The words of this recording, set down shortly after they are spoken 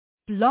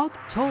Blog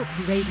Talk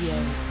Radio.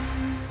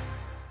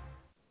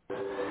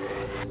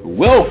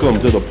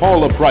 Welcome to the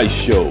Paula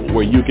Price Show,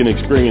 where you can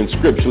experience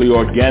scripturally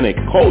organic,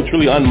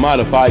 culturally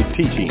unmodified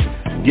teaching,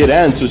 get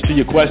answers to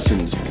your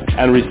questions,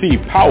 and receive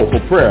powerful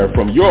prayer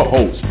from your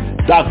host,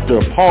 Dr.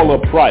 Paula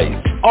Price,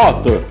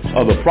 author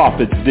of the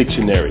Prophet's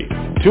Dictionary.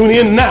 Tune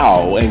in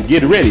now and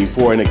get ready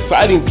for an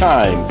exciting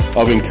time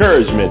of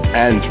encouragement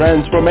and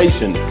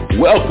transformation.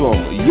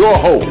 Welcome your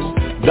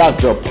host,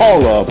 Dr.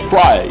 Paula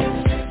Price.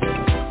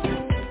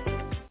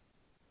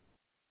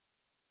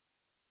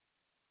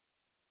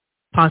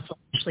 Apostle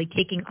Ashley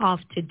kicking off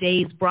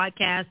today's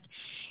broadcast.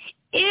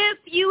 If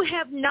you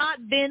have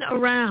not been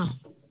around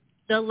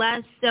the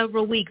last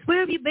several weeks,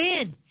 where have you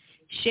been?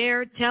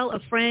 Share, tell a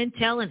friend,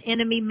 tell an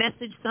enemy,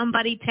 message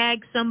somebody,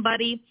 tag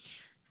somebody.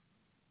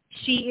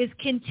 She is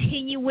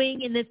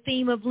continuing in the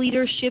theme of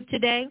leadership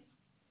today.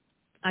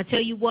 I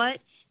tell you what,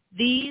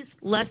 these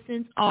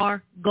lessons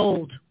are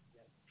gold,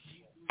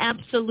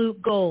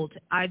 absolute gold.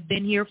 I've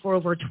been here for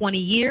over 20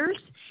 years,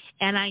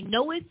 and I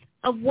knoweth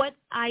of what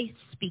I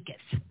speaketh.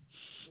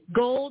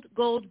 Gold,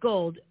 gold,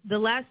 gold. The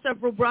last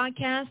several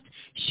broadcasts,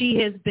 she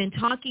has been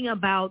talking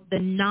about the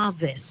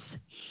novice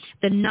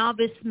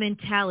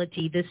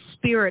mentality, the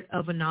spirit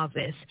of a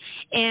novice.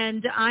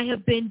 And I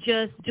have been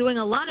just doing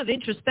a lot of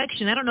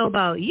introspection. I don't know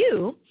about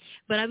you,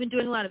 but I've been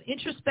doing a lot of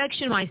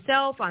introspection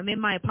myself. I'm in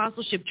my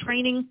apostleship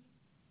training,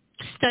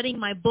 studying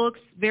my books,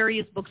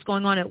 various books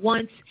going on at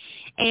once.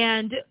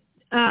 And,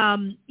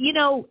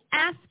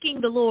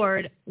 asking the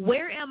Lord,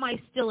 where am I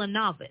still a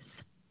novice?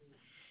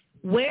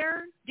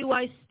 Where do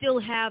I still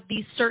have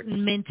these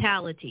certain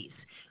mentalities?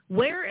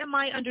 Where am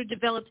I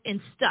underdeveloped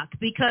and stuck?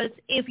 Because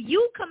if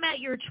you come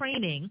at your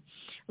training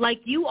like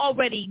you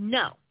already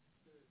know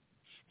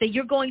that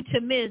you're going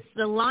to miss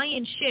the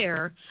lion's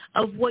share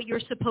of what you're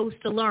supposed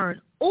to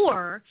learn,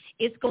 or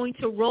it's going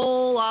to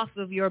roll off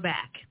of your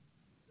back,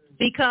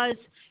 because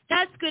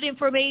that's good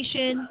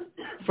information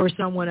for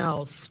someone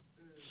else.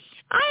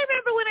 I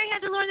remember when I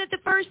had to learn it the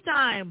first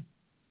time,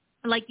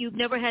 like you've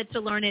never had to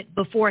learn it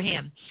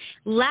beforehand.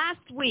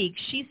 Last week,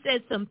 she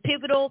said some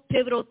pivotal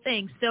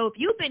things. So if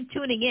you've been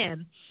tuning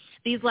in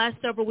these last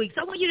several weeks,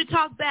 I want you to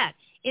talk back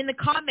in the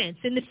comments,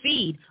 in the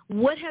feed.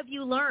 What have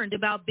you learned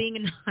about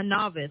being a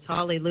novice?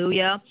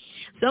 Hallelujah.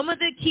 Some of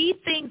the key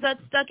things that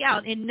stuck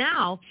out. And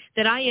now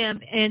that I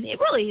am, and it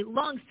really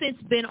long since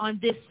been on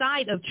this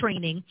side of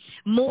training,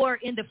 more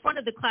in the front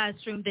of the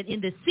classroom than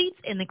in the seats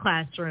in the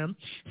classroom,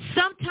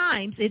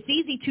 sometimes it's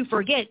easy to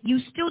forget you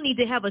still need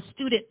to have a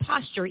student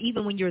posture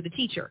even when you're the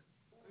teacher.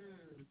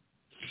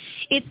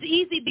 It's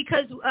easy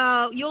because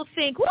you'll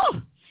think,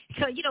 whoa,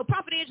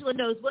 Prophet Angela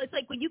knows. Well, it's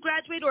like when you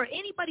graduate, or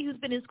anybody who's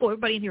been in school,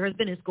 everybody in here has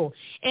been in school,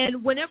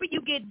 and whenever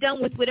you get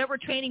done with whatever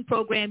training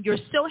program, you're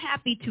so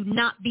happy to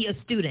not be a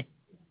student.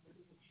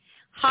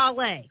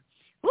 Hallelujah.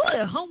 Ooh,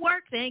 the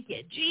homework, thank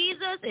you,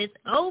 Jesus, it's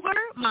over.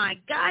 My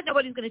God,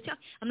 nobody's going to tell.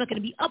 I'm not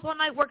going to be up all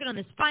night working on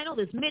this final,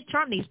 this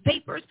midterm, these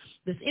papers,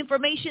 this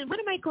information. When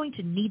am I going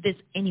to need this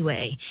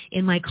anyway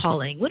in my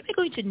calling? When am I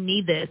going to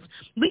need this?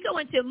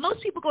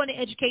 Most people go into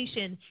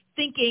education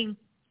thinking,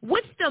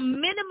 what's the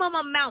minimum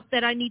amount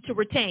that I need to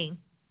retain?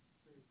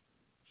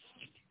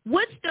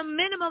 What's the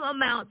minimum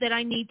amount that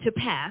I need to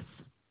pass?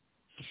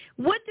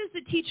 What does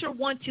the teacher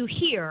want to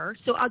hear?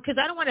 So, because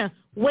I don't want to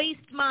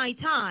waste my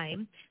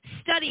time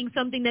studying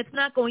something that's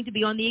not going to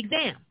be on the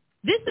exam.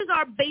 This is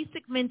our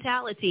basic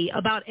mentality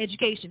about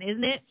education,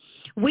 isn't it?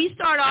 We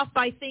start off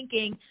by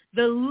thinking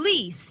the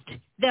least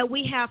that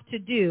we have to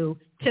do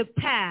to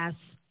pass.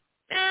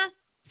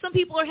 Some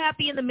people are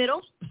happy in the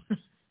middle.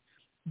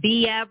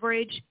 B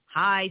average,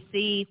 high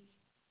C,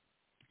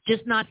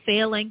 just not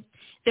failing.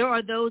 There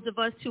are those of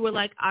us who are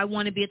like, I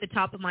want to be at the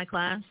top of my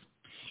class,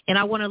 and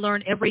I want to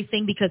learn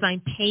everything because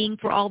I'm paying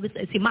for all this.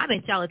 See, my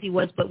mentality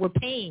was, but we're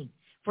paying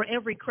for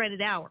every credit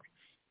hour.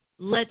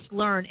 Let's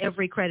learn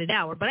every credit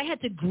hour. But I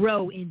had to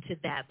grow into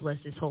that, bless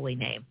his holy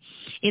name.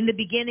 In the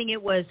beginning,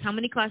 it was, how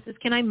many classes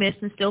can I miss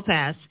and still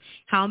pass?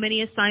 How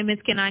many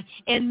assignments can I?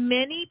 And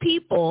many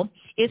people,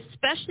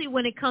 especially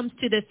when it comes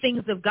to the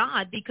things of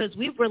God, because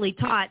we've really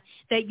taught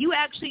that you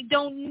actually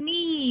don't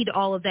need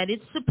all of that.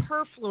 It's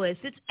superfluous.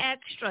 It's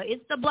extra.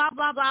 It's the blah,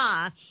 blah,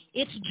 blah.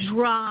 It's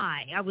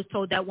dry. I was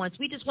told that once.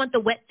 We just want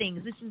the wet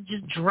things. This is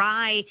just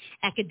dry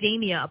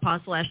academia,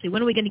 Apostle Ashley.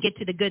 When are we going to get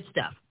to the good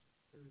stuff?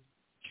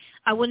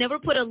 I will never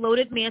put a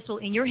loaded mantle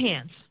in your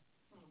hands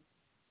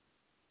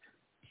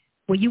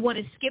where you want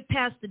to skip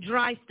past the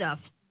dry stuff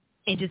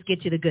and just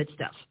get to the good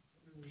stuff,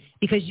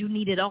 because you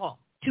need it all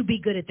to be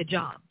good at the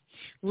job.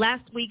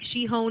 Last week,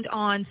 she honed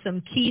on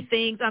some key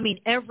things. I mean,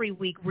 every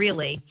week,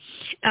 really.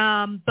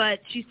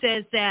 But she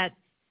says that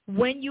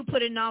when you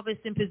put a novice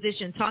in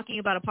position, talking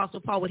about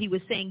Apostle Paul, what he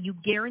was saying, you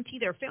guarantee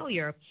their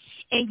failure,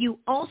 and you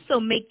also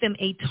make them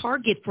a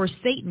target for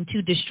Satan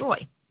to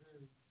destroy.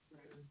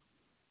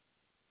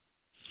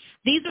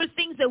 These are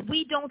things that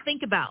we don't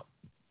think about.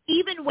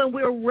 Even when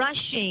we're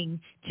rushing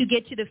to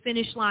get to the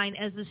finish line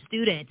as a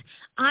student,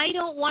 I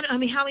don't want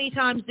to, how many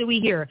times do we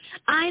hear,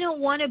 I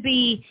don't want to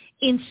be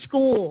in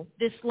school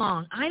this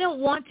long. I don't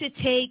want to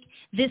take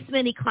this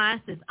many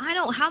classes.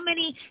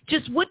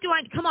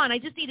 Come on, I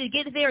just need to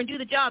get there and do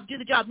the job.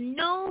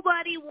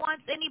 Nobody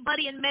wants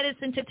anybody in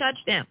medicine to touch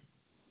them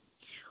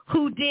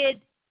who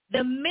did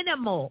the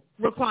minimal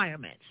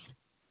requirements.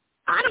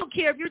 I don't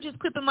care if you're just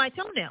clipping my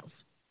toenails.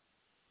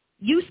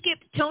 You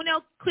skipped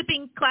toenail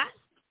clipping class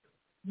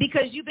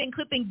because you've been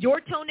clipping your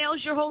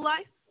toenails your whole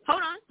life?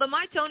 Hold on, but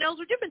my toenails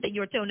are different than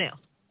your toenails.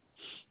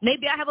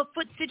 Maybe I have a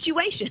foot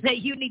situation that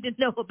you need to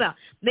know about.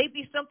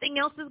 Maybe something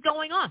else is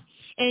going on.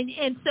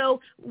 And so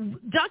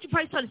Dr.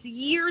 Price taught us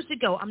years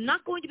ago, I'm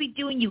not going to be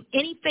doing you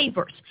any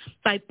favors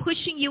by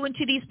pushing you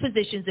into these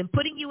positions and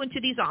putting you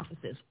into these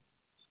offices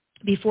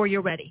before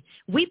you're ready.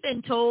 We've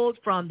been told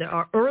from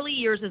our early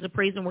years as a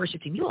praise and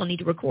worship team, you all need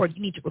to record.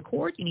 You need to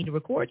record. You need to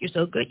record. You're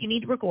so good. You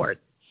need to record.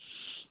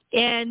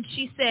 And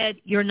she said,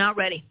 you're not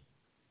ready.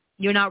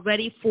 You're not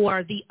ready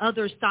for the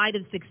other side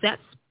of success.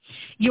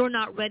 You're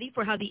not ready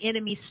for how the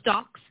enemy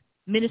stalks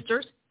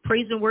ministers,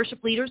 praise and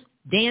worship leaders,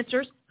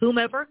 dancers,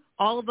 whomever,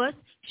 all of us.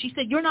 She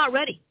said, you're not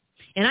ready.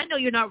 And I know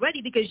you're not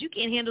ready because you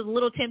can't handle the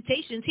little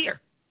temptations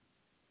here.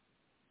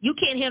 You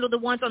can't handle the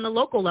ones on the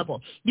local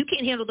level. You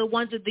can't handle the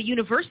ones at the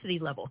university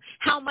level.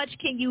 How much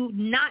can you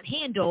not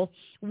handle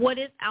what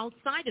is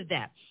outside of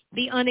that?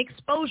 The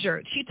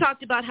unexposure. She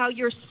talked about how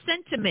your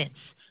sentiments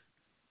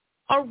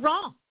are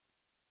wrong.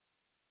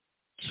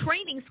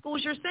 Training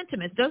schools your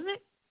sentiments, doesn't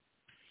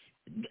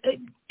it?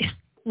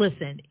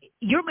 Listen,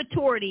 your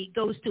maturity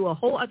goes to a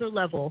whole other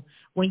level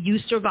when you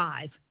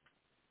survive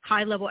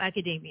high-level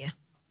academia.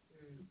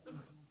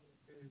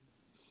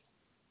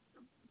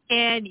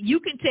 And you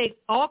can take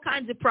all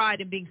kinds of pride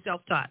in being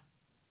self-taught.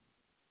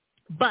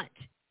 But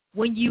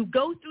when you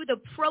go through the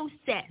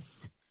process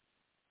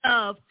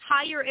of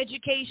higher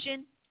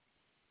education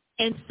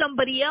and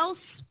somebody else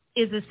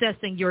is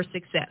assessing your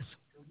success,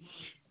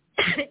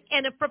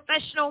 and a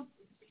professional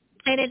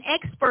and an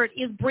expert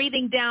is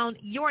breathing down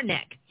your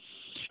neck,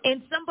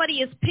 and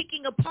somebody is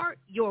picking apart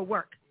your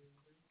work,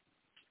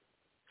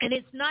 and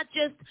it's not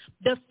just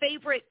the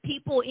favorite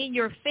people in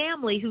your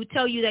family who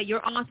tell you that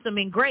you're awesome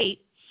and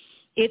great.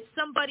 It's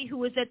somebody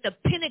who is at the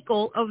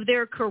pinnacle of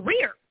their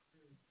career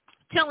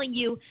telling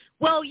you,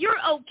 well, you're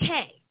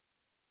okay.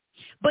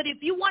 But if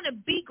you want to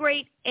be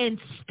great and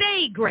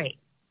stay great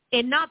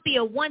and not be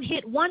a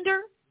one-hit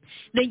wonder,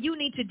 then you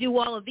need to do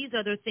all of these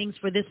other things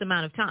for this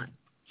amount of time.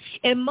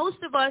 And most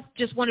of us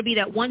just want to be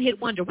that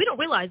one-hit wonder. We don't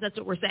realize that's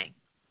what we're saying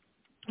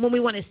when we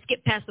want to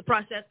skip past the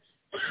process,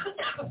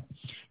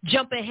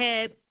 jump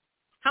ahead.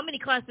 How many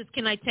classes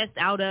can I test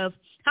out of?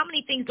 How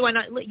many things do I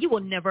not?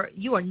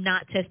 You are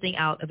not testing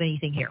out of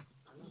anything here.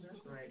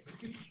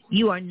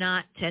 You are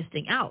not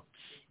testing out.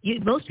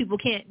 Most people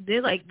can't,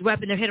 they're like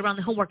wrapping their head around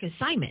the homework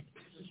assignment,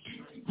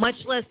 much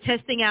less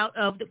testing out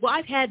of,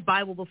 I've had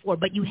Bible before,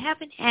 but you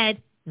haven't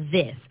had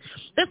this.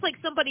 That's like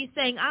somebody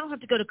saying, I don't have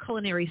to go to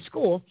culinary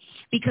school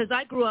because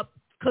I grew up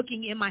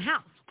cooking in my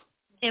house.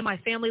 And my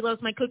family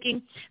loves my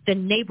cooking. The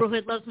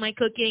neighborhood loves my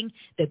cooking.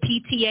 The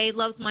PTA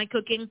loves my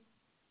cooking.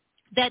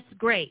 That's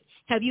great.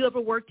 Have you ever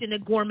worked in a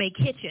gourmet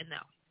kitchen,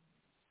 though?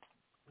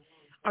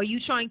 Are you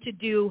trying to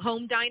do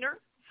home diner?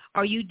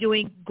 Are you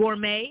doing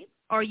gourmet?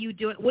 What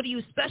are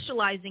you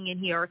specializing in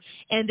here?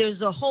 And there's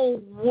a whole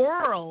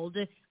world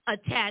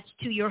attached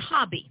to your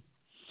hobby.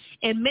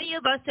 And many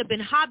of us have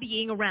been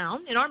hobbying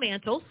around in our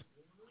mantles,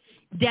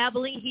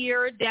 dabbling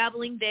here,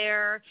 dabbling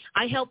there.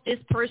 I help this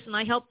person.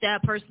 I help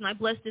that person. I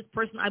bless this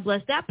person. I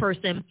bless that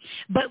person.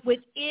 But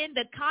within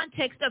the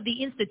context of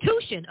the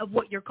institution of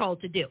what you're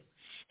called to do.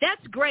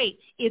 That's great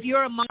if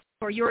you're a mom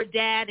or you're a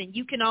dad and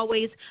you can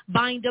always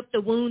bind up the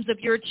wounds of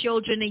your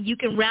children and you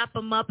can wrap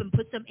them up and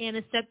put some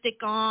antiseptic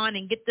on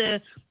and get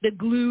the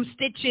glue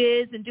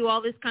stitches and do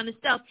all this kind of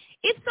stuff.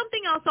 It's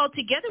something else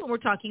altogether when we're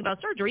talking about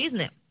surgery, isn't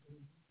it?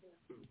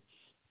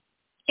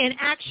 And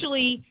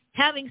actually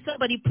having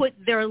somebody put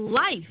their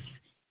life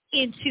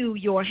into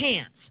your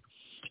hands.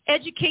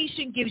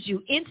 Education gives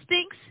you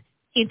instincts,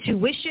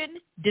 intuition,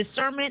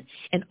 discernment,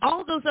 and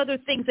all those other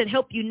things that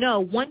help you know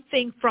one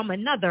thing from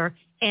another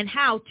and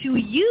how to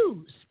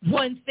use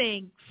one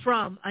thing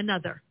from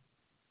another.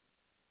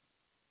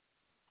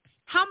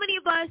 How many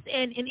of us,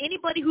 and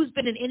anybody who's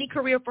been in any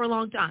career for a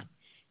long time,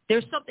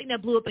 there's something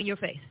that blew up in your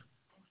face.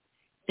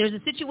 There's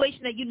a situation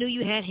that you knew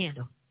you had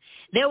handled.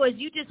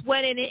 You just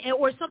went in it,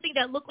 or something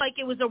that looked like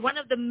it was a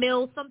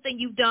run-of-the-mill, something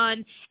you've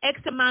done X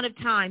amount of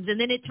times, and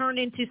then it turned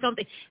into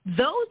something.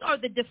 Those are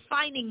the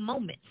defining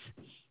moments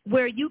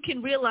where you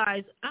can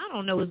realize, I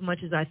don't know as much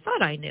as I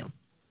thought I knew.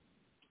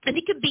 And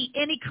it could be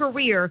any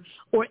career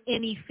or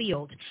any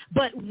field.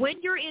 But when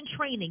you're in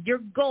training, your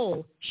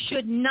goal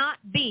should not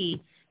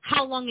be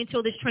how long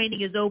until this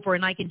training is over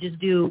and I can just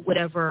do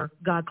whatever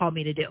God called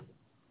me to do,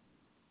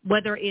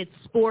 whether it's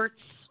sports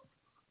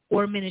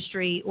or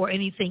ministry or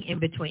anything in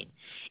between.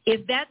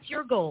 If that's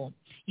your goal,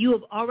 you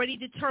have already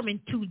determined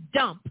to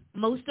dump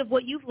most of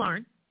what you've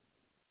learned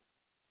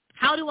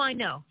How do I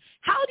know?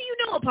 How do you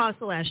know,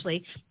 Apostle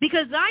Ashley?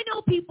 Because I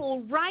know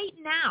people right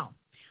now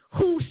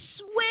who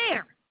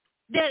swear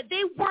that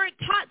they weren't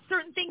taught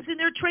certain things in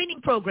their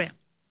training program,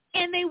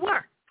 and they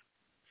were.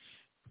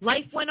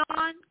 Life went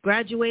on,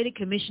 graduated,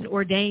 commissioned,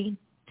 ordained.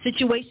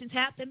 Situations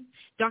happen.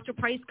 Dr.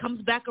 Price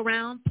comes back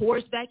around,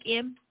 pours back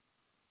in.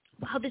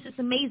 Wow, this is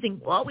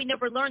amazing. Well, we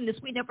never learned this.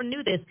 We never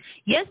knew this.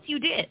 Yes, you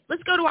did.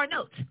 Let's go to our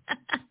notes.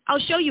 I'll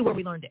show you where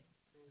we learned it.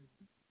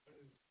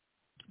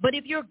 But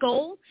if your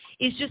goal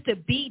is just to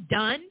be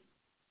done,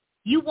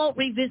 you won't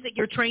revisit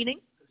your training.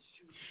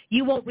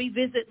 You won't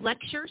revisit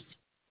lectures.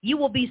 You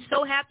will be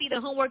so happy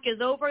the homework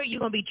is over. You're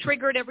going to be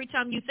triggered every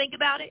time you think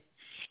about it.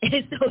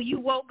 And so you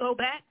won't go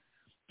back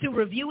to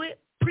review it.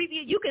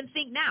 You can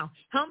think now.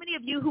 How many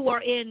of you who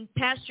are in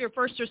past your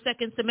first or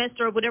second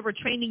semester or whatever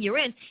training you're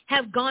in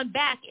have gone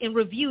back and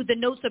reviewed the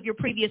notes of your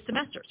previous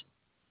semesters?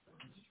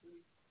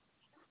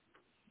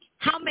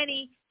 How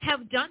many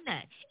have done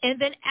that? And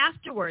then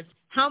afterwards,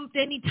 how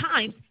many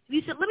times have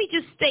you said, let me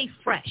just stay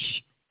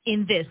fresh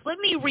in this. Let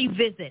me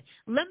revisit.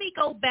 Let me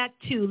go back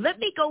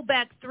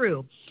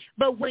through.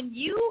 But when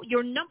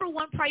your number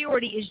one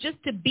priority is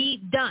just to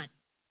be done,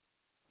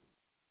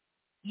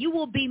 you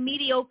will be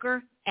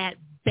mediocre at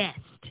best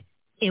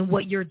in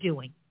what you're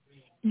doing,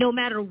 no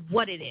matter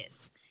what it is.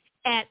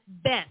 At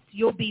best,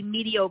 you'll be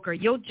mediocre.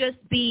 You'll just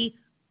be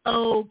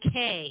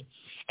okay.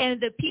 And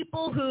the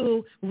people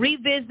who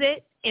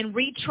revisit and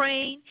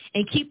retrain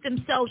and keep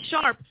themselves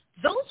sharp,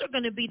 those are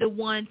going to be the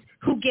ones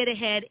who get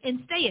ahead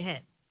and stay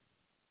ahead.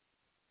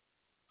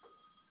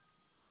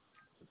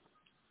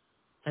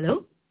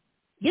 Hello?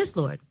 Yes,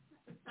 Lord.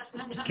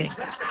 Just kidding.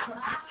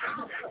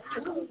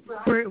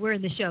 We're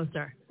in the show,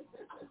 sir.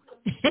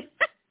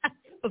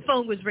 The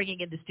phone was ringing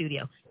in the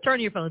studio. Turn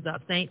your phones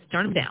off, saints.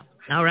 Turn them down.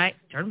 All right?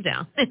 Turn them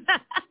down.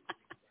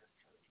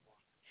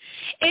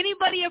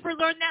 Anybody ever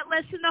learned that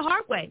lesson the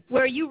hard way,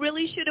 where you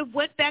really should have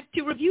went back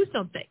to review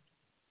something?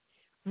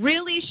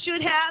 Really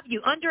should have.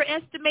 You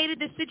underestimated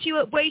the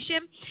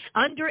situation,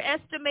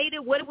 underestimated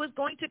what it was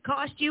going to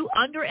cost you,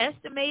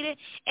 underestimated.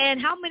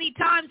 And how many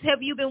times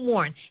have you been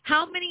warned?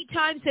 How many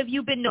times have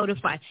you been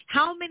notified?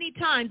 How many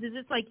times is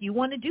it like, you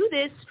want to do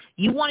this,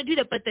 you want to do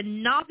that, but the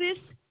novice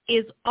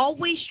is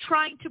always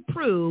trying to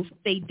prove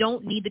they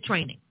don't need the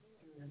training.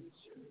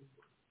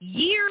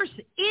 Years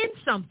in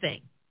something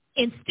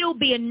and still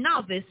be a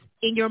novice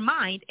in your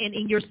mind and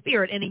in your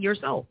spirit and in your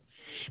soul,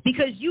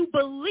 because you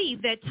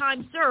believe that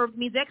time served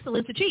means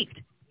excellence achieved.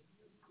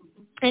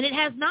 And it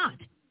has not.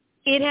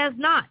 It has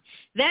not.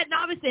 That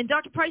novice, and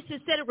Dr. Price has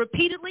said it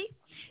repeatedly,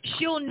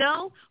 she'll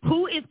know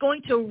who is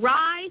going to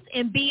rise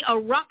and be a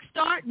rock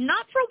star,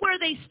 not from where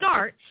they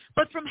start,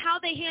 but from how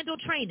they handle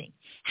training,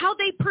 how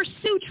they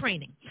pursue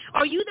training.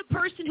 Are you the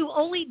person who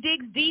only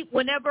digs deep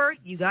whenever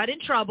you got in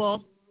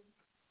trouble?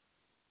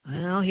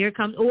 Well, here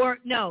comes, or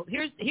no,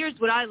 here's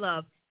what I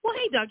love. Well,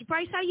 hey, Dr.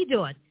 Price, how you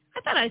doing?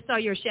 I thought I saw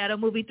your shadow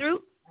moving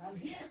through.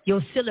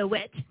 Your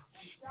silhouette.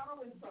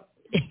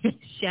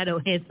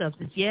 Shadow and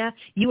substance. Yeah,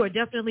 you are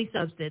definitely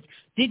substance.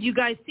 Did you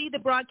guys see the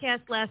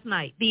broadcast last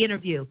night, the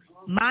interview?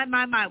 My.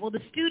 Well,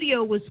 the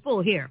studio was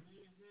full here.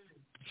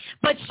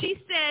 But she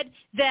said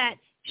that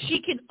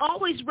she can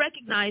always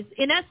recognize,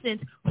 in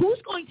essence, who's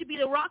going to be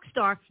the rock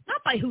star,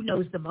 not by who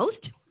knows the most,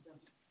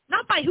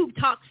 not by who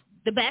talks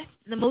the best,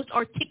 the most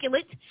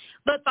articulate,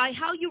 but by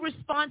how you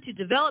respond to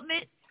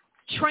development,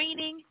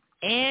 training,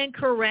 and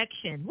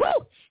correction.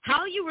 Woo!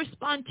 How you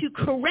respond to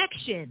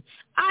correction,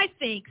 I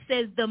think,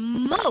 says the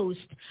most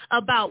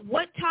about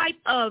what type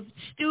of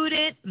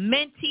student,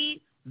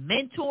 mentee,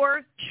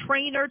 mentor,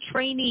 trainer,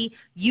 trainee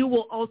you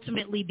will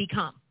ultimately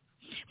become.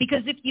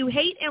 Because if you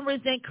hate and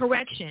resent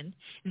correction,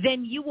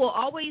 then you will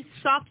always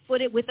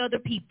soft-foot it with other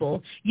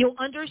people. You'll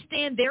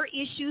understand their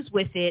issues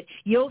with it.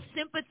 You'll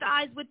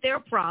sympathize with their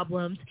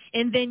problems,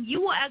 and then you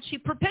will actually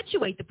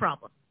perpetuate the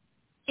problem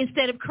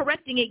instead of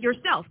correcting it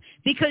yourself,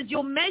 because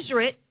you'll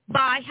measure it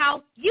by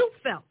how you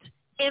felt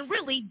and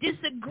really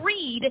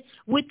disagreed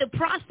with the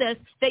process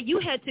that you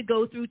had to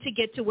go through to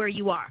get to where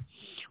you are.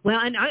 Well,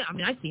 and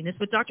I've seen this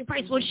with Dr.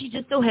 Price. Well, she's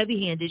just so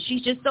heavy-handed.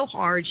 She's just so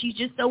hard. She's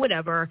just so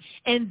whatever.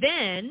 And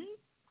then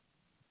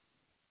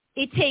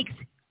it takes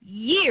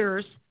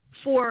years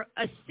for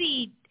a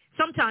seed,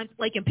 sometimes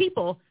like in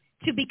people,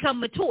 to become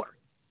mature.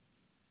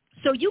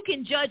 So you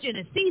can judge in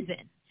a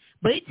season,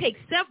 but it takes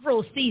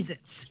several seasons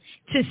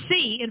to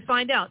see and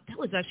find out that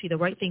was actually the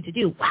right thing to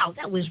do. Wow,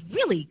 that was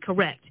really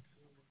correct.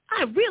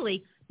 I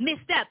really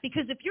missed that,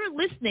 because if you're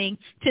listening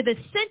to the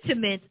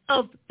sentiment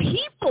of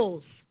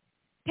people's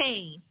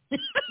pain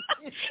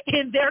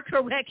and their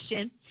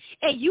correction,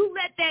 and you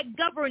let that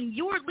govern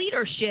your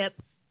leadership,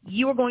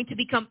 you're going to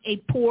become a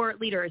poor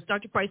leader, as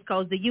Dr. Price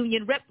calls the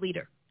union rep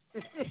leader.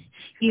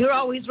 You're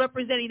always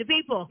representing the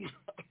people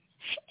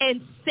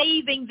and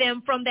saving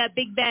them from that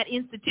big bad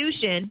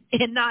institution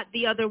and not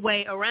the other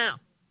way around.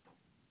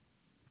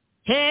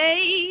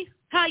 Hey,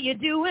 how you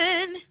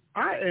doing?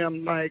 I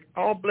am like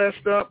all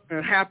blessed up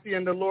and happy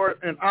in the Lord.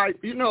 And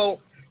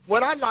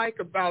what I like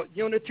about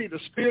unity, the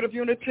spirit of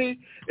unity,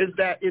 is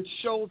that it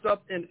shows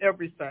up in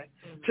everything.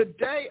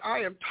 Today, I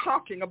am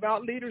talking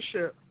about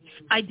leadership.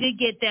 I did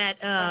get that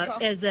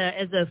as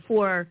a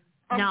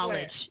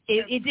foreknowledge.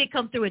 It did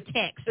come through a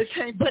text.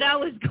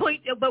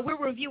 But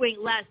we're reviewing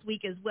last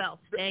week as well,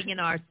 staying in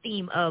our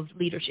theme of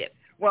leadership.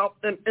 Well,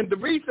 and the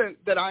reason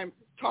that I'm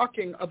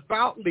talking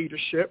about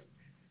leadership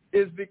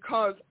is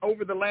because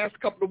over the last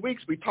couple of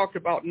weeks we talked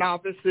about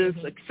novices,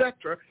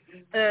 etc.,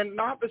 and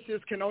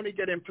novices can only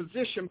get in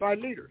position by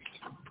leaders.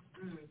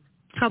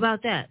 How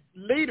about that?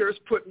 Leaders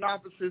put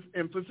novices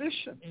in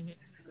position.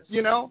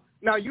 You know,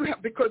 now you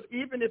have, because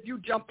even if you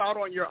jump out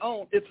on your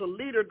own, it's a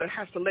leader that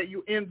has to let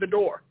you in the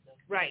door,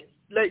 right?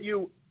 Let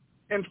you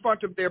in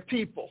front of their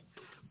people,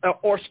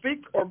 or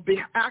speak or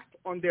act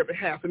on their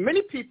behalf. And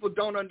many people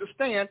don't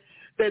understand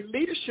that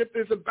leadership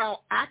is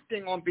about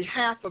acting on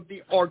behalf of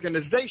the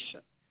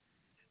organization,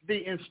 the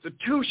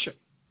institution.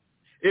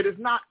 It is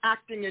not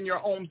acting in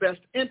your own best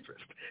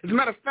interest. As a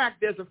matter of fact,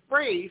 there's a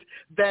phrase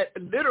that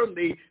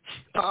literally,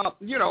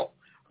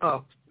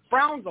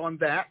 frowns on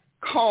that,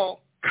 called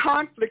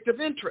conflict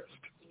of interest.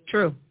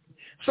 True.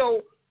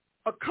 So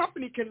a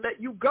company can let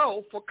you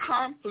go for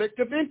conflict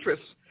of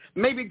interest.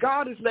 Maybe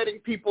God is letting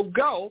people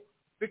go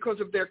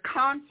because of their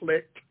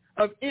conflict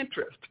of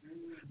interest.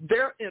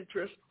 Their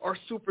interests are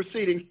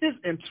superseding his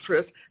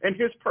interests and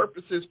his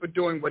purposes for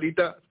doing what he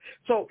does.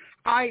 So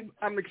I'm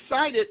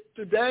excited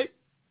today.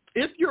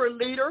 If you're a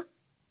leader,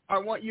 I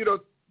want you to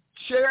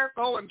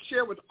go and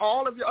share with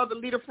all of your other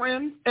leader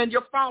friends and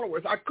your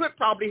followers. I could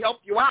probably help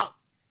you out.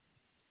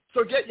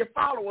 So get your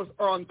followers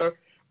on the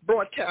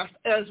broadcast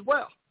as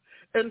well.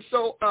 And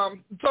so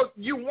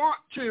you want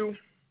to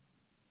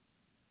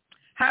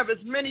have as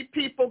many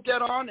people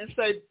get on and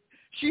say,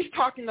 she's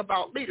talking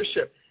about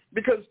leadership,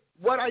 because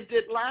what I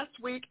did last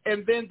week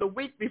and then the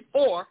week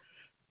before,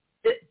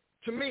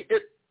 to me,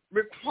 it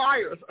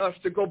requires us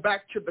to go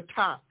back to the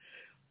time.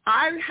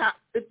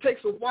 It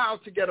takes a while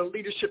to get a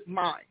leadership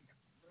mind.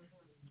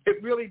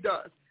 It really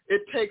does.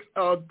 It takes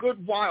a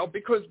good while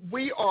because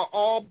we are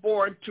all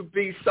born to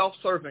be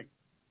self-serving.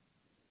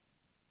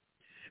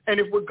 And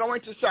if we're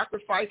going to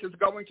sacrifice, it's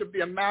going to be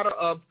a matter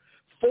of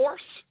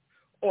force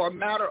or a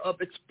matter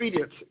of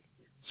expediency.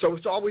 So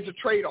it's always a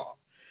trade-off.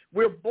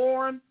 We're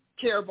born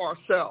care of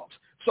ourselves.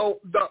 So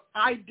the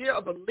idea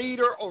of a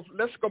leader, or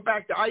let's go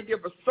back, the idea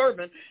of a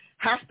servant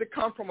has to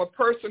come from a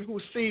person who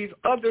sees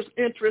others'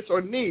 interests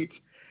or needs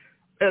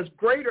as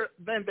greater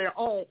than their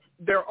own,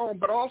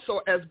 but also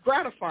as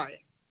gratifying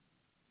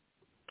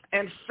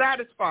and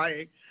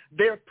satisfying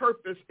their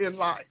purpose in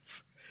life.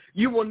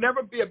 You will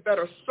never be a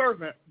better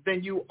servant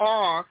than you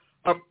are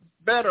a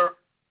better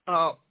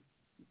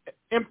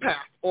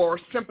empath or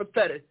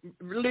sympathetic.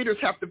 Leaders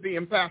have to be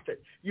empathic.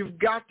 You've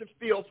got to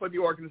feel for the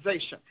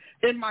organization.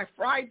 In my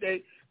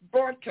Friday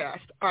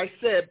broadcast, I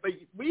said, but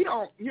we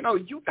don't,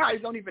 you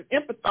guys don't even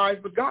empathize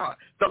with God.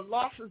 The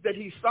losses that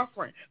he's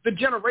suffering, the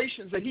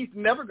generations that he's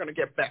never going to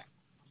get back.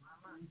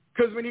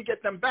 Because when he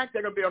gets them back,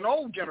 they're going to be an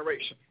old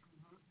generation,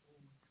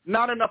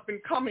 not an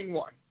up-and-coming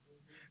one.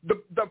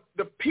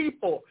 The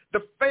people,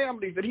 the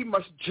families that he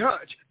must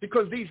judge,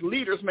 because these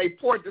leaders make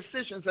poor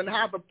decisions and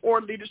have a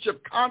poor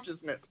leadership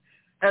consciousness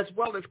as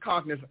well as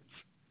cognizance.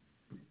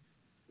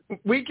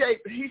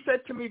 He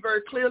said to me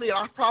very clearly, and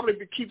I'll probably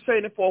keep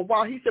saying it for a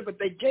while, he said, but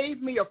they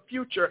gave me a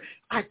future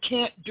I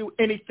can't do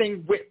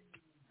anything with.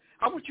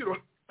 I want you to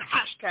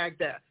hashtag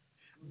that.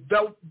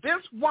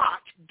 This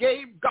watch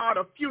gave God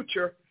a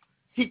future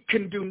he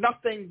can do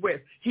nothing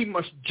with. He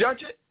must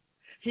judge it.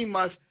 He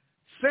must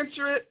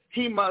censor it.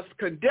 He must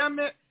condemn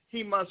it.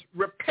 He must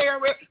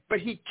repair it, but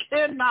he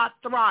cannot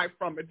thrive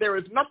from it. There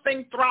is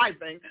nothing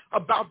thriving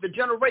about the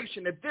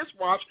generation that this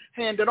watch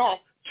handed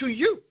off to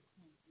you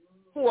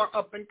who are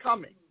up and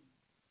coming.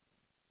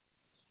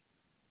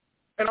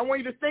 And I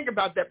want you to think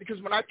about that,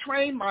 because when I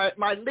train my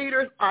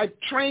leaders, I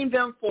train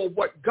them for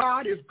what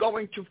God is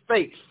going to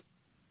face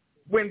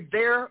when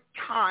their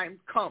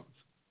time comes.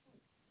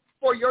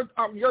 For your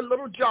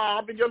little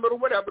job and your little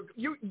whatever.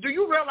 Do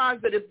you realize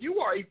that if you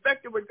are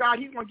effective with God,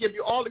 he's going to give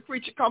you all the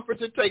creature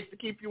comforts it takes to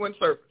keep you in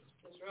service?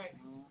 That's right.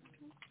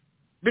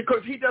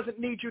 Because he doesn't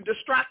need you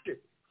distracted.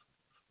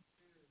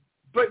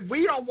 But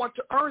we don't want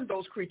to earn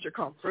those creature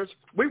comforts.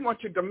 We want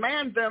to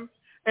demand them,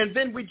 and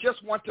then we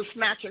just want to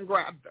snatch and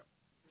grab them.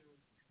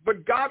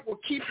 But God will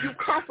keep you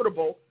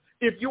comfortable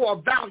if you are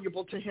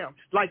valuable to him,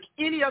 like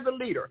any other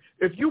leader.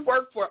 If you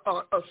work for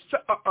a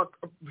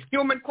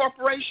human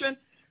corporation,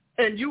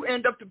 and you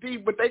end up to be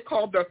what they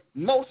call the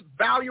most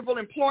valuable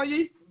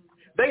employee,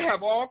 they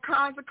have all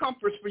kinds of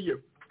comforts for you.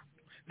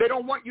 They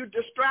don't want you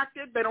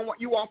distracted. They don't want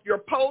you off your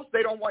post.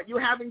 They don't want you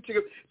having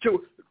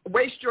to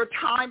waste your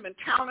time and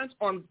talents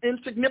on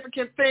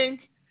insignificant things.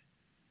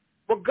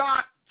 Well,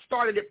 God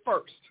started it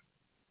first.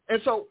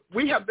 And so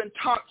we have been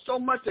taught so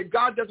much that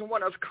God doesn't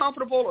want us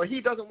comfortable, or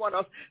he doesn't want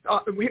us,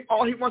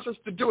 all he wants us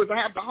to do is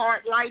have the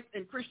hard life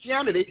in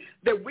Christianity,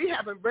 that we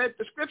haven't read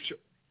the scripture.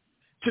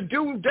 To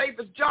do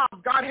David's job,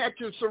 God had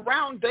to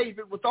surround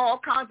David with all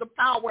kinds of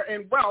power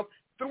and wealth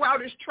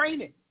throughout his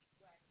training.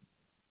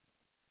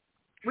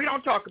 We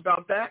don't talk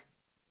about that.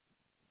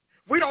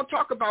 We don't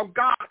talk about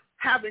God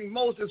having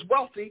Moses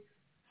wealthy,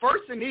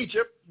 first in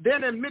Egypt,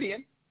 then in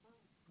Midian.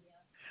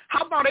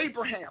 How about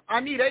Abraham? I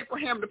need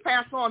Abraham to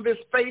pass on this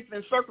faith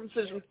and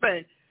circumcision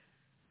thing.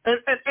 And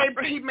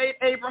he made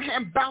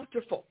Abraham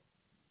bountiful.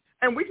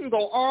 And we can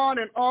go on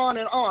and on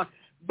and on.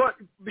 But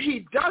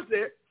he does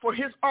it for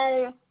his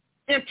own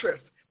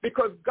interest.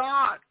 Because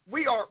God,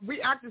 we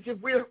act as if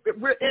we're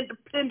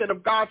independent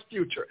of God's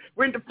future.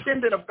 We're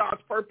independent of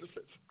God's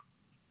purposes.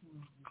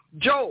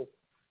 Job.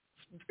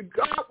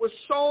 God was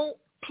so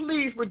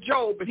pleased with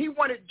Job, and he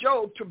wanted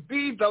Job to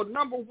be the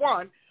number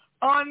one,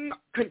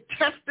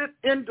 uncontested,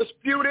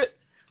 indisputed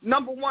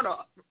number one.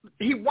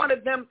 He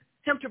wanted him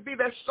to be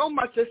there so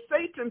much that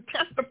Satan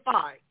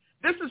testified.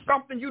 This is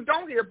something you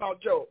don't hear about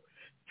Job.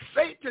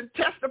 Satan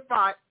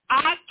testified,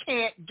 I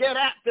can't get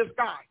at this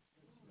guy.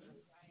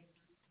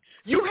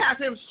 You have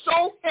him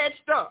so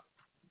hedged up,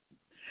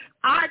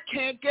 I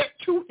can't get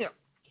to him.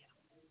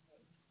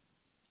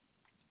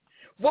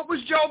 What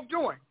was Job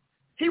doing?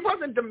 He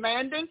wasn't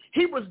demanding.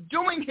 He was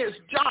doing his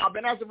job.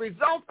 And as a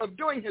result of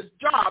doing his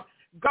job,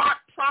 God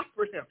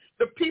prospered him.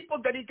 The people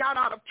that he got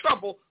out of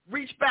trouble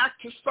reached back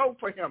to sow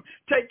for him,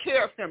 take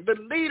care of him. The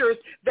leaders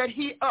that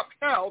he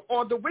upheld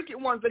or the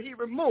wicked ones that he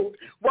removed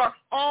were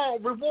all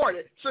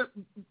rewarded. So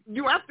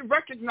you have to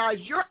recognize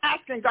you're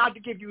asking God to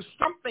give you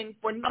something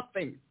for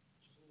nothing.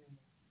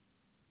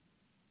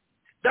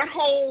 That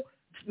whole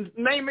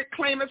name it,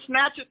 claim it,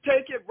 snatch it,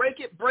 take it,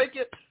 rake it, break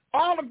it,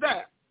 all of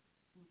that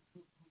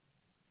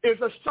is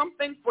a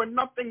something for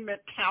nothing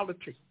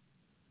mentality.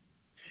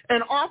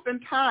 And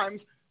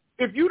oftentimes,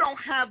 if you don't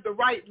have the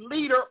right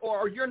leader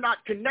or you're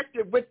not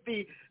connected with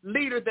the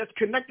leader that's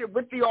connected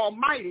with the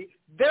Almighty,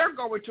 they're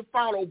going to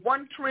follow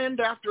one trend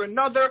after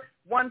another,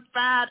 one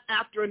fad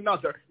after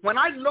another. When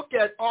I look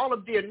at all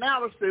of the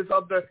analysis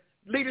of the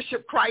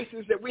leadership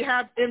crisis that we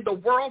have in the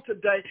world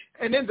today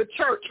and in the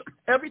church,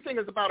 everything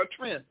is about a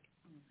trend.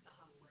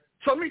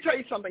 So let me tell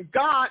you something.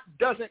 God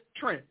doesn't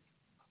trend.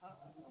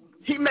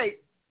 He may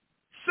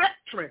set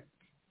trends,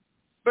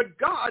 but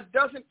God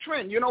doesn't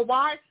trend. You know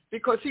why?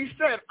 Because he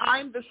said,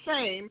 I'm the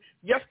same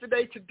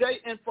yesterday, today,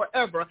 and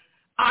forever.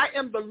 I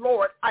am the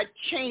Lord. I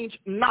change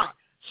not.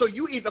 So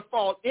you either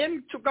fall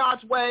into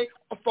God's way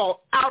or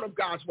fall out of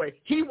God's way.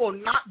 He will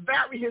not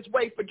vary his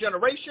way for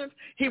generations.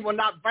 He will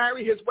not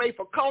vary his way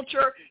for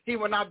culture. He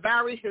will not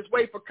vary his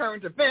way for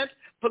current events,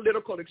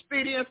 political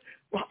expedience,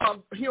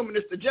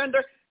 humanist agenda.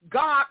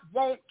 God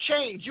won't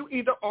change. You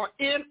either are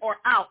in or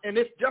out, and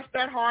it's just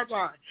that hard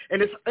line.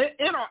 And it's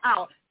in or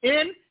out.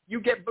 In,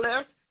 you get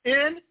blessed.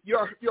 In,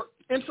 you're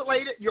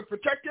insulated, you're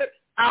protected.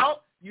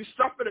 Out, you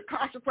suffer the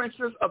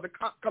consequences of the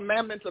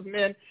commandments of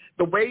men,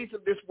 the ways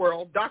of this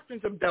world,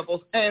 doctrines of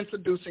devils, and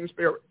seducing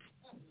spirits.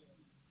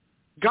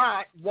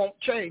 God won't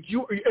change.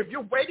 If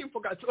you're waiting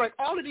for God, so like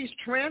all of these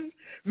trends,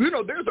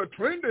 there's a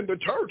trend in the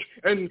church,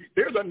 and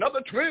there's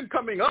another trend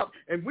coming up,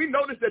 and we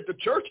notice that the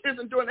church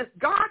isn't doing this.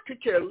 God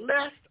could care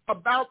less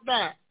about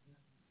that.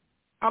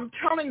 I'm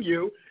telling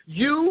you,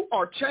 you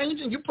are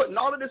changing. You're putting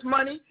all of this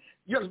money.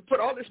 You put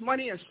all this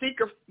money in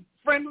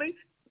seeker-friendly.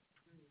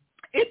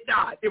 It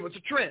died. It was a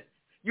trend.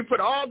 You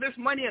put all this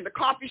money in the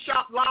coffee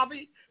shop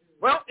lobby.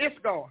 Well, it's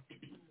gone.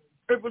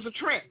 It was a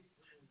trend.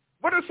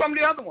 What are some of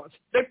the other ones?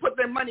 They put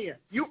their money in.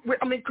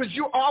 Because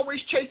you're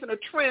always chasing a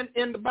trend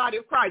in the body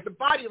of Christ. The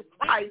body of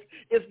Christ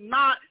is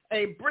not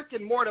a brick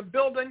and mortar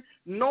building,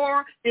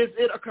 nor is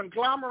it a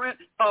conglomerate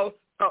of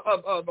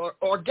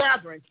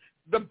gatherings.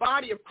 The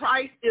body of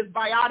Christ is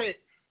biotic.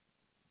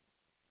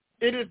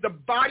 It is the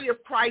body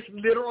of Christ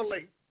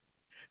literally.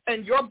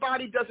 And your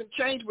body doesn't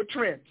change with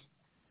trends.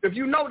 If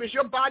you notice,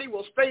 your body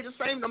will stay the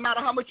same no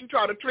matter how much you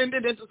try to trend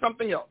it into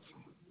something else.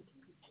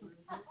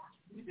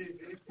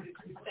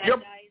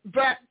 Your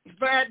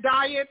bad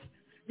diets,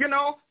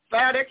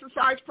 bad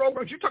exercise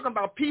programs. You're talking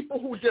about people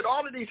who did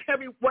all of these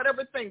heavy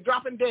whatever things,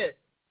 dropping dead.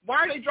 Why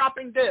are they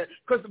dropping dead?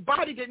 Because the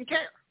body didn't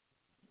care.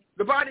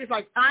 The body's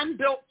like, I'm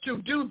built to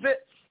do this.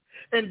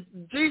 And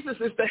Jesus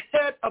is the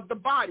head of the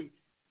body.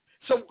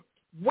 So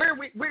where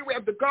we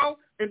have to go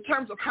in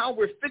terms of how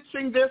we're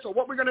fixing this or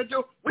what we're going to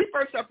do, we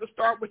first have to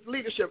start with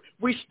leadership.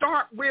 We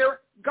start where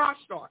God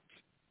starts.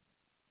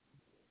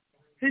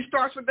 He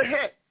starts with the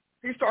head.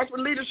 He starts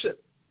with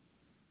leadership.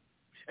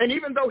 And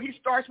even though he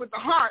starts with the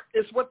heart,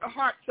 it's what the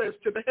heart says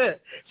to the head.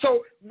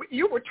 So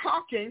you were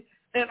talking,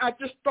 and I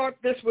just thought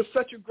this was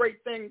such a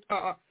great thing.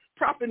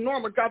 Prophet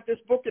Norma got this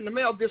book in the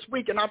mail this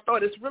week, and I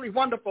thought it's really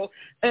wonderful,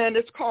 and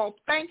it's called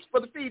Thanks for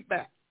the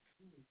Feedback.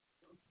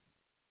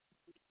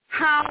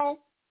 How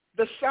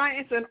the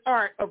science and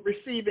art of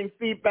receiving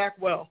feedback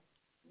well.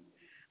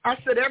 I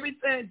said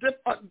everything,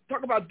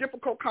 talk about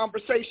difficult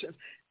conversations,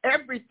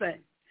 everything,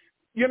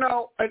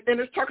 and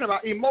it's talking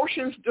about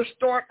emotions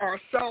distort our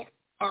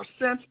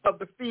sense of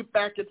the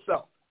feedback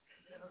itself.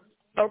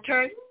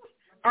 Okay?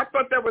 I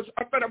thought that was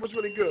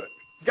really good.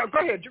 Go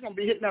ahead, you're going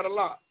to be hitting that a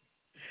lot.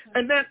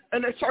 And then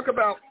talk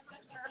about,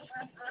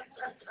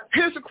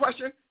 here's a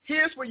question,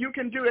 here's what you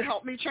can do to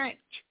help me change.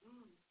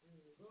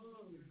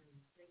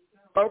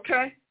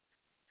 Okay?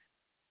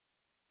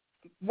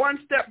 one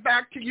step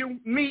back to you,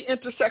 me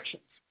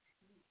intersections.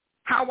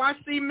 How I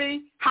see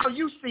me, how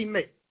you see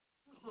me.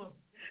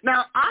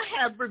 Now, I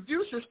have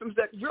review systems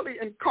that really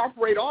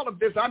incorporate all of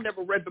this. I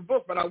never read the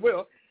book, but I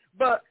will.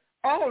 But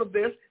all of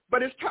this,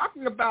 but it's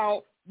talking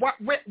about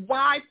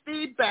why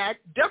feedback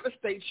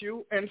devastates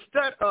you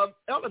instead of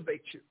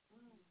elevates you.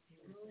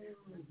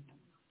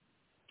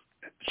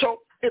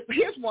 So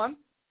here's one.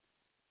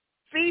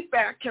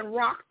 Feedback can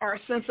rock our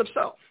sense of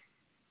self.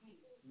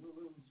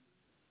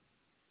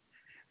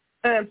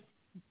 And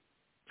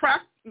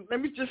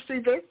let me just see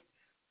this.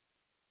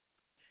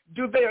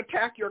 Do they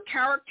attack your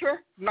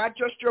character, not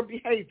just your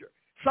behavior?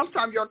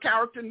 Sometimes your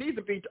character needs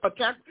to be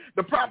attacked.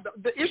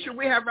 The issue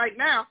we have right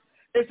now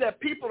is that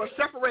people are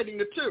separating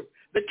the two.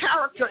 The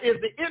character is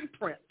the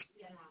imprint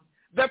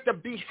that the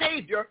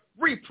behavior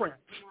reprints.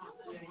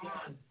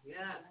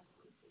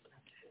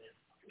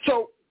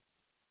 So,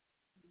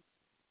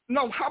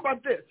 no, how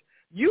about this?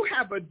 You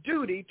have a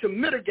duty to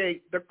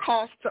mitigate the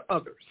cost to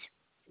others.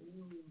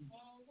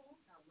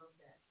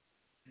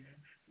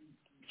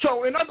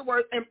 So, in other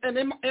words, and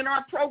in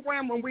our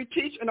program when we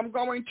teach, and I'm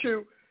going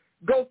to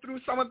go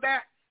through some of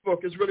that,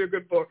 book is really a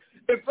good book.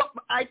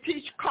 I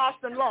teach cost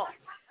and loss.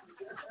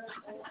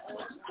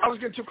 I was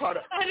getting too caught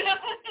up.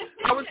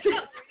 I was teaching.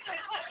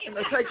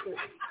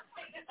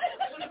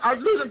 I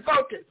was losing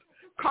focus.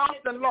 Cost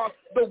and loss.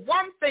 The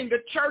one thing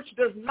the church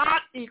does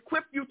not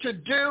equip you to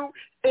do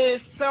is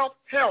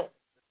self-help.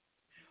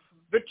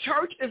 The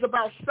church is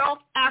about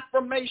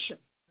self-affirmation.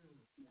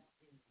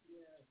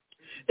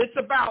 It's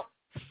about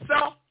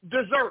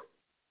self-desert.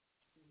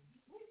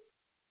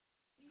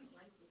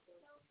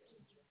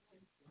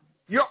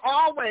 You're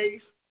always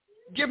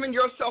giving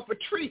yourself a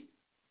treat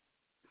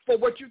for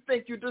what you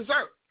think you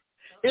deserve.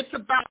 It's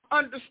about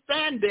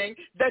understanding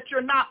that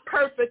you're not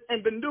perfect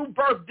and the new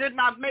birth did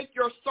not make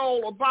your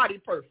soul or body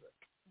perfect.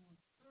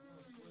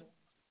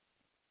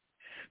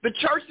 The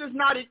church does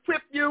not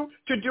equip you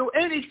to do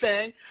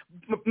anything,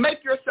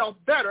 make yourself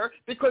better,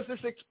 because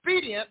it's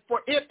expedient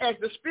for it as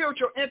the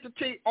spiritual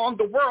entity on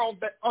the world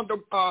that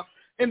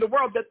in the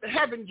world that the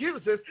heaven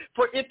uses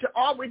for it to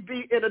always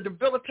be in a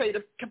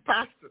debilitative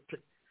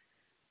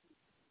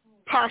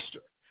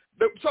posture.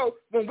 So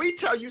when we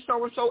tell you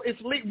so-and-so,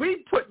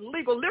 we put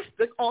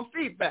legalistic on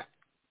feedback.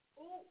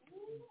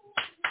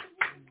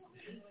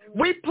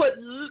 We put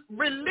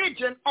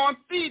religion on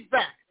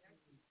feedback.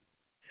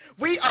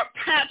 We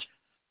attach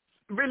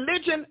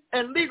religion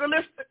and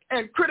legalistic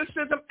and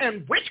criticism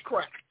and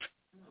witchcraft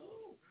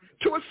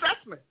to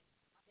assessment.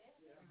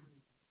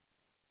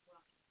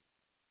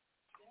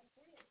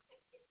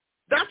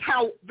 That's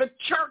how the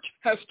church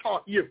has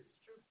taught you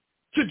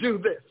to do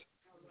this.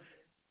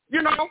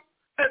 You know,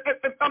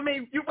 I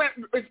mean,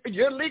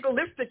 you're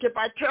legalistic if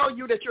I tell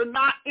you that you're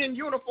not in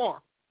uniform.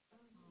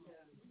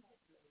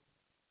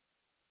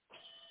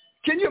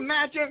 Can you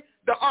imagine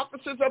the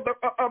officers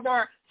of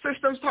our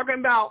systems talking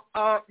about,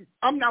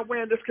 I'm not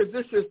wearing this because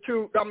this is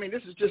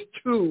just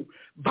too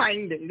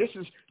binding. This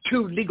is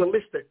too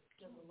legalistic.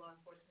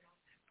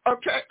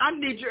 Okay, I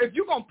need you, if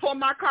you're going to pull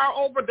my car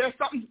over, there's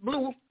something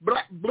blue,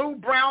 black, blue,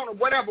 brown, or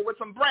whatever with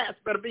some brass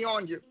better be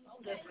on you.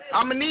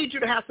 I'm going to need you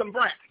to have some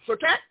brass,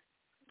 okay?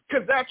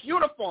 Because that's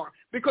uniform.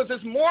 Because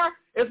it's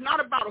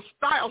not about a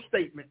style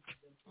statement.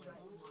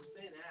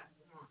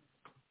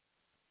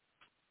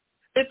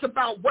 It's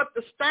about what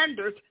the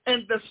standards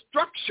and the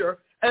structure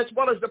as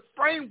well as the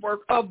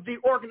framework of the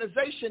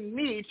organization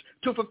needs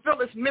to fulfill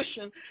its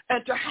mission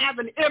and to have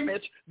an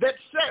image that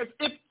says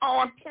it's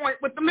on point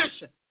with the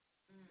mission.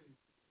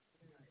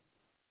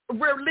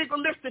 We're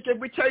legalistic if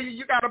we tell you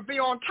you got to be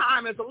on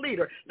time as a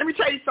leader. Let me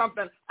tell you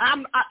something.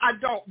 I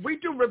don't. We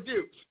do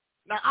reviews.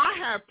 Now, I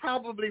have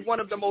probably one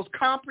of the most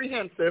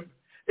comprehensive,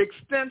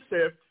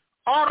 extensive,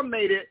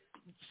 automated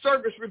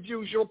service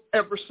reviews you'll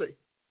ever see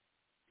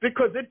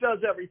because it does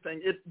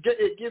everything.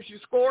 It gives you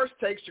scores,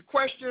 takes your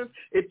questions,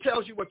 it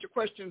tells you what your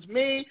questions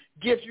mean,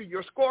 gives you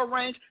your score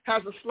range,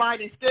 has a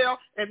sliding scale,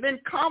 and then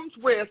comes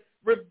with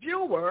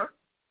reviewer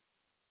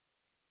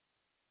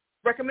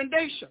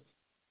recommendations.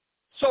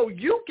 So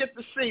you get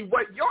to see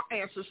what your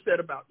answers said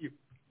about you.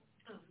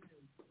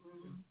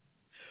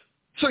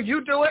 So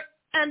you do it,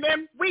 and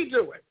then we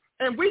do it.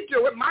 And we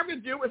do it. My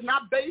review is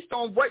not based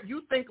on what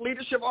you think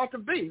leadership ought to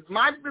be.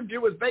 My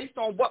review is based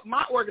on what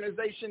my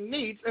organization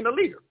needs in a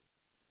leader.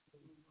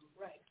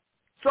 Right.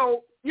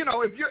 So,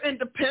 if you're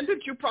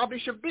independent, you probably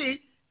should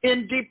be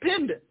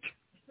independent.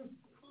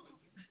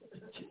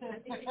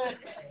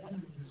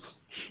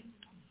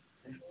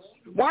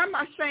 Why am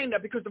I saying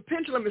that? Because the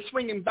pendulum is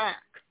swinging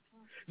back.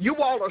 You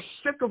all are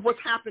sick of what's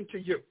happened to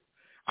you.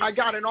 I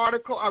read an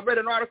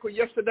article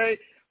yesterday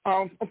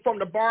from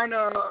the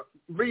Barna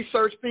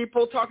research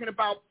people talking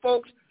about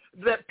folks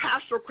that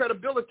pastoral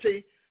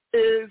credibility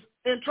is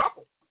in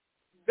trouble,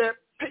 that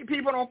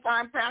people don't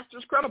find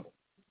pastors credible.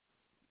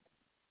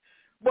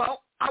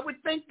 Well, I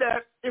would think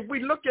that if we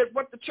look at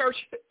what the church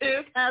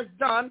has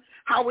done,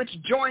 how it's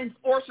joined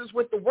forces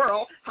with the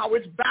world, how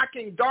it's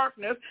backing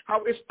darkness,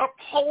 how it's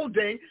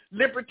upholding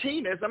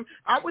libertinism,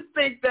 I would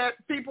think that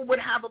people would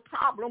have a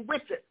problem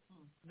with it.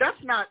 That's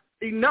not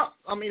enough.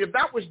 I mean, if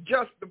that was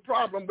just the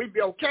problem, we'd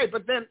be okay.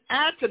 But then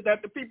add to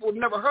that the people who've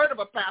never heard of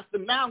a pastor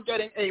now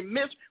getting a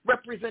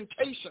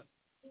misrepresentation.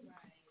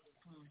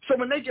 So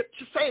when they get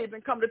saved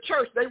and come to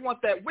church, they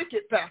want that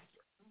wicked pastor.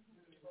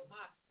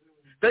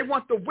 They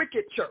want the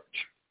wicked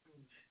church.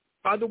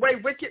 By the way,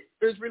 wicked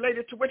is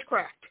related to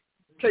witchcraft.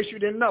 In case you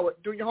didn't know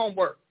it, do your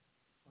homework.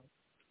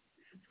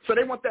 So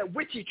they want that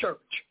witchy church,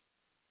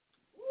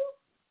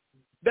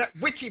 that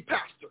witchy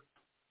pastor,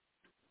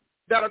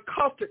 that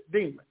occultic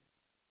demon.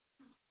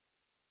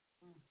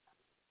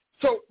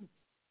 So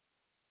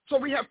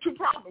we have two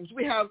problems.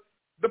 We have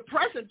the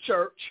present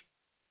church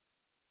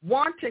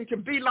wanting to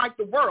be like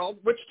the world,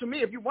 which to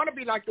me, if you want to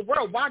be like the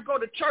world, why go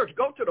to church?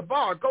 Go to the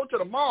bar, go to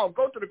the mall,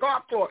 go to the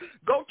golf course,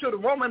 go to the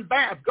Roman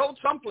bath, go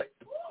someplace.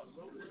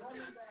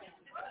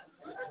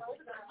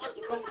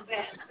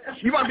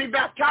 You want to be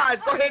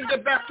baptized, go ahead and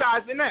get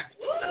baptized in that.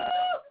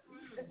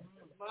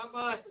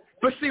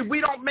 But see,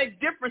 we don't make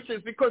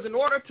differences because in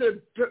order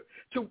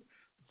to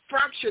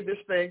fracture this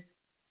thing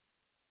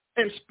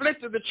and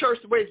splinter the church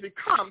the way it's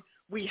become,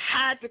 we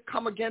had to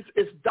come against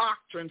its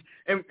doctrines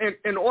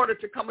in order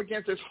to come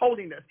against its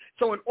holiness.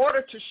 So in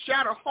order to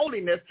shatter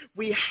holiness,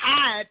 we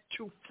had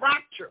to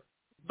fracture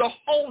the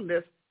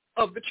wholeness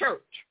of the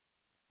church.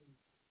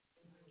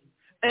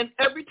 And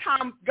every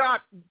time God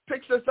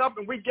picks us up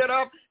and we get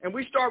up and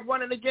we start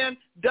running again,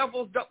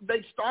 devils,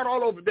 they start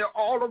all over. They're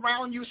all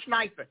around you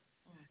sniping.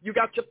 You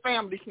got your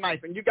family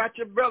sniping. You got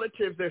your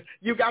relatives there.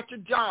 You got your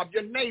job,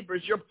 your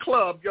neighbors, your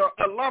club, your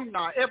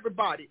alumni,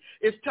 everybody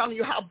is telling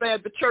you how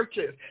bad the church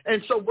is.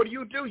 And so what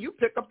do? You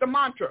pick up the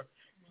mantra.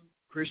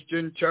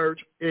 Christian church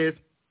is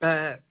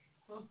bad.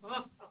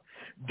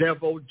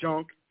 Devil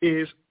junk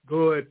is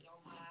good.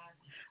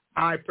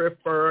 I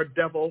prefer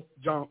devil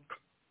junk.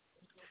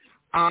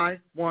 I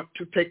want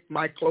to take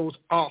my clothes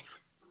off.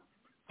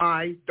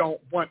 I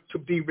don't want to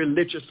be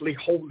religiously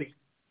holy.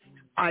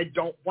 I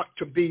don't want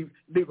to be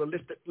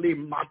legalistically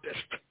modest.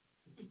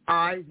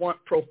 I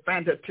want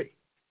profanity,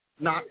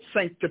 not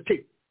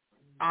sanctity.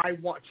 I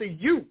want, see,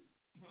 you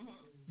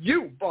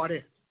bought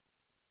in.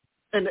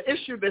 And the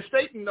issue that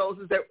Satan knows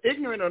is that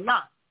ignorant or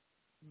not,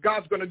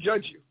 God's going to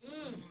judge you.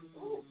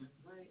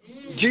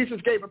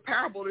 Jesus gave a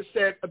parable that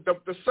said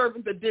the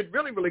servant that did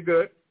really, really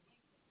good,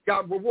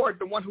 God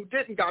rewarded. The one who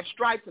didn't got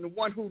stripes, and the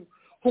one who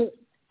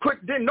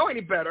didn't know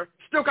any better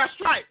still got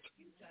striped.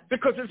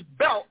 Because his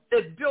belt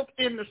is built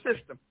in the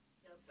system.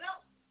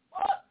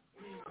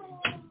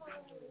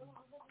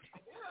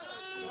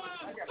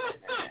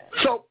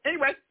 So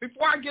anyway,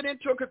 before I get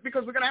into it,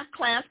 because we're going to have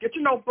class, get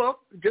your notebook,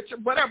 get your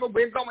whatever,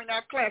 we're going to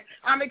have class.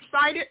 I'm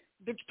excited.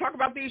 Did you talk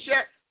about these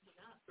yet?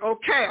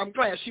 Okay, I'm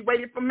glad. She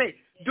waited for me.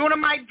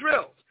 Dynamite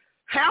drills.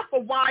 Half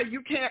of why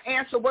you can't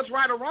answer what's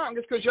right or wrong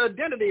is because your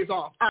identity is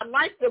off. I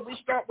like that we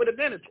start with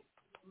identity.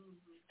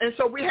 And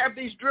so we have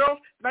these drills.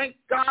 Thank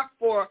God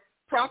for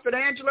Prophet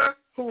Angela,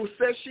 who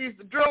says she's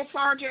the drill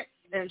sergeant,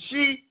 and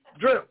she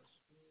drills.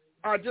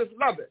 I just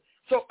love it.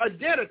 So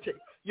identity,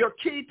 your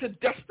key to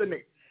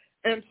destiny.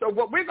 And so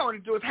what we're going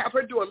to do is have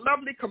her do a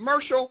lovely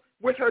commercial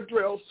with her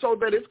drills so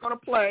that it's going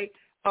to play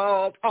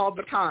all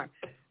the time.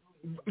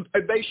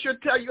 They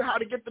should tell you how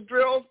to get the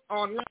drills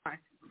online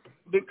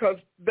because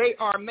they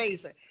are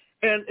amazing.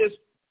 And it's,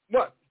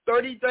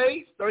 30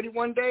 days,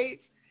 31 days?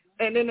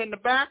 And then in the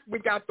back, we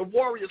got the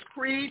Warrior's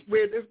Creed,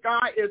 where this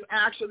guy is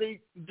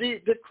actually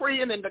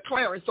decreeing and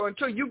declaring. So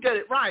until you get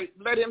it right,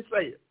 let him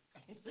say it.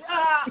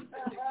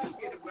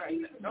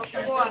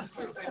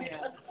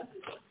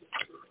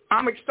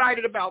 I'm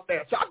excited about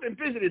that. So I've been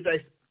busy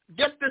today.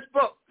 Get this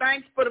book.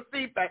 Thanks for the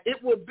feedback.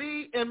 It will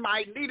be in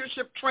my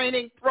leadership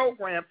training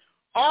program.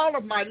 All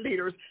of my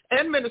leaders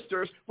and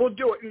ministers will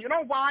do it. And you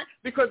know why?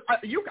 Because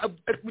you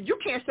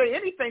can't say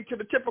anything to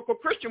the typical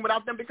Christian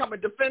without them becoming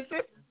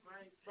defensive.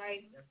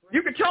 Right.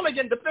 You can tell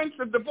again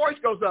defensive, the voice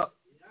goes up.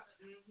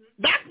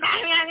 That's not,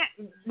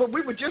 well,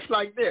 we were just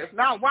like this.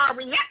 Now, why are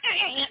we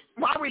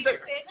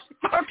there?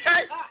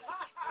 Okay?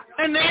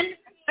 And then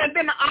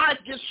the eyes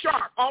get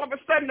sharp. All of a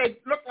sudden, they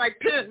look like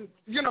pins,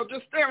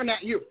 just staring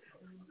at you.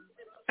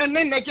 And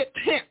then they get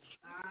tense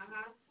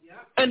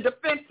and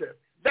defensive.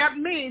 That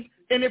means,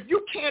 and if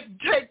you can't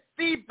take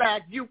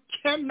feedback, you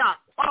cannot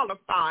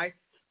qualify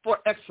for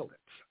excellence.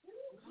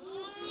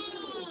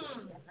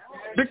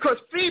 Because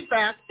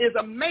feedback is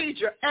a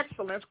major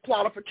excellence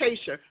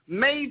qualification,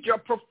 major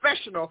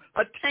professional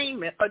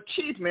attainment,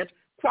 achievement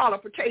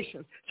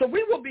qualifications. So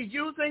we will be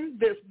using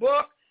this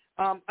book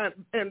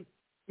in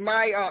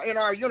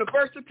our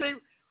university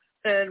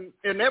and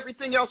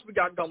everything else we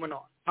got going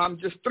on. I'm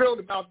just thrilled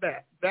about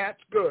that.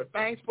 That's good.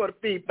 Thanks for the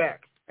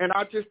feedback. And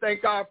I just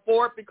thank God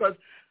for it because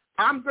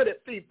I'm good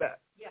at feedback.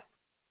 Yeah.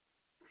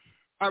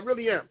 I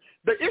really am.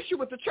 The issue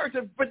with the church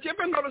is, but you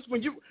ever notice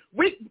when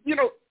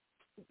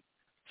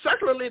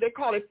secularly, they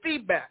call it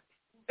feedback.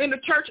 In the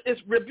church,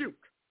 it's rebuke.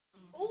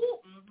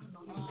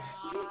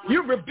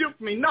 You rebuked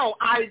me. No,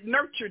 I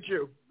nurtured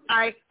you.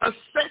 I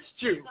assessed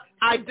you.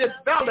 I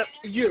developed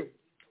you.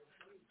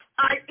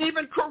 I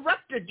even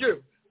corrected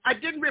you. I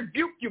didn't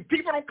rebuke you.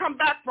 People don't come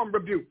back from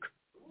rebuke.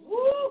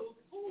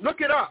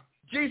 Look it up.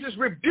 Jesus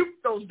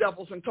rebuked those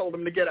devils and told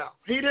them to get out.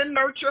 He didn't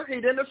nurture. He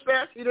didn't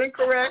assess. He didn't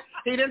correct.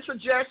 He didn't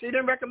suggest. He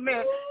didn't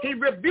recommend. He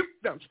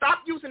rebuked them. Stop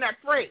using that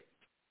phrase.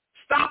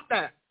 Stop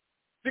that.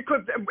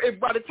 Because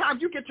by the time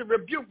you get to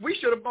rebuke, we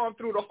should have gone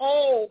through the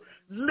whole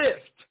list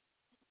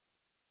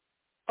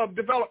of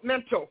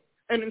developmental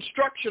and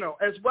instructional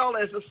as well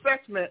as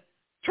assessment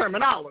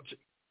terminology.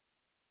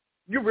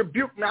 You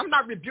rebuke me. I'm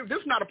not rebuked. This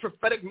is not a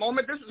prophetic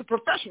moment. This is a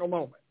professional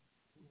moment.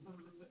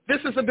 This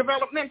is a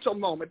developmental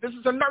moment. This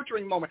is a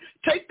nurturing moment.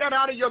 Take that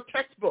out of your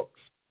textbooks.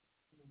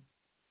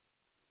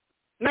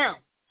 Now,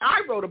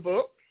 I wrote a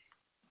book.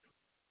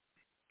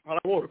 Well,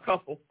 I wrote a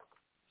couple.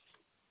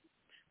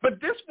 But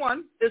this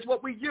one is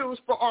what we use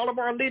for all of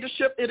our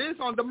leadership. It is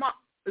on the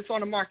it's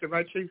on the market,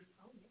 right, Chief?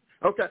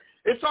 Okay.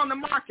 It's on the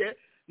market.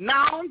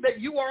 Now that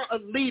you are a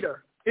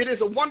leader, it is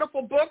a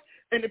wonderful book.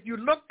 And if you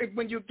look,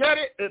 when you get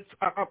it,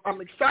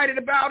 I'm excited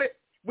about it.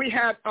 We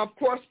have, of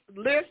course,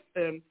 lists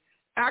and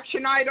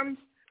action items.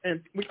 And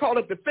we call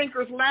it the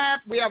Thinker's Lab.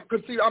 We have,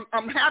 because see,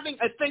 I'm having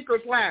a Thinker's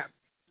Lab.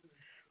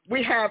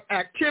 We have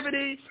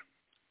activities.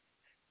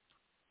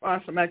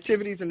 Some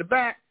activities in the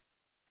back.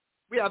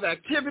 We have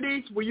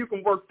activities where you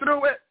can work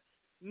through it.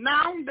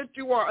 Now that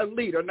you are a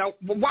leader. Now,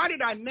 why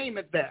did I name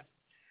it that?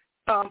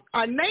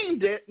 I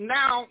named it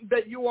Now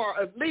That You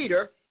Are a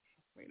Leader.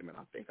 Wait a minute.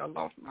 I think I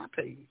lost my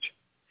page.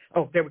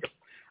 Oh, there we go.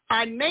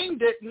 I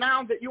named it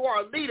Now That You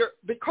Are a Leader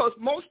because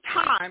most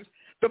times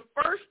the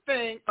first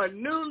thing a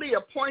newly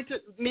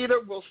appointed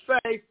leader will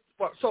say,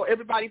 so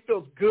everybody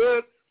feels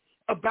good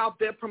about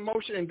their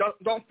promotion and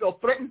don't feel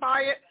threatened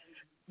by it,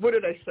 what do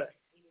they say?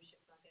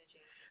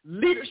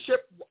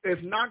 Leadership is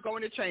not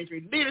going to change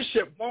me.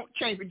 Leadership won't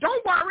change me.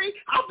 Don't worry,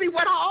 I'll be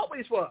what I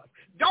always was.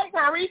 Don't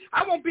worry,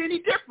 I won't be any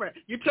different.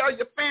 You tell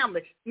your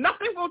family,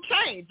 nothing will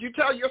change. You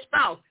tell your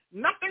spouse,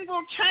 nothing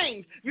will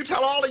change. You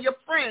tell all of your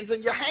friends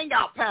and your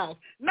hangout pals,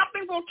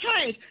 nothing will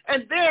change.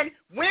 And then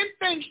when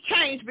things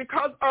change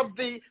because of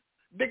the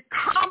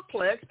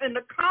complex and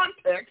the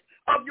context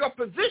of your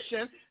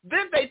position,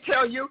 then they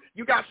tell you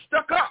you got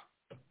stuck up.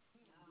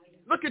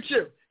 Look at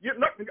you.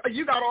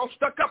 You got all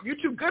stuck up. You're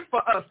too good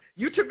for us.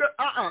 You too good.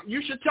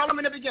 You should tell them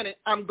in the beginning,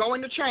 I'm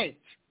going to change.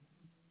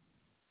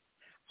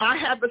 I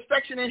have a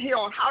section in here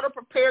on how to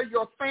prepare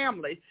your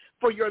family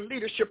for your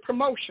leadership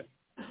promotion.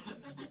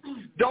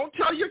 Don't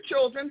tell your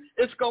children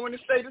it's going to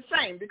stay the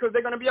same because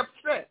they're going to be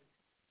upset.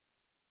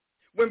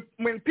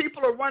 When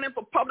people are running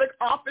for public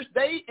office,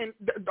 the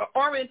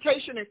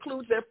orientation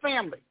includes their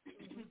family.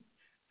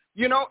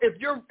 You know, if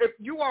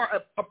you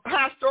are a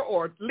pastor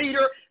or a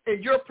leader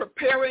and you're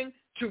preparing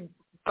to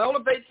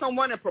elevate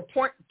someone and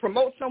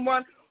promote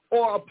someone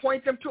or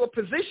appoint them to a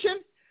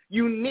position,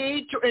 you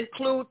need to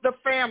include the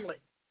family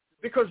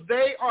because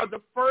they are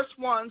the first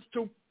ones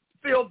to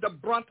feel the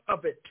brunt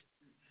of it.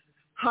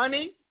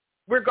 Honey,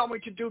 we're going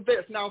to do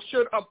this. Now,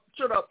 should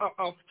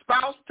a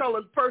spouse tell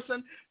a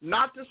person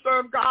not to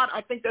serve God?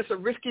 I think that's a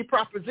risky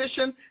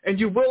proposition, and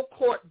you will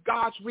court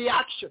God's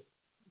reaction.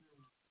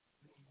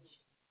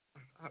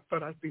 I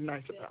thought I'd be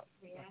nice about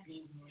it.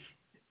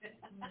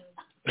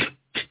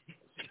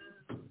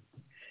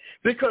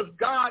 Because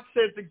God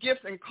says the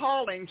gifts and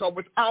callings are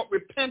without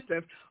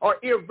repentance or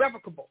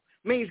irrevocable.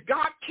 Means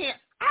God can't.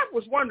 I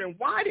was wondering,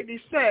 why did he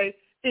say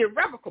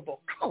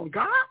irrevocable? Come on,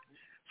 God.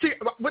 See,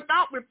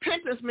 without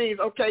repentance means,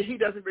 okay, he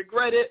doesn't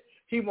regret it.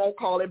 He won't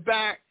call it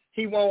back.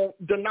 He won't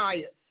deny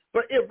it.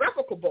 But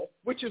irrevocable,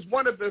 which is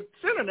one of the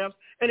synonyms,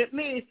 and it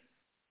means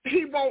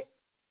he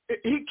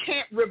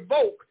can't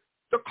revoke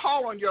the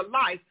call on your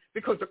life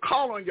because the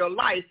call on your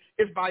life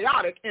is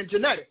biotic and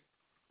genetic.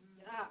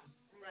 Yeah,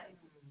 right.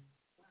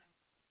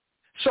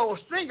 So a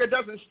singer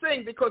doesn't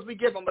sing because we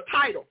give them a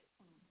title.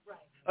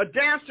 Right. A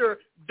dancer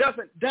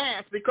doesn't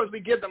dance because we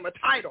give them a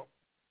title.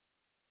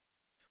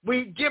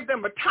 We give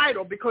them a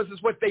title because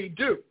it's what they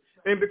do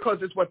and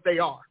because it's what they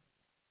are.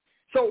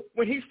 So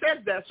when he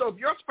said that, so if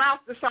your spouse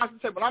decides to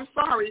say, well, I'm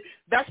sorry,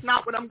 that's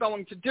not what I'm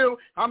going to do,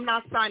 I'm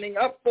not signing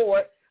up for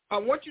it, I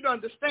want you to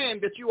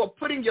understand that you are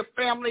putting your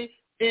family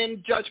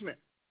in judgment.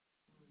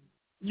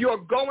 You're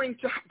going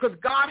to, because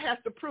God has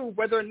to prove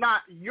whether or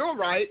not you're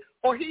right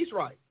or he's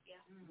right. Yeah.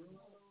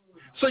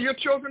 So your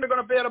children are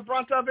going to bear the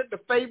brunt of it. The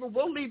favor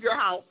will leave your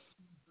house.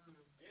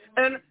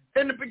 And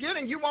in the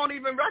beginning, you won't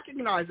even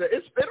recognize it.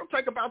 It'll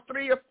take about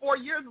 3 or 4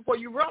 years before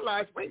you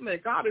realize, wait a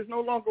minute, God is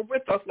no longer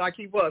with us like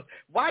he was.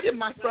 Why did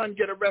my son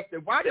get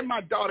arrested? Why did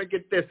my daughter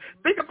get this?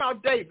 Think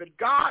about David.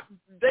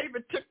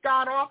 David ticked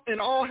God off and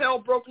all hell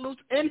broke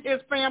loose in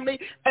his family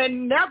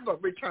and never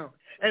returned.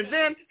 And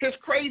then his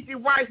crazy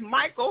wife,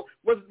 Michal,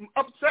 was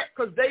upset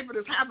because David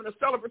is having a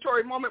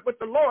celebratory moment with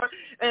the Lord,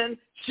 and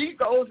she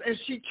goes and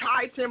she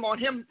chides him on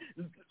him,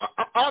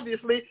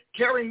 obviously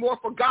caring more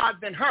for God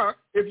than her,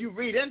 if you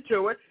read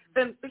into it.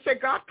 And they said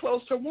God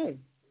closed her womb.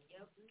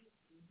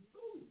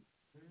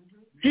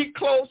 He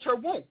closed her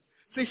womb.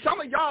 See, some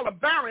of y'all are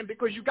barren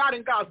because you got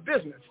in God's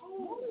business.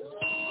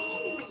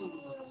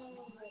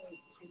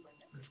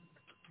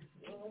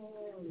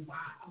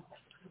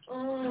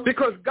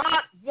 Because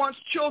wants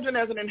children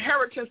as an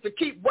inheritance to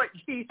keep what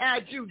he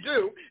had you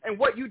do and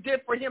what you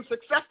did for him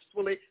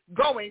successfully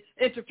going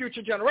into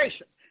future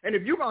generations. And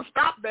if you're going to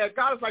stop that,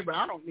 God is like, but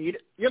I don't need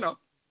it, you know.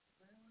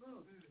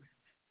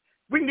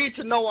 We need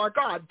to know our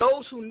God.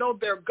 Those who know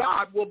their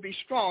God will be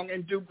strong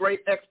and do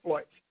great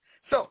exploits.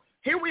 So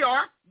here we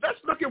are. Let's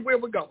look at where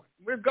we're going.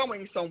 We're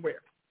going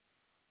somewhere.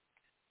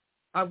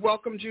 I've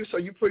welcomed you, so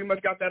you pretty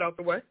much got that out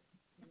the way.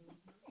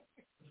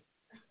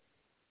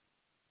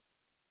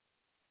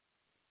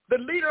 The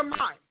leader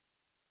mind.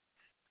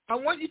 I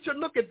want you to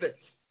look at this.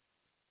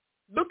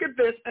 Look at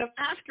this and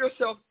ask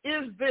yourself,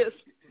 is this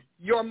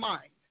your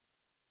mind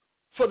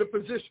for the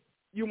position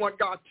you want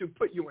God to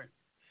put you in?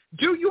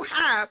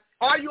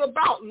 Are you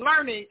about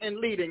learning and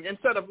leading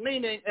instead of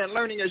leaning and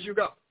learning as you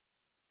go?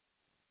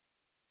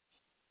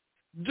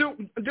 Does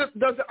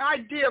the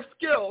idea of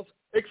skills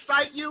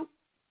excite you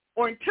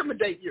or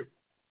intimidate you?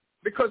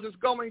 Because it's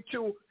going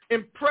to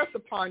impress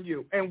upon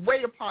you and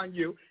weigh upon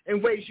you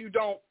in ways you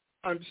don't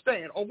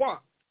understand or want.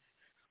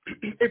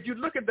 If you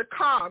look at the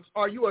cogs,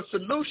 are you a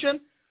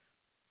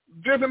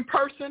solution-driven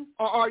person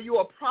or are you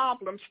a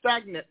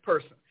problem-stagnant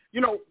person?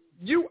 You know,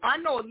 I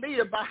know a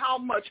leader by how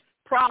much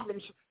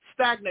problems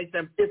stagnate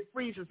them. It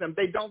freezes them.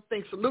 They don't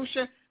think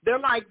solution. They're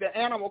like the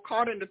animal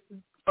caught in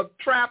a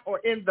trap or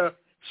in the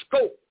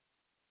scope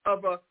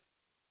of a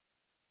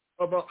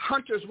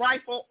hunter's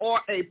rifle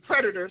or a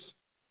predator's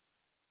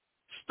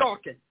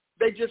stalking.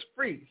 They just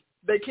freeze.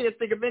 They can't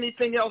think of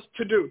anything else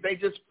to do. They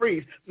just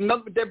freeze.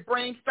 Their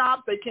brain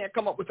stops. They can't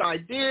come up with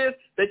ideas.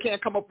 They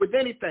can't come up with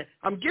anything.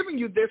 I'm giving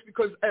you this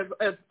because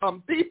as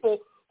people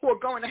who are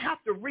going to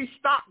have to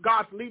restock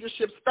God's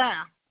leadership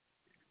staff,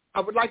 I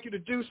would like you to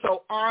do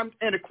so armed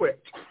and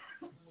equipped.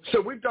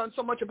 So we've done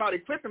so much about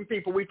equipping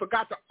people, we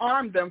forgot to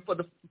arm them for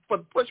the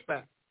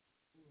pushback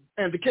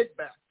and the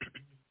kickback.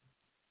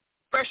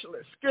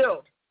 Specialist,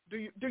 skilled. Do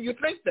you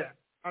think that?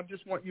 I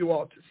just want you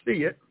all to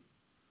see it.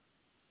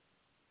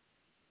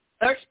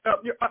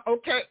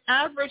 Okay,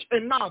 average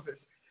and novice.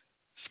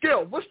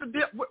 Skill. What's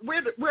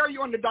where are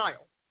you on the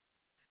dial?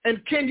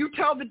 And can you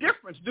tell the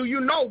difference? Do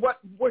you know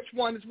which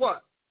one is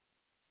what?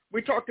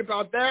 We talked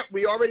about that.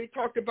 We already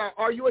talked about,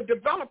 are you a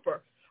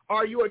developer?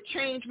 Are you a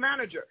change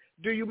manager?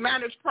 Do you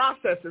manage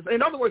processes?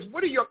 In other words,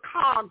 what are your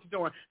cogs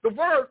doing? The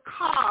word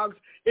cogs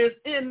is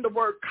in the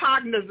word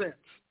cognizance.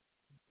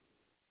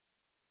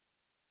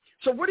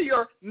 So what are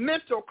your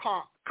mental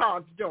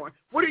cogs doing?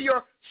 What are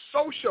your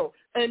social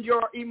and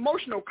your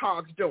emotional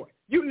cogs doing?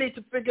 You need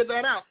to figure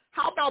that out.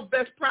 How about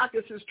best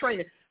practices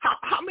training?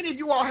 How many of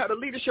you all had a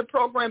leadership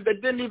program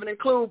that didn't even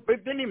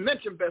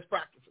mention best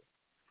practices?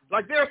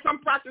 Like there are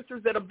some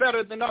practices that are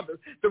better than others.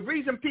 The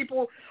reason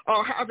people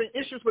are having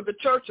issues with the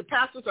church, the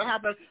pastors are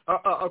having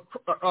a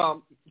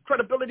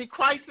credibility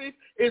crisis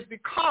is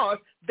because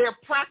their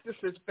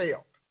practices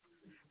failed.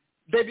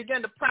 They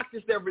began to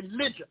practice their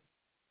religion.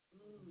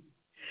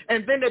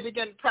 And then they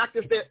began to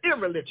practice their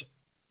irreligion.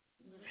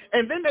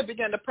 And then they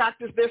began to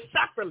practice their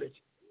sacrilege.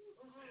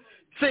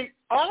 See,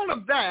 all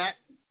of that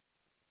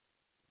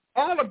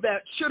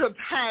should have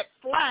had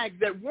flags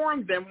that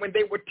warned them when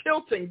they were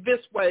tilting this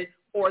way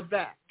or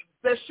that.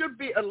 There should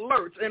be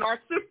alerts. In our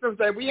systems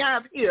that we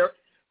have here,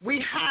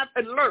 we have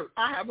alert.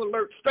 I have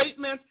alert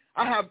statements.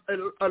 I have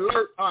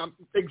alert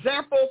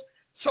examples.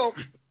 So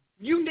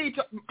you need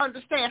to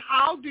understand,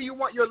 how do you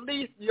want your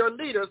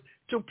leaders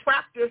to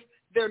practice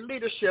their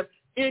leadership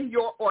in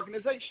your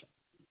organization?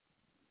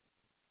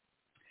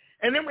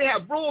 And then we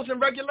have rules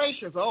and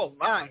regulations. Oh,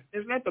 my.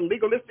 Isn't that the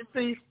legalistic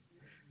piece?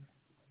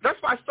 That's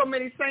why so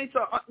many saints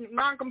are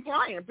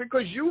non-compliant,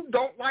 because you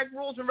don't like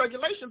rules and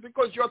regulations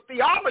because your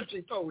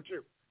theology told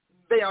you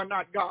they are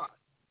not God.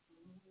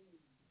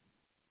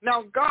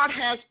 Now, God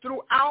has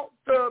throughout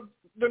the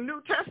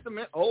New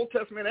Testament, Old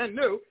Testament and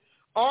New,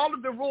 all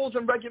of the rules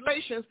and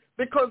regulations,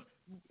 because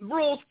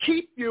rules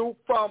keep you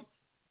from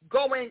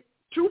going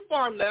too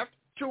far left,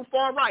 too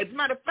far right. As a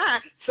matter of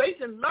fact,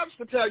 Satan loves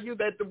to tell you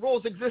that the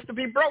rules exist to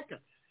be broken.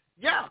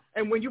 Yeah,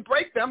 and when you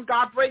break them,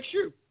 God breaks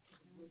you.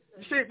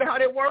 You see how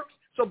that works?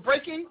 So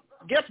breaking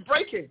gets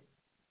breaking.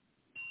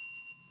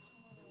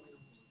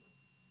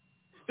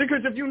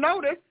 Because if you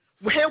notice,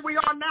 here we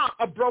are now,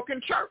 a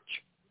broken church.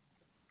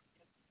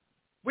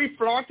 We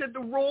flaunted the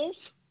rules.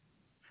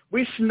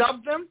 We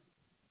snubbed them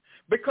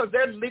because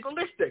they're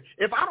legalistic.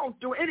 If I don't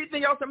do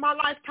anything else in my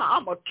lifetime,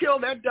 I'm going to kill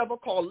that devil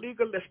called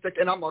legalistic,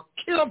 and I'm going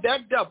to kill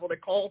that devil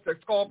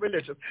that's called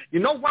religious. You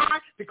know why?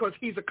 Because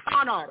he's a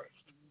con artist.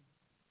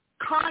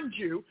 Conned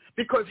you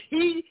because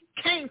he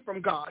came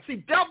from God. See,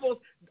 devils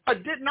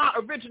did not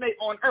originate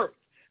on earth.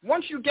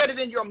 Once you get it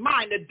in your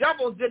mind, the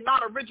devils did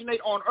not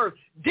originate on earth.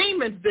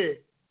 Demons did.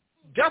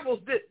 Devils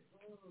did.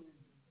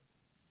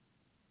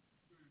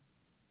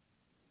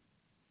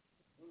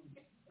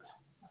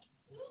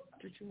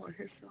 Did you want to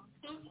hear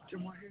something? Did you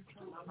want to hear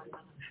something?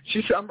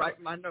 She said, I'm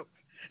writing my notes.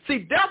 See,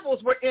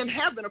 devils were in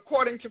heaven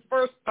according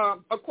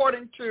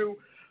to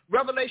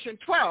Revelation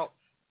 12.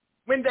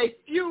 When they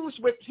fused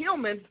with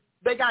humans,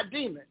 they got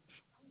demons.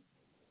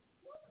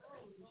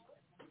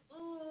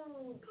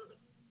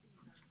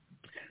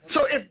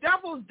 So if devils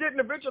devils didn't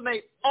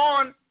originate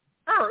on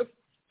earth,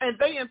 and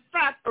they in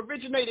fact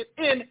originated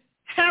in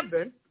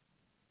heaven,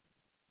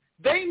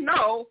 they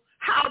know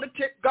how to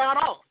tick God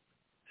off.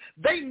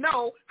 They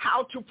know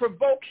how to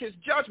provoke his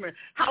judgment,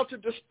 how to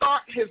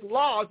distort his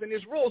laws and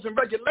his rules and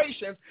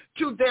regulations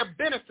to their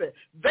benefit.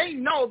 They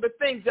know the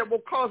things that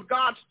will cause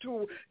God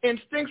to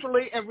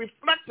instinctually and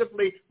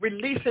reflexively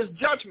release his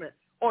judgment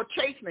or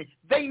chastening.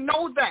 They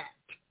know that.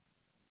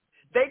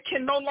 They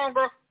can no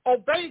longer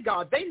obey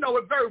God. They know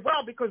it very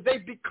well because they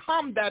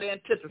become that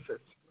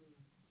antithesis.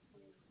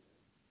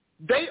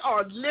 They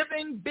are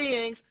living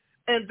beings,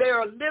 and they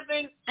are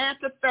living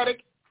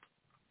antithetic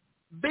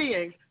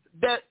beings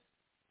that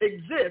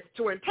exist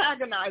to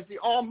antagonize the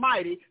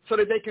Almighty so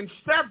that they can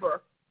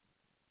sever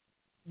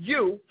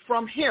you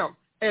from him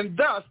and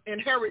thus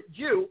inherit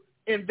you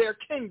in their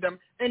kingdom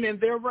and in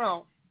their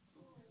realm.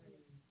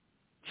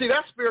 See,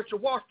 that's spiritual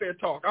warfare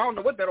talk. I don't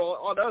know what that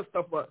all the other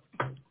stuff was.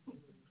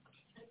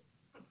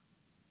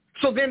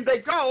 So then they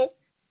go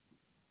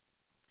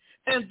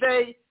and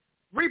they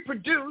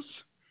reproduce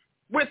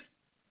with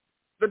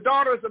the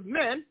daughters of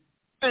men,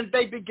 and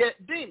they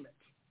beget demons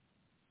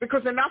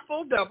because they're not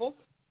full devils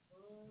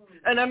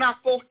and they're not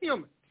full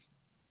humans.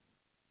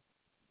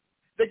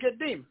 They get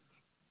demons.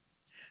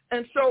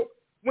 And so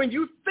when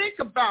you think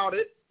about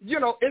it,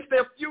 it's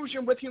their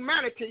fusion with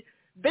humanity.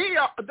 They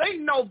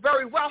know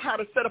very well how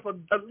to set up a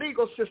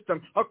legal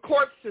system, a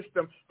court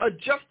system, a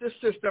justice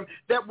system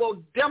that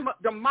will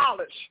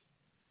demolish,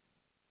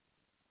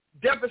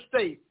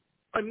 devastate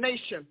a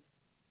nation,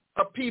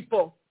 a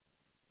people,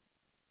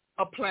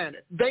 a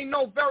planet. They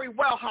know very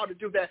well how to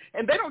do that.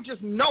 And they don't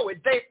just know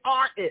it, they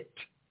are it.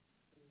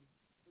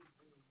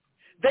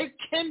 They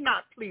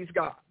cannot please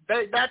God.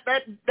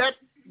 That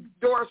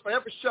door is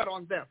forever shut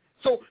on them.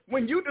 So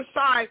when you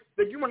decide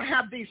that you want to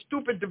have these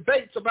stupid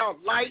debates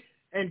about light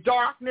and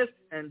darkness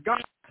and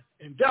God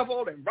and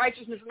devil and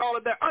righteousness and all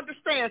of that,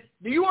 understand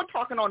that you are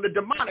talking on the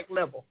demonic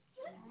level.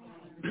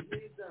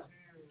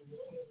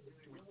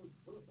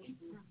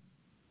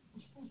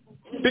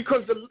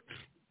 Because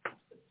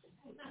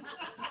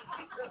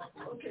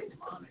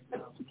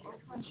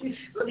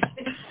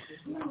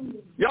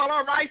y'all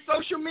all right,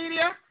 social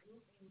media?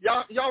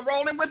 Y'all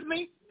rolling with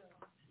me?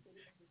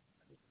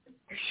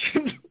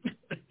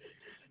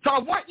 So I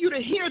want you to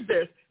hear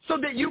this so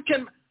that you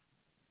can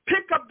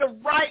pick up the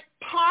right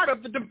part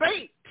of the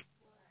debate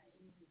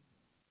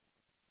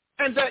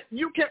and that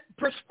you can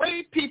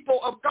persuade people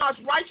of God's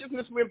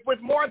righteousness with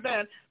more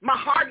than my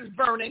heart is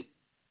burning,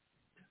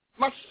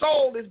 my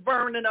soul is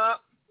burning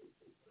up,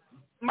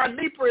 my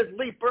leaper is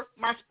leaper,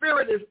 my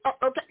spirit is up.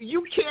 Okay,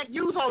 you can't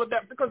use all of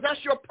that because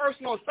that's your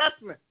personal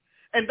assessment,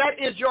 and that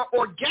is your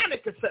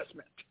organic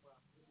assessment.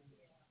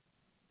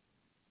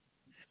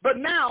 But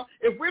now,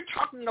 if we're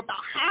talking about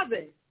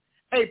having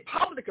a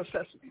public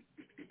assessment,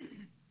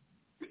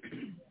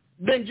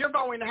 then you're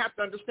going to have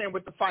to understand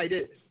what the fight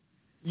is.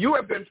 You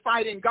have been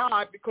fighting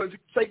God because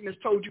Satan has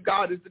told you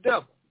God is the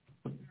devil.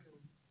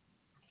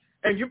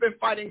 And you've been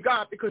fighting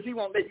God because he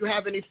won't let you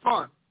have any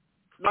fun,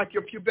 like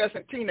your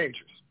pubescent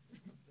teenagers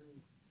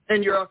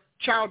and your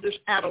childish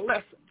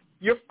adolescent.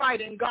 You're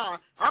fighting God.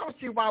 I don't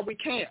see why we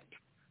can't.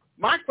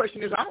 My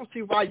question is, I don't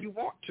see why you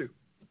want to.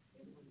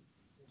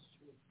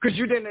 Because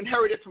you didn't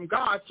inherit it from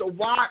God, so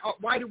why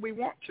do we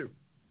want to?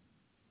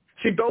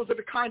 See, those are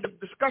the kind of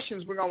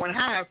discussions we're going to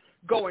have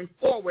going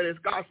forward as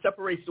God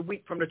separates the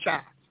wheat from the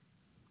chaff.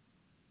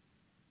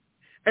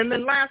 And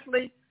then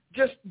lastly,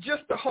 just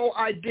the whole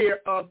idea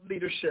of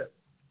leadership.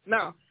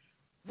 Now,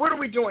 what are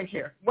we doing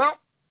here? Well,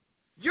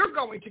 you're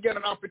going to get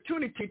an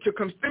opportunity to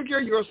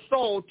configure your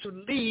soul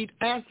to lead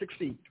and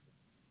succeed.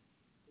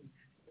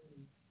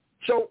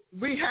 So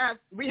we have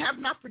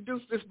not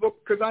produced this book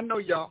because I know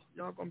y'all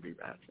going to be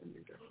asking me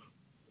this.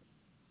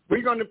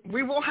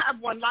 We will have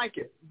one like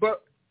it,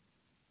 but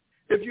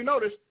if you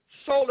notice,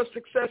 Soul of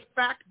Success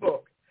Fact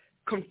Book,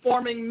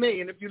 Conforming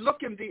Me, and if you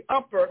look in the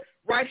upper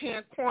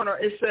right-hand corner,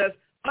 it says,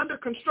 under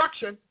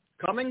construction,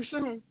 coming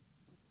soon.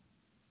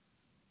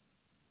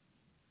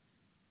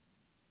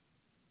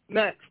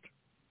 Next.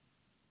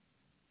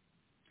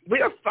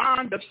 We are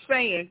fond of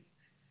saying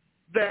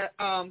that,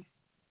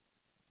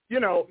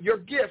 your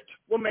gift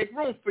will make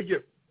room for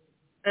you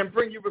and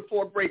bring you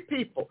before great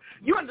people.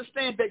 You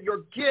understand that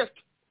your gift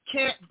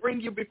can't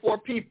bring you before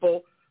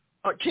people,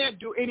 can't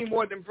do any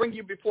more than bring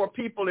you before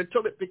people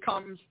until it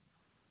becomes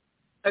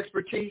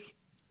expertise,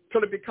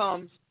 until it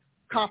becomes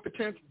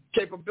competence,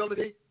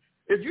 capability.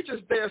 If you're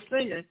just there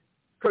singing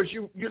because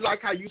you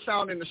like how you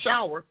sound in the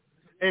shower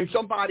and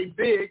somebody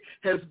big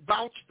has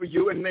vouched for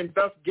you and then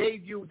thus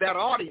gave you that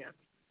audience,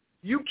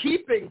 you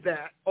keeping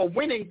that or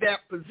winning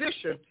that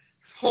position,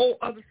 whole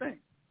other thing.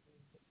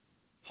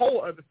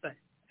 Whole other thing.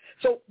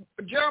 So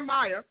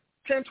Jeremiah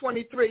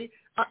 10:23,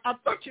 I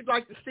thought you'd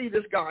like to see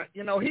this guy.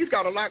 He's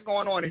got a lot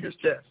going on in his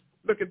chest.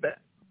 Look at that.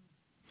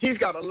 He's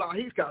got a lot.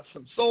 He's got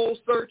some soul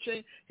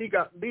searching. He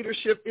got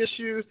leadership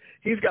issues.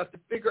 He's got to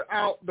figure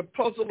out the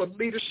puzzle of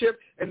leadership,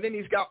 and then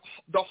he's got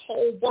the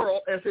whole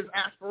world as his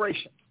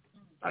aspiration.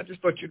 I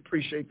just thought you'd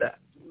appreciate that.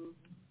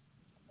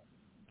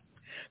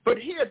 But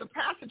here, the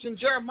passage in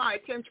Jeremiah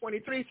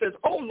 10:23 says,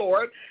 "Oh,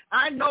 Lord,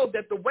 I know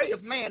that the way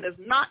of man is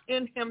not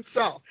in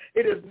himself.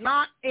 It is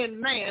not in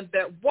man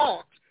that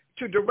walks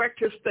to direct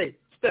his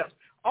steps."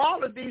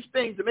 All of these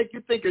things that make you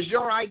think is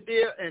your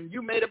idea and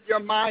you made up your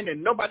mind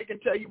and nobody can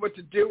tell you what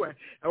to do. And,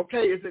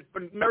 okay, is it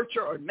for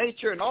nurture or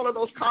nature and all of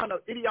those kind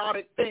of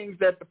idiotic things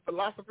that the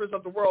philosophers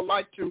of the world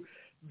like to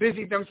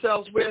busy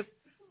themselves with?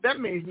 That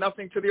means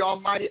nothing to the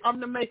Almighty. I'm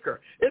the maker.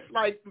 It's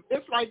like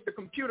the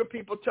computer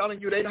people telling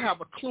you they don't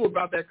have a clue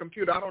about that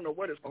computer. I don't know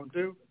what it's going to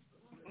do.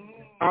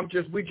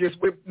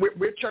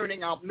 We're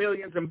churning out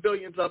millions and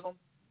billions of them,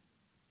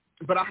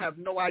 but I have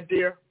no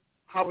idea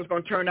how it's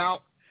going to turn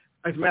out.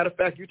 As a matter of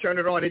fact, you turn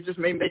it on, it just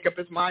may make up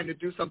its mind to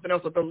do something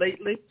else. But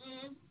lately,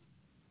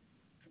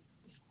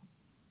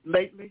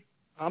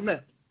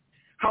 amen.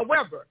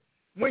 However,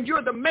 when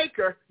you're the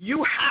maker,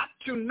 you have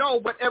to know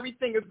what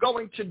everything is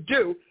going to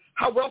do.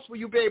 How else will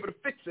you be able to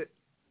fix it,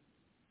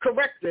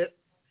 correct it,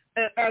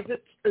 as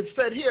it is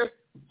said here,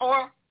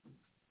 or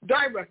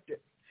direct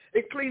it?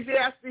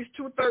 Ecclesiastes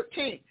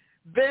 2:13.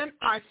 Then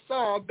I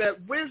saw that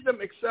wisdom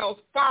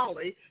excels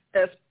folly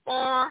as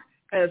far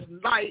as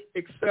light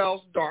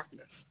excels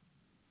darkness.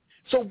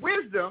 So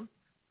wisdom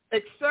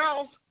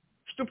excels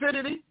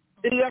stupidity,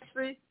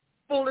 idiocy,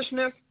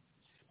 foolishness,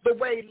 the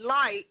way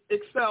light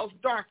excels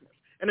darkness.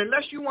 And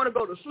unless you want to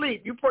go to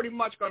sleep, you're pretty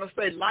much going to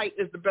say light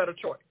is the better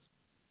choice.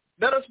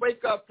 Let us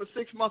wake up for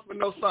 6 months with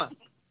no sun.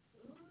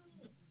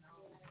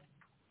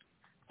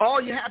 All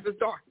you have is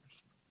darkness.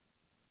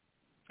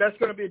 That's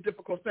going to be a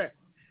difficult thing.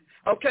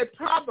 Okay,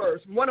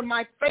 Proverbs, one of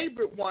my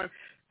favorite ones.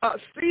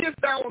 Seest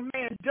thou a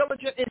man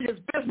diligent in his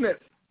business?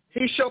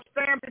 He shall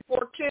stand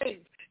before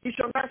kings. He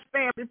shall not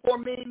stand before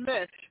mean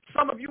men.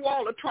 Some of you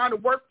all are trying to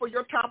work for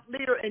your top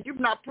leader, and you've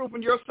not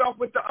proven yourself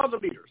with the other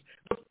leaders,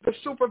 the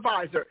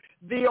supervisor,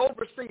 the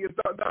overseers,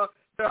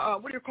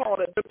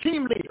 the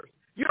team leaders.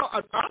 You know,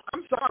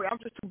 I'm sorry, I'm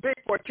just too big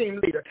for a team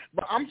leader.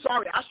 But I'm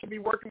sorry, I should be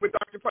working with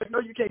Dr. Price. No,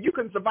 you can't. You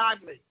couldn't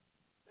survive me.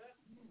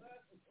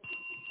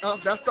 Oh,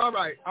 that's all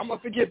right. I'm going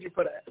to forgive you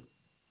for that.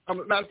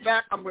 Matter of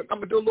fact, I'm going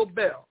to do a little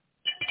bell.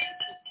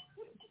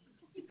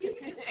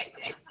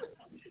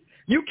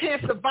 You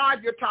can't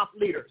survive your top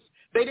leaders.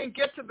 They didn't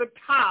get to the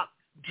top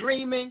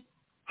dreaming,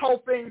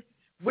 hoping,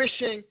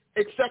 wishing,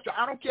 etc.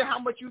 I don't care how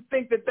much you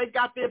think that they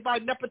got there by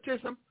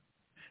nepotism,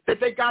 that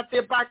they got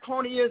there by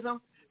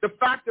cronyism. The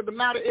fact of the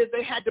matter is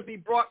they had to be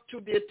brought to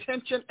the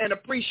attention and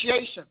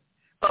appreciation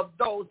of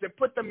those that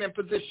put them in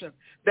position,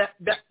 that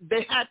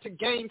they had to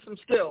gain some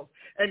skills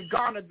and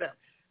garner them.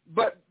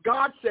 But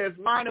God says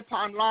line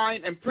upon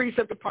line and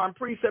precept upon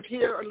precept,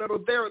 here a little,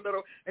 there a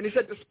little. And he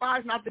said,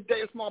 despise not the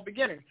day of small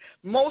beginnings.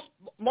 Most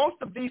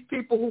of these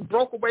people who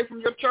broke away from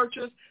your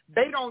churches,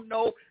 they don't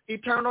know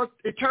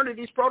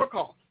eternity's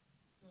protocols.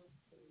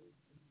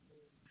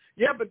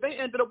 Yeah, but they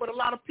ended up with a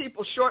lot of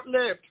people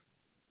short-lived.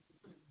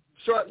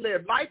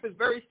 Life is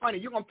very funny.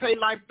 You're going to pay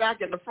life back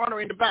in the front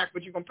or in the back,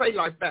 but you're going to pay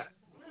life back.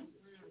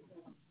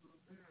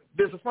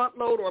 There's a front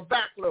load or a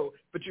back load,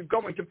 but you're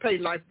going to pay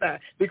life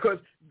back because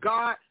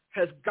God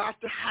has got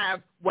to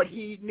have what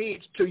he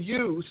needs to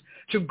use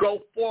to go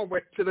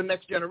forward to the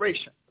next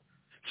generation.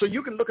 So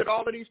you can look at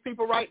all of these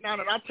people right now,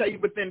 and I'll tell you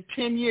within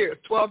 10 years,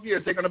 12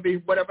 years, they're going to be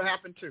whatever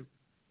happened to.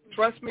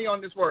 Trust me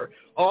on this word.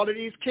 All of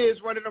these kids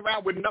running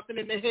around with nothing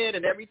in their head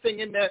and everything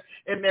in their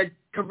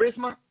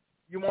charisma,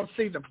 you won't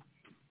see them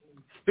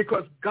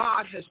because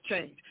God has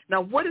changed.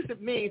 Now, what does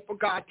it mean for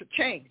God to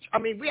change? I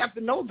mean, we have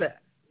to know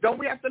that. Don't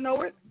we have to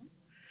know it?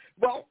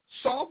 Well,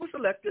 Saul was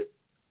elected,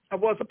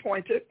 was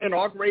appointed,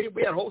 inaugurated.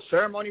 We had a whole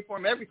ceremony for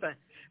him, everything.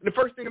 And the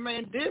first thing the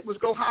man did was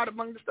go hide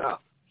among the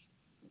stuff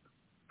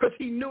because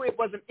he knew it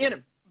wasn't in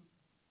him.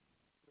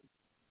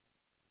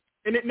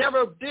 And it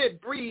never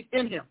did breed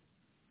in him.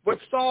 What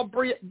Saul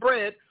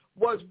bred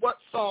was what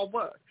Saul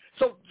was.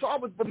 So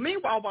but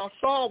meanwhile, while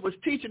Saul was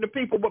teaching the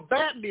people what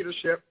bad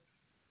leadership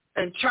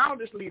and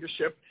childish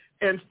leadership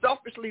and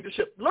selfish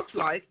leadership looks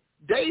like,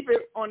 David,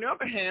 on the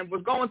other hand,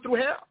 was going through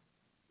hell.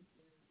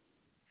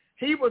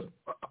 He was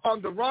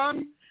on the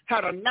run,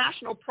 had a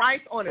national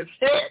price on his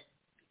head.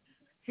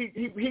 He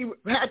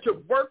had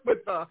to work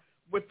with the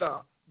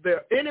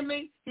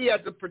enemy. He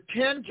had to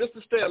pretend just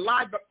to stay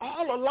alive. But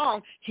all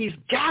along, he's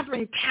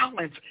gathering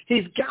talents.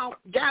 He's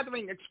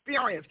gathering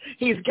experience.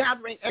 He's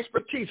gathering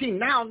expertise. He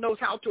now knows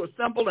how to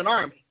assemble an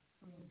army.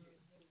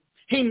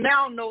 He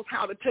now knows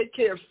how to take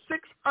care of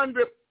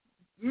 600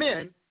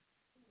 men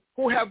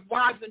who have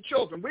wives and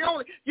children.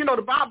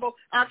 The Bible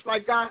acts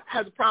like God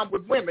has a problem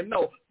with women.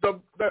 No, the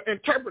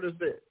interpreters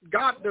did.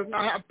 God does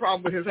not have a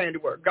problem with his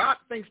handiwork. God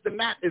thinks the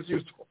gnat is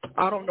useful.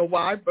 I don't know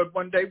why, but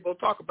one day we'll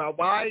talk about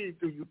why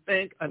do you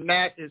think a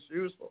gnat is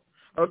useful.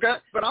 Okay?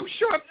 But I'm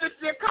sure it's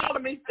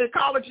the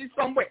ecology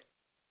somewhere.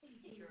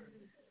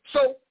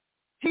 So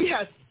he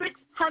has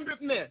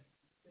 600 men.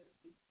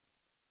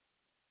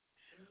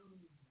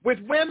 With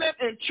women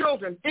and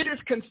children, it is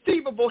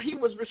conceivable he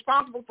was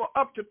responsible for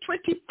up to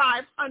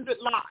 2,500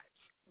 lives.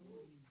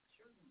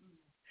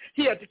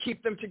 He had to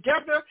keep them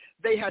together.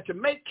 They had to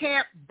make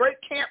camp, break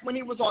camp when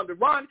he was on the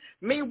run.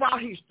 Meanwhile,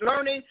 he's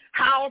learning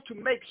how to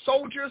make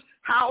soldiers,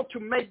 how to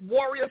make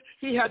warriors.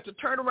 He had to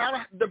turn around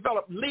and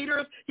develop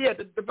leaders. He had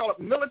to develop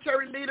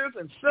military leaders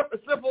and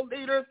civil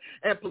leaders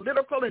and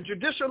political and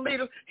judicial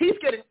leaders. He's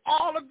getting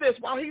all of this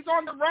while he's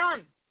on the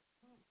run.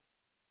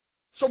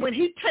 So when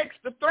he takes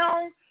the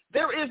throne,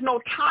 there is no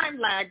time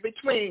lag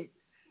between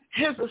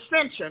his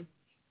ascension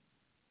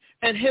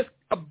and his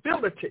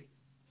ability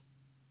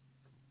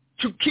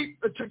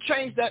to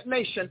change that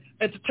nation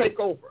and to take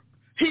over.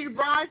 He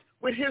rides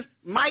with his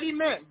mighty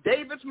men,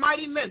 David's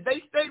mighty men.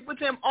 They stayed with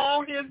him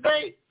all his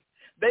days.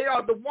 They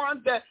are the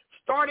ones that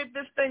started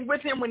this thing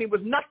with him when he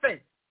was nothing.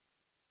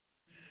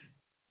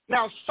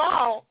 Now,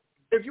 Saul,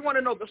 if you want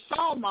to know the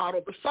Saul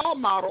model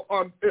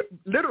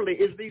literally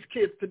is these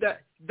kids today.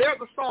 They're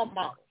the Saul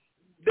model.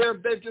 They're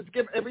just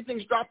given,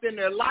 everything's dropped in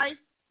their life.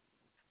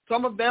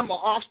 Some of them are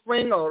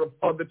offspring or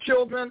the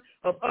children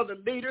of other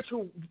leaders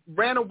who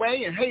ran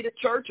away and hated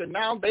church, and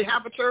now they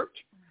have a church.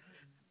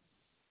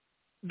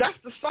 That's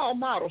the Saul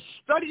model.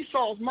 Study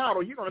Saul's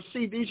model. You're going to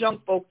see these young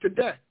folk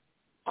today.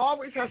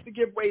 Always has to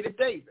give way to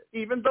David,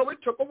 even though it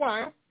took a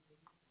while.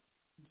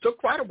 It took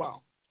quite a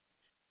while.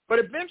 But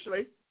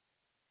eventually,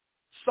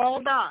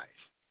 Saul dies.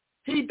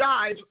 He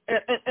dies,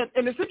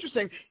 and it's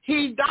interesting.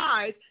 He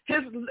dies.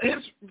 His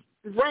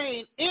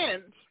reign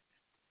ends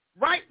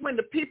right when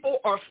the people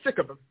are sick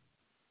of him.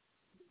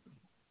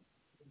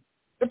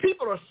 The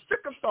people are sick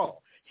of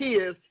Saul. He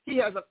has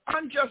an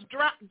unjust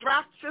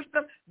draft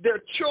system. Their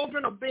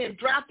children are being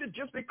drafted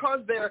just because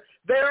they're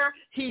there.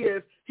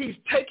 He's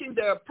taking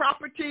their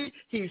property.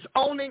 He's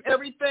owning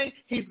everything.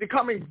 He's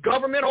becoming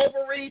government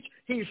overreach.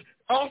 He's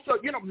also,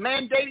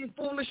 mandating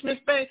foolishness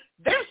things.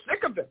 They're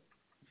sick of him.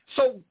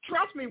 So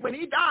trust me, when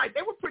he died,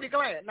 they were pretty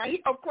glad. Now,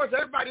 of course,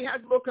 everybody has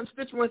a little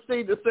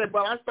constituency that said,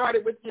 well, I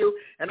started with you,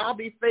 and I'll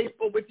be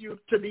faithful with you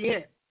to the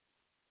end.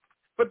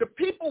 But the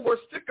people were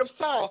sick of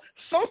Saul,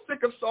 so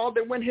sick of Saul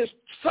that when his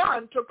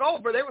son took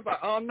over, they was like,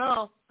 oh,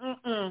 no,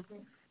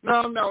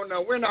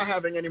 no, we're not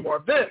having any more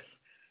of this.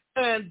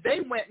 And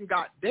they went and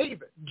got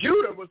David.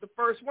 Judah was the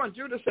first one.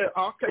 Judah said,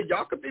 okay,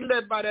 y'all could be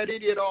led by that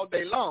idiot all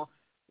day long.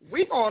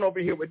 We're going over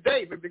here with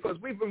David because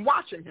we've been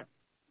watching him.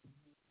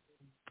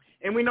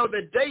 And we know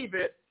that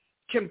David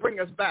can bring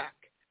us back,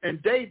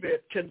 and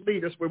David can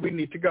lead us where we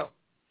need to go.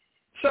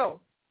 So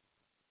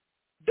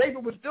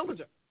David was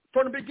diligent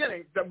from the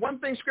beginning. The one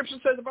thing Scripture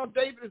says about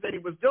David is that he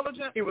was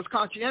diligent, he was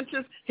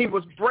conscientious, he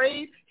was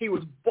brave, he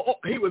was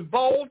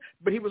bold,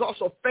 but he was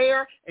also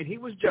fair, and he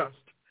was just.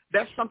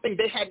 That's something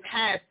they hadn't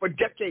had for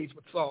decades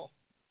with Saul.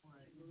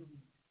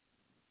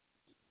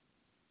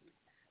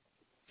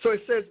 So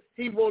it says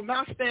he will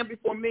not stand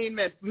before mean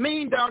men.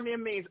 Mean down there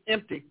means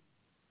empty,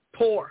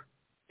 poor,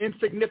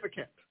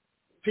 insignificant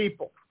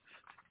people.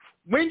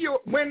 When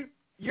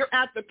you're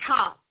at the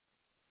top,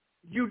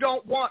 you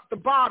don't want the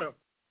bottom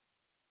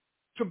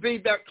to be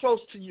that close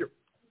to you.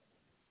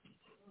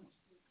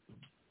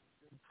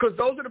 Because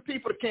those are the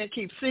people that can't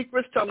keep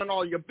secrets, telling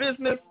all your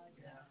business.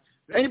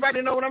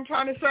 Anybody know what I'm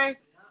trying to say?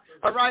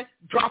 All right?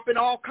 Dropping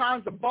all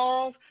kinds of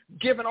balls,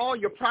 giving all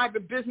your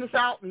private business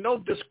out, no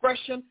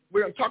discretion.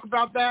 We're going to talk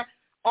about that.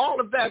 All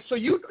of that. So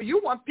you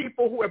want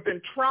people who have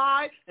been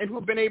tried and who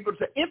have been able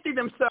to empty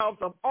themselves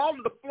of all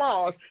of the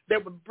flaws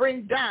that would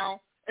bring down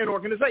an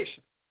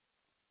organization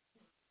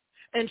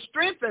and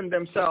strengthen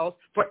themselves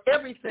for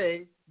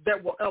everything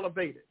that will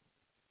elevate it.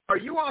 Are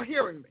you all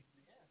hearing me?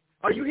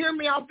 Are you hearing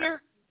me out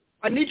there?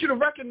 I need you to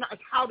recognize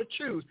how to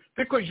choose,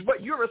 because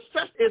what you're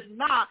assessed is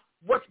not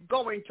what's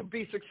going to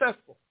be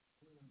successful.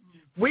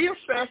 We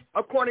assess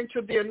according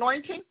to the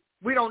anointing.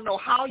 We don't know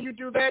how you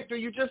do that. Do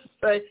you just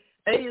say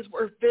A is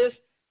worth this,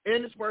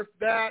 N is worth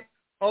that,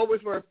 O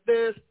is worth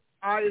this,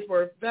 I is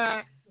worth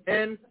that?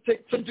 And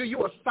so do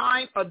you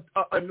assign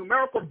a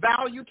numerical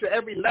value to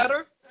every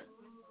letter?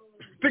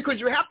 Because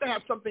you have to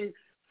have something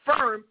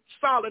firm,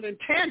 solid, and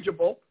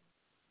tangible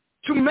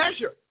to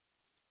measure.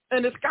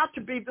 And it's got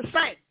to be the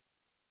same.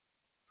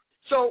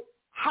 So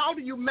how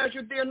do you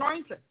measure the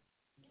anointing?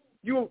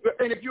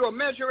 And if you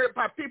measure it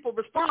by people's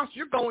response,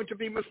 you're going to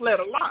be misled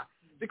a lot,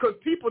 because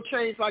people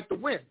change like the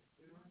wind.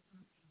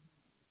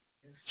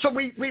 So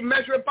we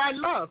measure it by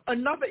love,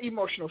 another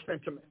emotional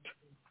sentiment.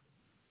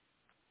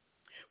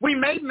 We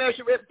may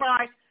measure it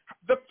by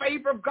the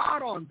favor of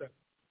God on them.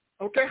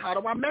 Okay, how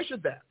do I measure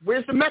that?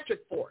 Where's the metric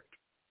for it?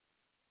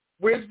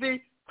 Where's the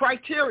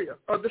criteria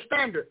or the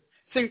standard?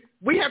 See,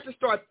 we have to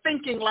start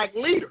thinking like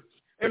leaders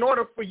in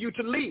order for you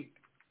to lead.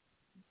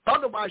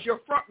 Otherwise, you're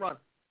a front runner.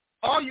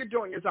 All you're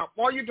doing is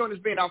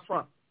being out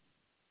front.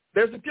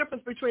 There's a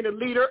difference between a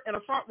leader and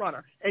a front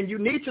runner, and you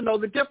need to know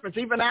the difference.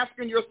 Even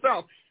asking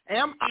yourself,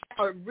 am I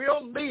a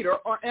real leader,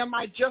 or am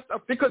I just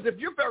because if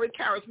you're very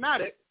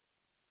charismatic,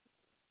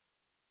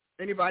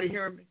 anybody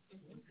hearing me?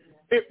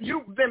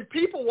 Then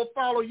people will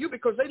follow you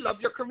because they love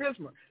your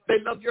charisma. They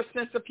love your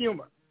sense of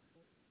humor.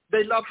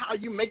 They love how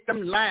you make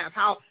them laugh,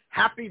 how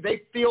happy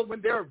they feel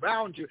when they're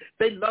around you.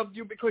 They love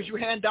you because you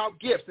hand out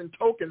gifts and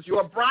tokens.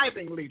 You're a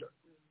bribing leader.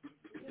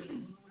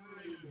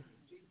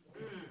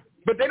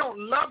 But they don't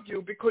love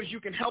you because you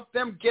can help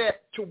them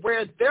get to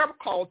where they're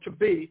called to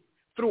be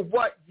through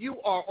what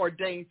you are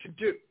ordained to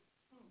do.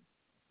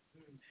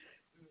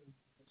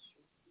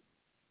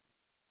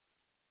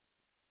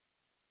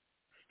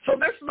 So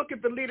let's look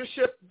at the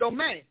leadership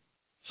domain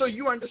so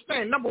you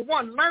understand. Number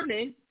one,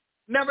 learning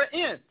never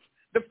ends.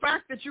 The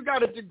fact that you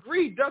got a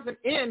degree doesn't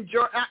end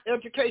your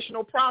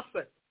educational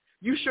process.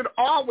 You should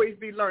always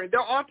be learning.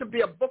 There ought to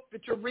be a book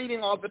that you're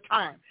reading all the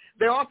time.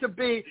 There ought to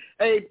be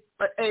a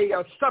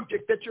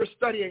subject that you're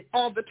studying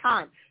all the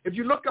time. If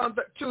you look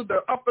to the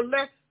upper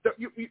left,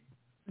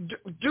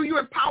 do you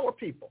empower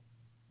people?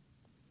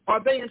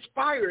 Are they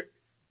inspired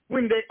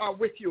when they are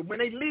with you? When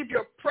they leave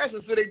your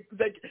presence,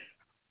 they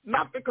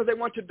not because they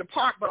want to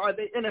depart, but are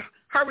they in a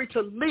hurry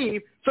to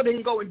leave so they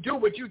can go and do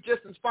what you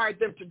just inspired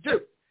them to do?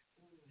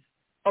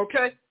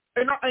 Okay?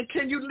 And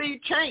can you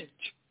lead change?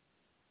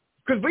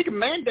 Because we can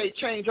mandate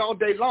change all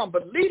day long,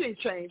 but leading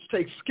change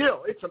takes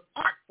skill. It's an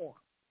art form.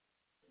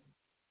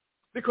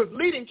 Because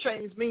leading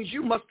change means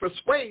you must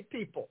persuade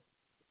people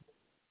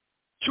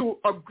to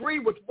agree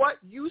with what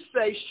you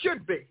say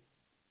should be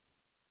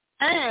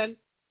and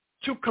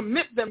to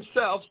commit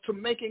themselves to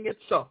making it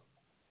so.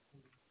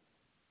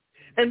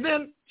 And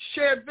then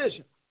shared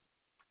vision.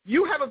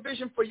 You have a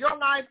vision for your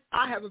life.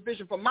 I have a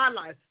vision for my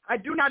life. I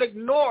do not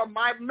ignore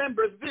my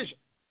members' vision.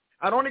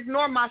 I don't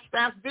ignore my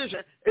staff's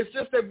vision. It's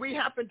just that we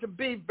happen to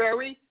be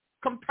very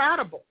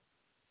compatible.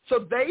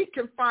 So they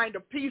can find a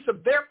piece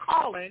of their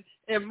calling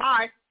in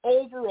my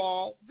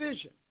overall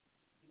vision.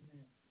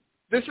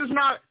 This is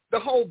not the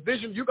whole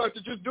vision. You got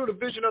to just do the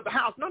vision of the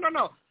house. No.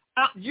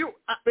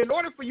 In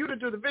order for you to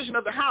do the vision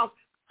of the house,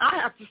 I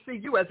have to see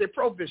you as a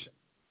provision.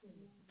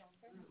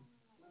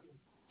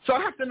 So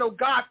I have to know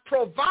God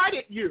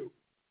provided you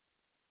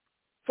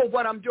for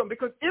what I'm doing.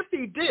 Because if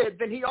he did,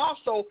 then he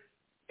also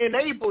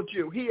enabled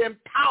you. He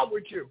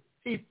empowered you.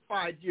 He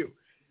fired you.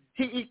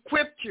 He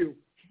equipped you.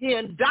 He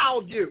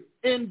endowed you.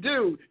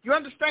 Endued. You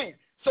understand?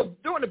 So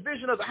doing the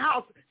vision of the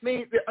house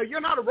means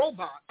you're not a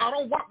robot. I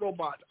don't want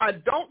robots. I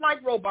don't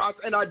like robots,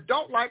 and I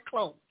don't like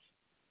clones.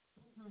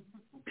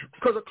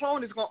 Because a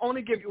clone is going to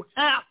only give you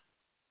half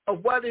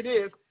of what it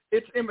is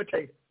it's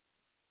imitating.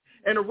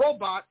 And a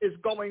robot is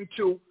going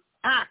to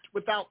act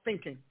without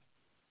thinking.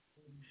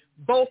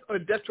 Both are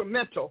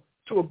detrimental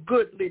to a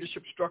good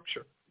leadership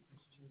structure.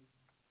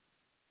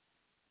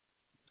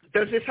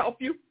 Does this help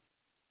you?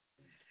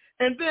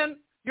 And then,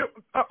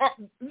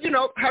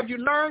 have you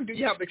learned? Do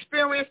you have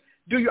experience?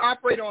 Do you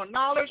operate on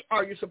knowledge?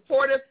 Are you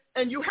supportive?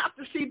 And you have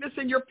to see this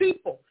in your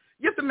people.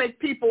 You have to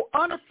make people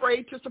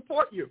unafraid to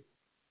support you,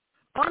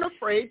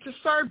 unafraid to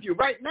serve you.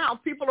 Right now,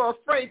 people are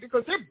afraid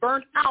because they're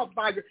burnt out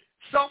by the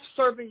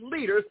self-serving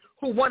leaders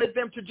who wanted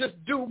them to just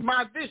do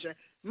my vision.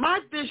 My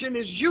vision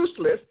is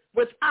useless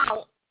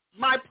without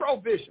my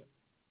provision.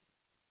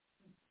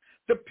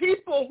 The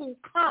people who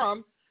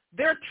come,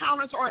 their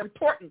talents are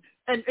important.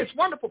 And it's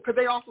wonderful because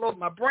they offload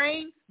my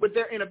brain with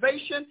their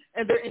innovation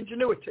and their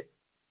ingenuity.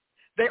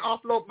 They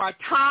offload my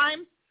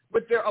time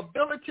with their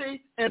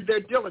ability and their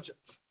diligence.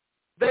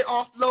 They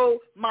offload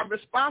my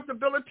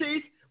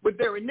responsibilities with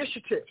their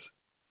initiatives,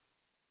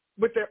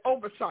 with their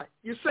oversight.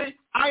 You see,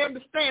 I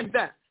understand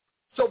that.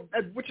 So,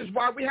 which is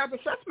why we have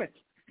assessments,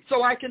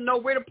 so I can know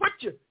where to put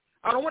you.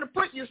 I don't want to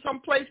put you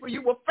someplace where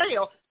you will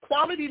fail.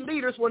 Quality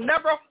leaders will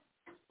never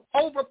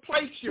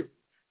overplace you.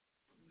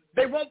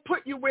 They won't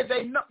put you where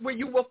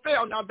you will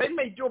fail. Now, they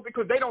may do it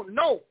because they don't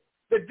know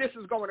that this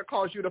is going to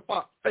cause you to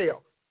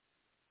fail.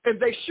 And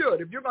they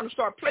should. If you're going to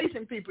start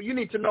placing people, you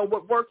need to know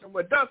what works and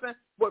what doesn't,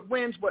 what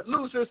wins, what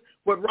loses,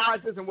 what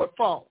rises, and what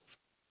falls.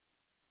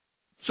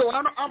 So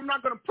I'm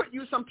not going to put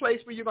you someplace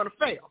where you're going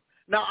to fail.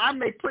 Now, I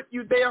may put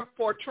you there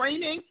for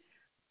training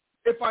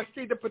if I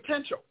see the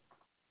potential.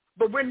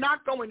 But we're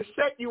not going to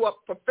set you up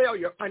for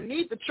failure. I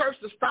need the church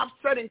to stop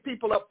setting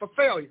people up for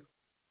failure.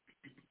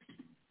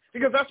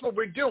 Because that's what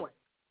we're doing.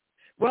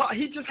 Well,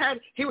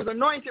 he was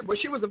anointed, but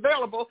she was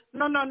available.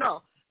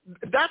 No.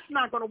 That's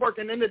not going to work.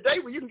 And in the day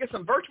when you can get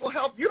some virtual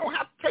help, you don't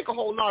have to take a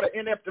whole lot of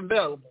inept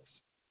availables.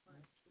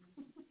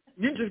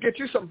 You just get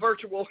you some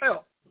virtual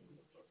help.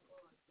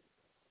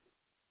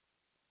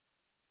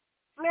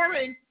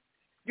 Exploring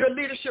your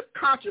leadership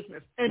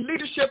consciousness. And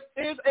leadership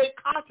is a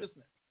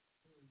consciousness.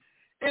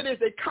 It is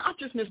a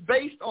consciousness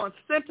based on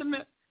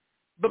sentiment,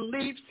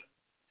 beliefs,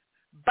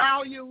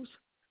 values,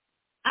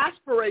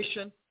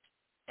 aspiration,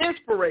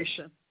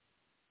 inspiration,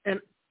 and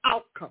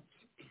outcomes.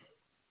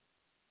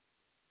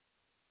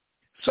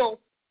 So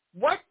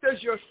what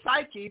does your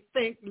psyche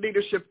think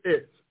leadership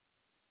is?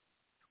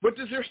 What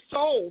does your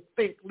soul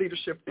think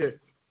leadership is?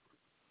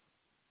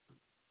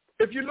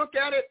 If you look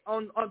at it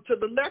on to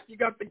the left, you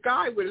got the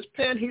guy with his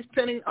pen. He's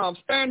penning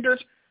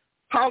standards,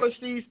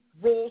 policies,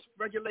 rules,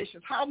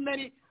 regulations. How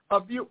many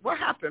of you, what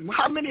happened?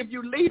 How many of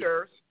you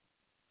leaders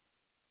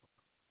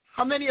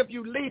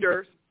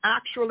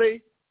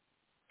actually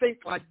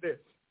think like this?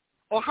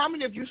 Or how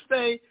many of you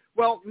say,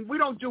 well, we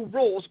don't do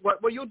rules. Well,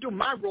 you'll do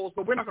my rules,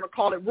 but we're not going to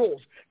call it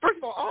rules. First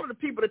of all of the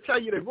people that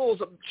tell you that rules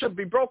should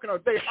be broken or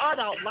they hard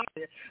out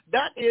lying,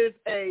 that is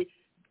a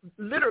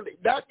literally,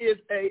 that is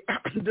a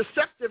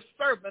deceptive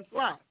servant's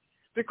line,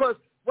 because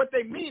what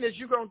they mean is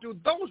you're going to do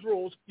those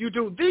rules, you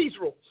do these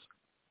rules,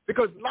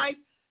 because life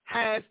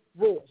has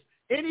rules.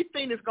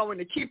 Anything that's going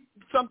to keep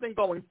something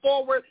going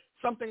forward,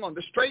 something on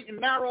the straight and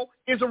narrow,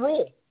 is a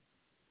rule.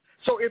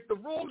 So if the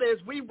rule is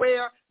we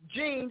wear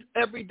jeans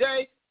every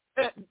day,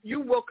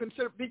 you will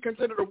be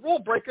considered a rule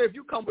breaker if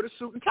you come with a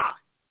suit and tie.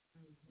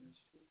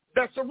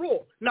 That's a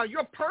rule. Now,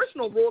 your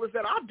personal rule is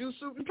that I do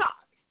suit and tie.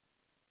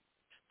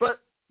 But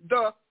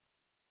the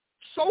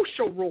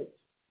social rule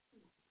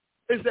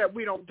is that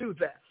we don't do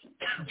that.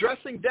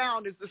 Dressing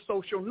down is the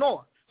social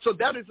norm. So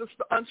that is the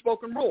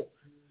unspoken rule.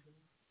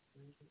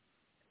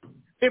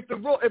 If the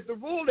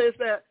rule is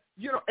that,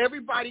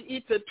 everybody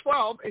eats at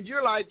 12, and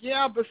you're like,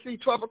 yeah, but see,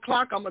 12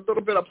 o'clock, I'm a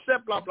little bit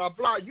upset, blah, blah,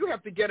 blah, you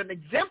have to get an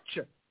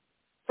exemption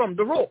from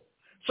the rule.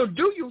 So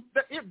does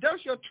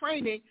your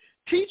training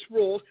teach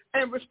rules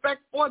and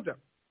respect for them?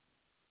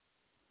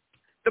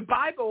 The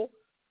Bible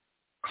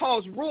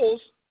calls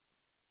rules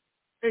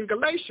in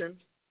Galatians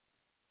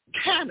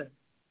canon.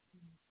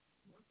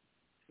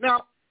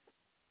 Now,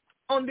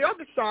 on the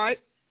other side,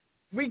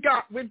 we've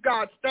got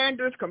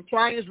standards,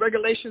 compliance,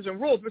 regulations, and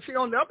rules. But see,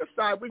 on the other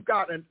side, we've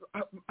got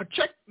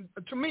check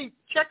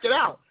it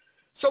out.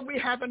 So we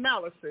have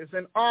analysis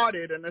and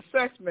audit and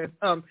assessment,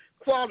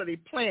 quality,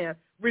 plan,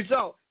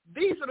 result.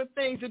 These are the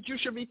things that you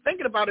should be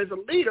thinking about as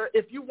a leader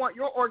if you want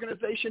your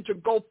organization to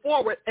go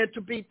forward and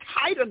to be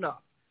tight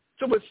enough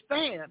to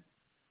withstand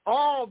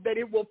all that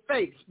it will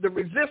face: the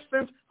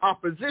resistance,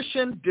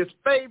 opposition,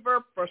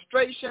 disfavor,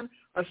 frustration,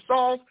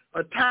 assault,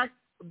 attack.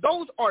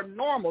 Those are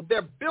normal.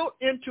 They're built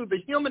into the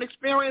human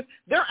experience.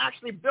 They're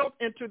actually built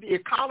into the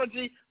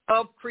ecology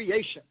of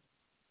creation,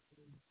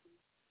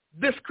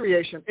 this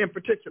creation in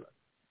particular.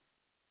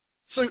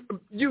 So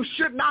you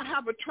should not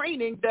have a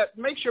training that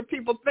makes your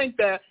people think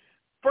that,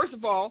 first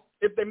of all,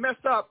 if they mess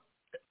up,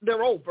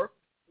 they're over.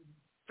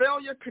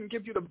 Failure can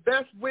give you the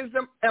best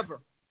wisdom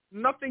ever.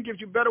 Nothing gives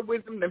you better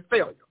wisdom than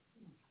failure,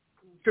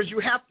 because you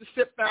have to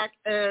sit back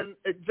and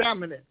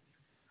examine it.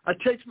 I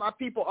teach my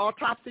people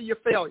autopsy your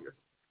failures,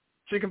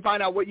 so you can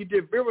find out what you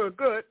did very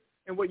good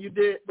and what you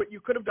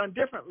could have done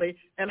differently,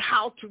 and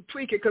how to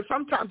tweak it, because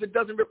sometimes it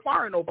doesn't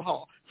require an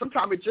overhaul.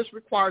 Sometimes it just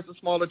requires a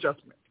small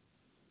adjustment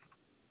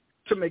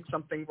to make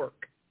something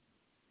work.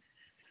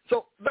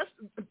 So let's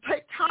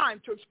take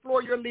time to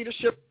explore your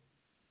leadership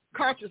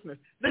consciousness.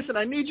 Listen,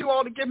 I need you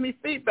all to give me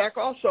feedback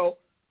also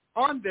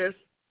on this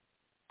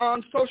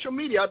on social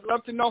media. I'd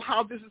love to know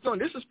how this is doing.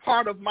 This is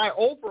part of my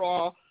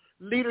overall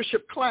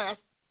leadership class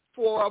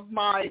for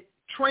my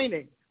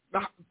training. The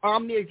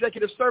Omni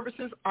Executive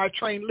Services, I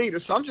train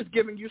leaders. So I'm just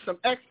giving you some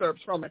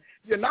excerpts from it.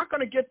 You're not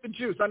going to get the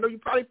juice. I know you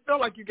probably feel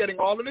like you're getting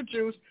all of the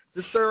juice,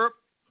 the syrup,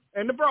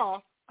 and the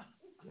broth.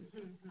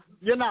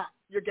 You're not.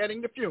 You're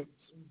getting the fumes,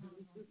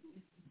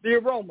 the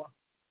aroma.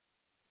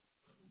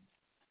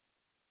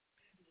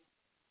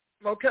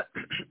 Okay.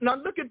 Now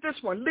look at this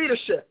one,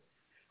 leadership.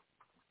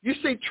 You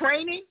see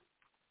training,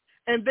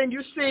 and then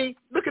you see,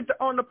 look at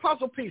on the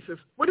puzzle pieces.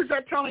 What is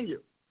that telling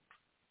you?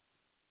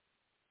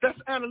 That's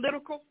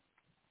analytical.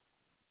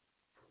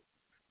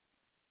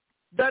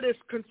 That is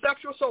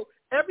conceptual. So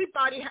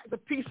everybody has a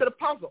piece of the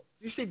puzzle.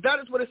 You see, that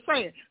is what it's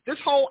saying. This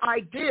whole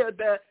idea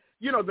that,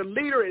 the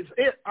leader is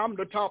it. I'm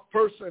the top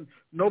person.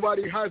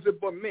 Nobody has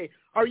it but me.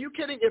 Are you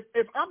kidding?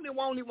 If I'm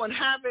the only one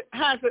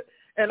has it,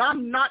 and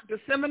I'm not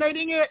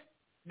disseminating it,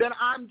 then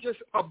I'm just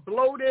a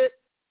bloated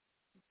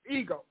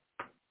ego.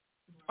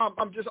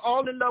 I'm just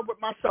all in love with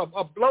myself,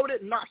 a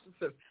bloated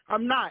narcissist.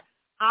 I'm not.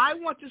 I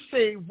want to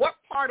see what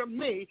part of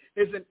me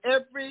is in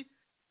every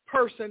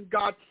person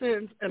God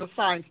sends and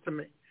assigns to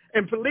me.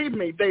 And believe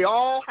me, they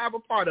all have a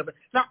part of it.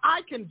 Now,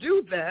 I can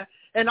do that,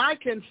 and I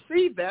can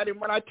see that, and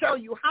when I tell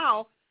you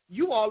how,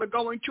 you all are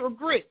going to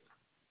agree.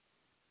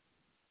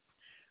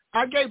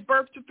 I gave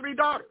birth to 3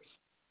 daughters.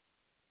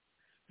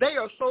 They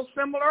are so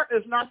similar,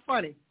 it's not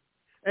funny.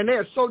 And they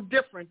are so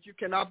different, you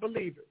cannot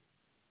believe it.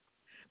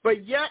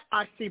 But yet,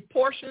 I see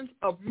portions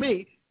of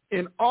me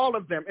in all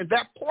of them. And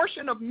that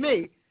portion of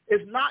me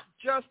is not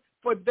just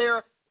for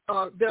their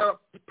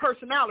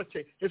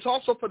personality. It's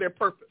also for their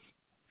purpose.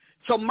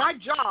 So my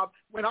job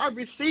when I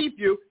receive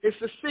you is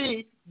to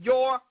see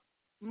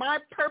my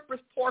purpose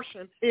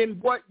portion in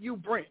what you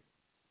bring.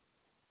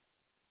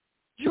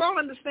 Do you all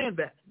understand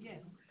that? Yes.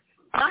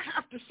 I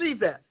have to see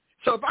that.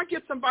 So if I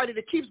get somebody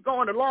that keeps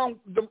going along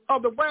the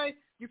other way,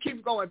 you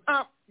keep going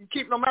up, you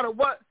keep no matter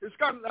what, it's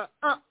got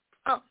up,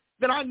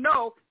 then I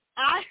know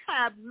I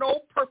have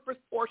no purpose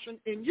portion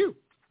in you.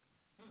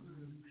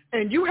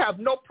 And you have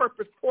no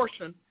purpose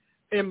portion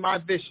in my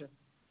vision.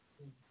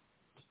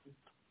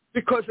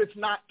 Because it's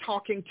not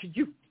talking to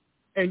you,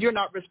 and you're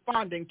not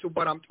responding to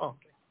what I'm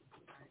talking.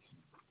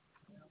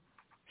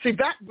 See,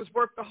 that was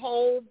worth the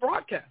whole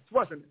broadcast,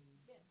 wasn't it?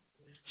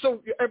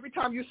 So every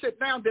time you sit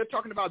down, they're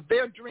talking about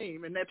their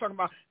dream, and they're talking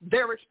about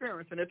their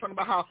experience, and they're talking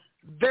about how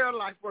their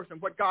life works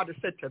and what God has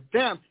said to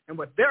them and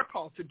what they're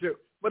called to do.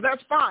 But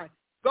that's fine.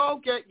 Go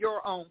get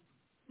your own.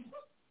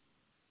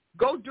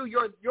 Go do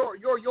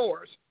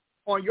yours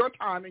on your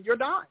time and your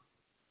dime.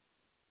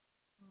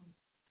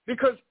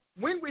 Because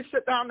when we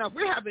sit down now, if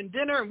we're having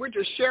dinner and we're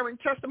just sharing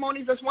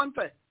testimonies, that's one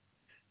thing.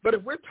 But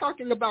if we're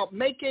talking about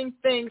making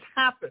things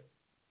happen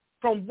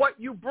from what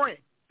you bring,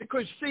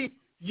 because, see,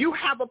 you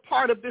have a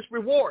part of this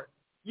reward.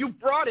 You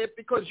brought it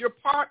because you're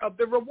part of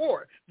the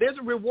reward. There's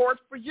a reward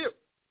for you.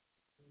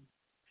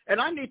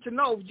 And I need to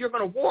know you're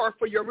going to war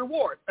for your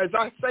reward. As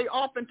I say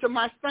often to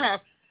my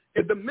staff,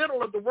 in the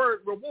middle of the word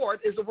reward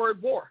is the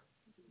word war.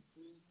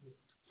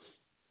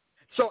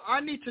 So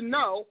I need to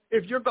know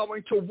if you're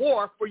going to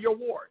war for your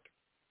reward.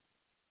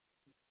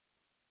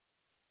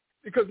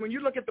 Because when you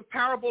look at the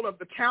parable of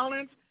the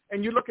talents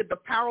and you look at the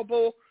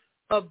parable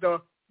of the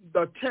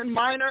 10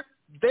 minor,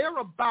 they're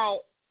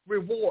about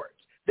rewards.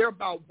 They're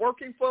about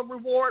working for a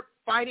reward,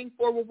 fighting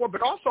for a reward,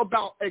 but also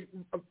about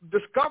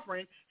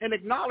discovering and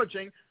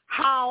acknowledging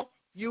how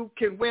you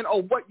can win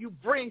or what you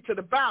bring to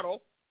the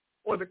battle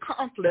or the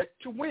conflict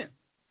to win.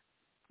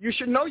 You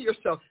should know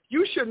yourself.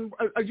 You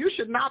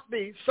should not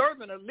be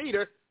serving a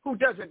leader who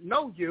doesn't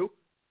know you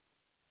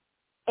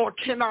or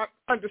cannot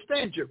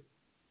understand you.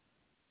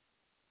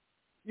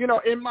 You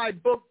know, in my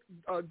book,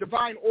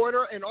 Divine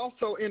Order, and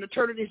also in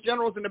Eternity's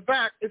Generals in the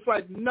back, it's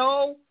like,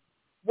 know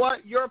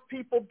what your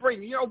people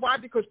bring. You know why?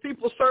 Because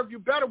people serve you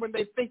better when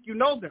they think you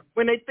know them,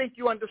 when they think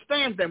you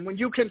understand them, when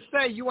you can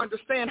say you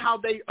understand how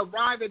they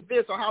arrive at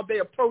this or how they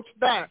approach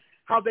that,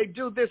 how they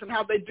do this and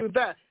how they do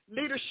that.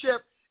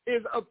 Leadership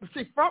is,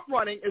 front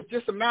running is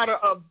just a matter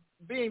of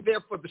being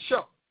there for the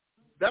show.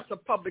 That's a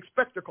public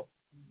spectacle.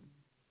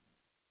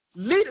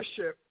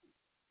 Leadership,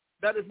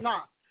 that is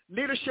not.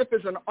 Leadership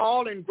is an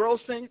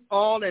all-engrossing,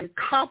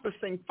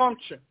 all-encompassing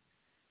function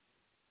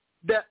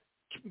that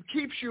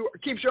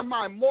keeps your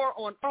mind more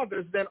on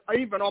others than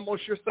even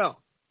almost yourself.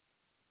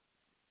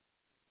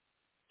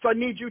 So I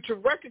need you to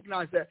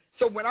recognize that.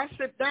 So when I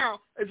sit down,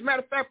 as a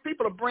matter of fact,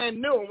 people are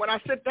brand new, and when I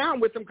sit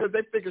down with them because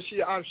they figure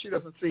she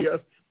doesn't see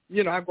us,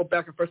 you know, I go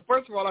back and forth.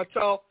 First of all, I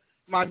tell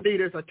my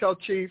leaders, I tell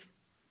Chief,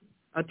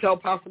 I tell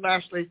Pastor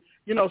Ashley,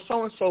 you know,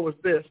 so-and-so is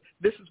this.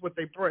 This is what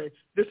they pray.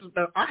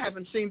 I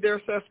haven't seen their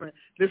assessment.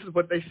 This is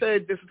what they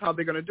said. This is how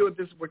they're going to do it.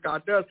 This is what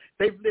God does.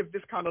 They've lived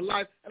this kind of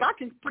life, and I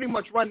can pretty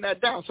much run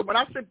that down. So when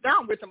I sit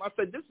down with them, I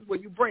say, this is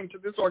what you bring to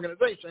this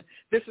organization.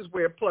 This is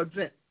where it plugs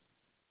in.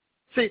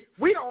 See,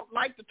 we don't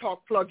like to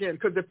talk plug in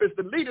because if it's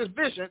the leader's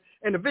vision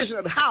and the vision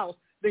of the house,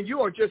 then you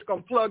are just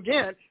going to plug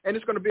in, and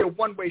it's going to be a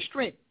one-way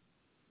stream.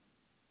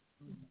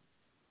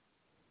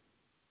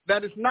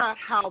 That is not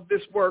how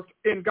this works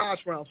in God's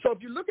realm. So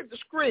if you look at the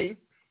screen,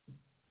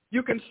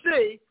 you can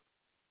see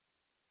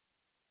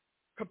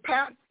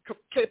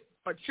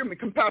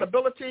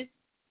compatibility,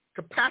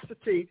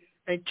 capacity,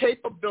 and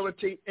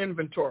capability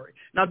inventory.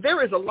 Now,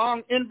 there is a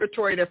long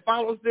inventory that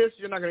follows this.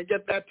 You're not going to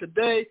get that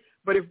today.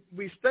 But if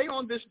we stay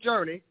on this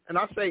journey, and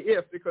I say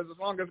if because as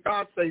long as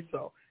God says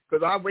so,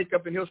 because I wake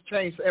up and he'll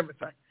change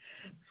everything.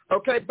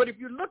 Okay, but if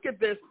you look at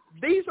this,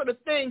 these are the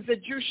things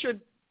that you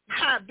should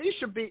have. These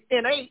should be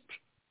innate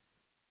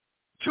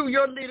to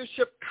your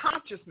leadership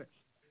consciousness,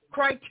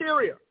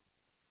 criteria,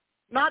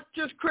 not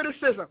just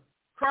criticism,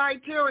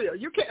 criteria.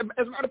 You can't,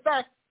 as a matter of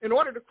fact, in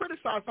order to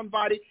criticize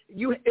somebody,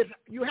 you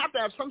have to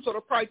have some sort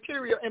of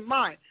criteria in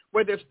mind,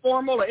 whether it's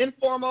formal or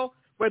informal,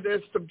 whether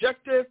it's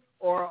subjective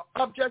or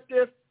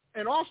objective,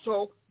 and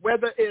also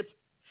whether it's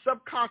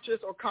subconscious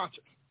or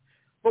conscious.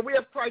 But we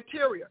have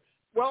criteria.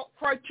 Well,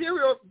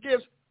 criteria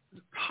gives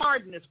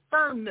hardness,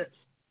 firmness,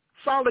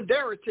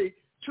 solidarity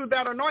to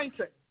that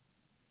anointing.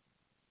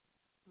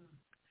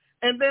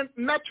 And then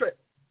metric.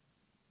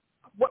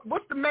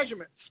 What's the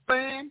measurement?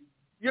 Span.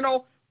 You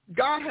know,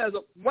 God has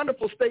a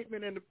wonderful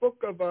statement in the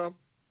book of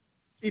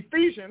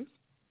Ephesians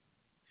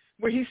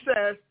where he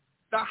says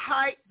the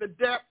height, the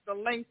depth, the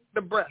length,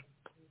 the breadth,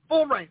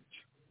 full range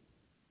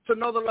to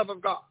know the love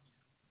of God.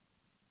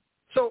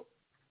 So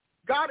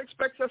God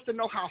expects us to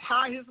know how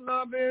high his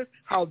love is,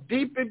 how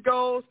deep it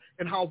goes,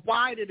 and how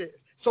wide it is.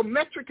 So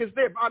metric is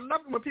there. I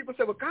love it when people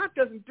say, well, God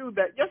doesn't do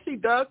that. Yes, he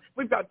does.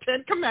 We've got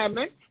 10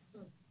 commandments.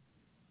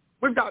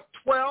 We've got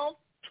 12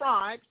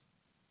 tribes.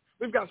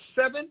 We've got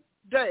 7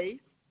 days.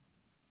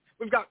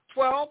 We've got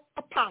 12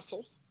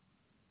 apostles.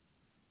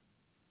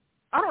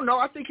 I don't know.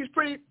 I think he's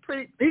pretty.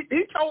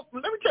 He told,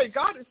 let me tell you,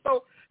 God is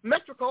so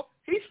metrical.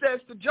 He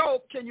says to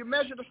Job, can you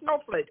measure the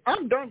snowflake?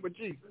 I'm done with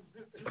Jesus.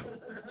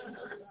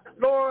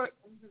 Lord,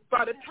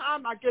 by the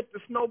time I get the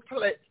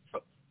snowflake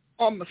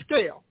on the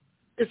scale,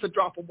 it's a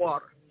drop of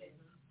water.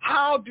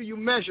 How do you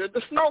measure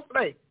the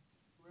snowflake?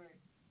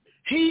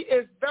 He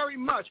is very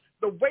much,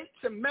 the weights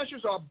and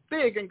measures are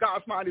big in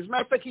God's mind. As a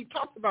matter of fact, he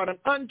talks about an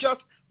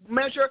unjust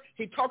measure.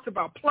 He talks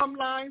about plumb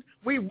lines.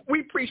 We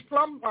preach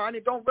plumb line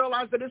and don't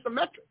realize that it's a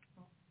metric.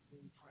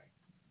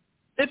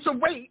 It's a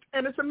weight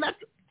and it's a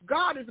metric.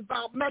 God is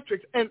about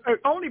metrics, and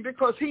only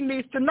because he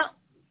needs to know.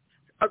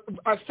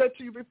 I said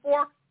to you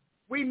before,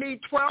 we need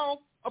 12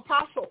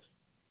 apostles.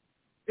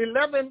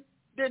 11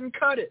 didn't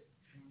cut it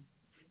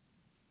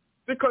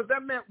because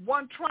that meant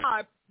one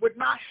tribe would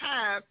not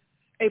have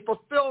a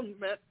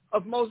fulfillment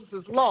of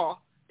Moses'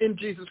 law in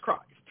Jesus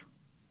Christ.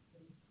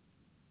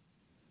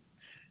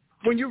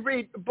 when you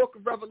read the book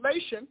of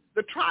Revelation,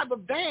 the tribe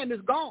of Dan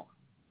is gone.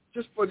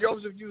 Just for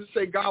those of you who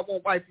say God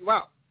won't wipe you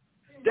out.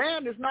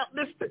 Dan is not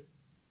listed.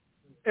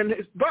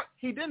 But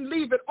he didn't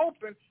leave it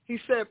open. He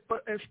said,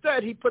 but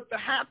instead he put the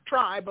half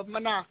tribe of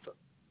Manasseh.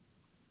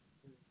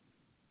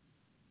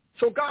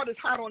 So God is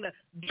hot on that.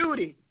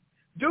 Duty.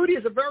 Duty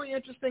is a very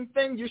interesting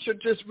thing. You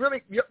should just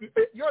really,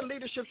 your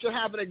leadership should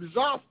have an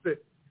exhaustive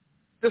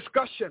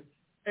discussion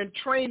and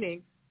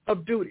training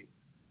of duty,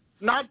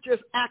 not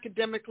just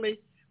academically,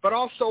 but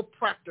also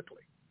practically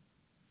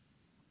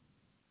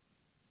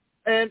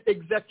and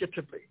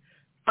executively.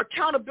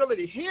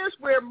 Accountability. Here's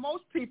where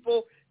most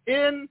people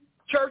in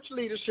church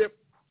leadership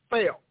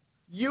fail.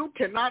 You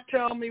cannot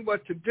tell me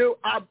what to do.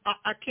 I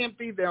can't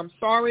be there. I'm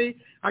sorry.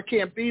 I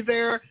can't be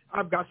there.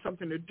 I've got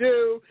something to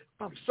do.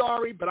 I'm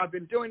sorry, but I've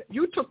been doing it.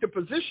 You took the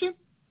position.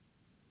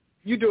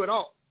 You do it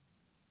all.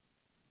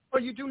 Or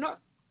you do none.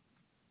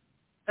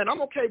 And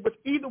I'm okay with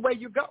either way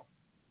you go.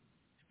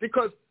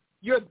 Because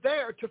you're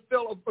there to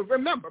fill,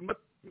 remember,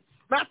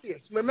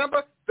 Matthias,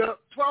 remember the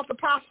 12th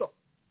apostle.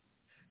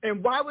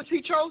 And why was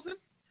he chosen?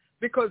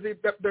 Because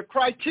the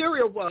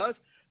criteria was,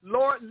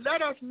 Lord,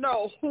 let us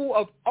know who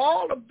of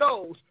all of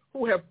those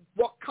who have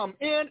come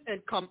in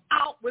and come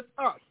out with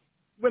us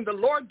when the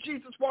Lord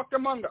Jesus walked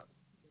among us.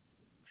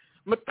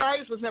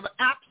 Matthias was never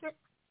absent.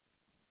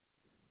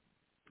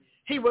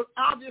 He was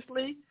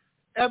obviously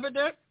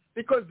evident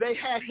because they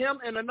had him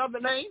in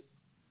another name.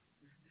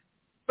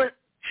 But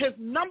his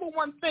number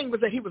one thing was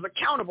that he was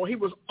accountable. He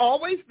was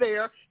always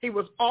there. He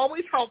was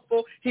always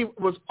helpful. He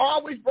was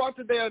always brought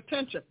to their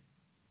attention.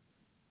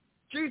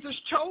 Jesus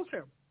chose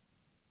him.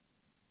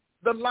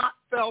 The lot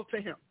fell to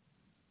him.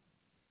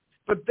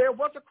 But there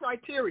was a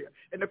criteria,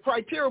 and the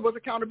criteria was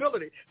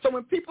accountability. So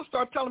when people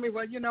start telling me,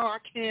 well, I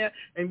can't,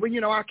 and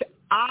I can't,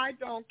 I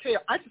don't care.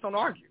 I just don't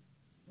argue.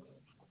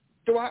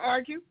 Do I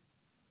argue?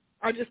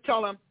 I just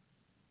tell them,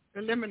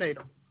 eliminate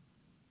them.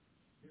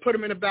 Put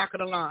them in the back of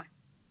the line.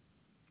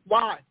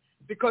 Why?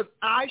 Because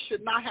I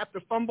should not have to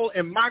fumble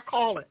in my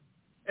calling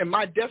and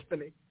my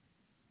destiny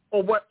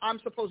or what I'm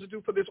supposed to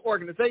do for this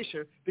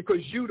organization because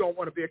you don't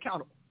want to be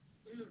accountable.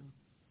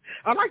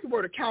 I like the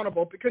word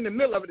accountable because in the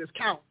middle of it is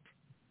count.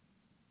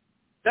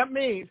 That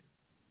means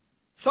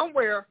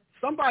somewhere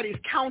somebody's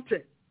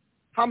counting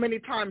how many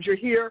times you're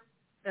here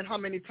and how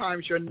many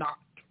times you're not.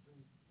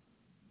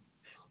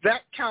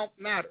 That count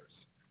matters.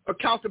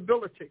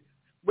 Accountability,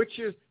 which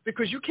is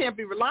because you can't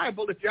be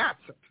reliable if you're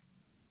absent.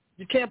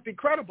 You can't be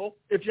credible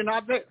if you're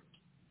not there.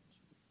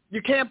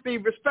 You can't be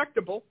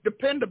respectable,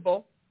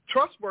 dependable,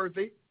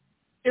 trustworthy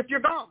if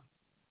you're gone.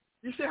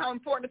 You see how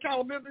important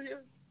accountability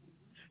is?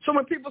 So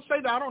when people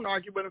say that, I don't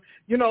argue with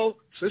them.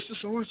 Sister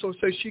so-and-so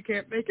says she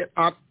can't make it.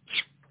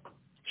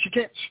 She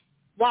can't.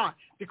 Why?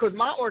 Because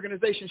my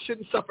organization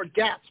shouldn't suffer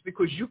gaps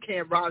because you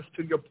can't rise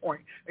to your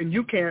point and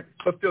you can't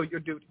fulfill your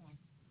duty.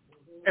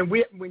 And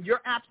when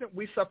you're absent,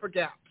 we suffer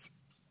gaps.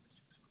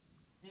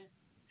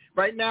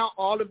 Right now,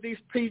 all of these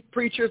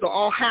preachers are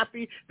all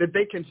happy that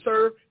they can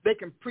serve. They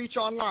can preach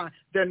online.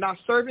 They're not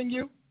serving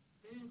you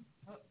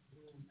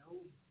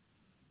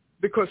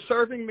because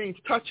serving means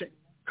touching,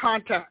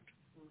 contact.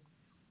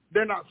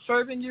 They're not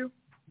serving you.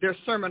 They're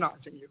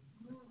sermonizing you.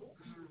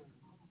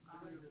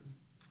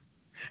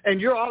 And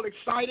you're all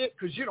excited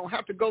because you don't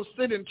have to go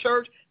sit in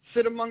church,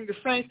 sit among the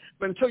saints,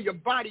 but until your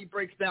body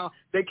breaks down,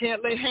 they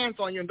can't lay hands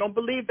on you. And don't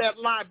believe that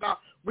lie about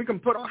we can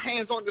put our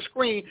hands on the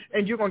screen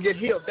and you're going to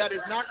get healed. That is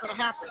not going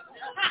to happen.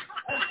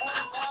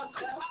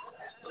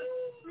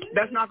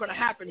 That's not going to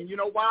happen. And you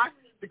know why?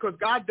 Because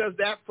God does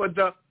that for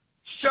the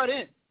shut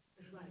in,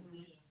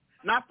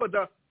 not for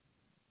the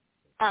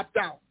opt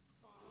out.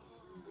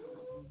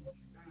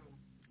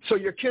 So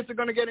your kids are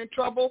going to get in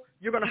trouble.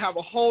 You're going to have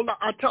a whole lot.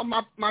 I tell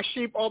my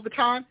sheep all the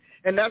time,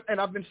 and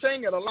I've been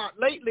saying it a lot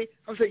lately.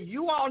 I say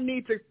you all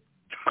need to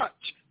touch,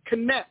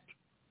 connect,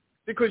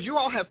 because you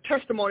all have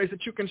testimonies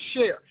that you can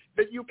share,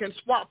 that you can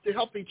swap to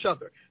help each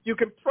other. You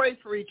can pray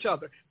for each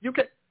other. You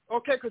can,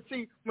 because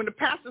see, when the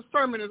pastor's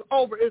sermon is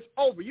over, it's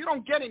over. You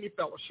don't get any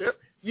fellowship.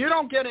 You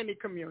don't get any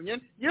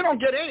communion. You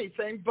don't get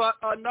anything but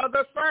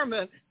another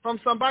sermon from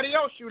somebody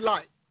else you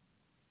like.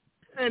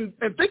 And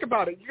think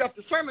about it. You got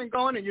the sermon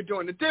going and you're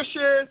doing the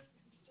dishes,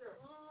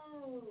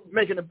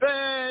 making the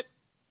bed,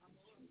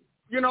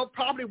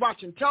 probably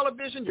watching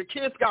television. Your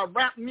kids got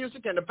rap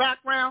music in the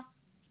background.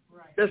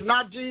 That's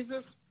not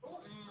Jesus.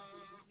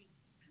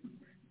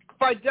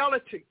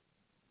 Fidelity.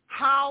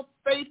 How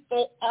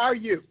faithful are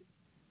you?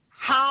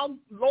 How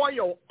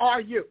loyal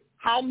are you?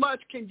 How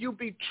much can you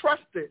be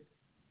trusted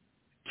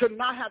to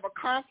not have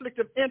a conflict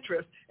of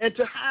interest and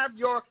to have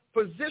your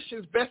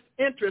position's best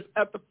interest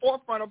at the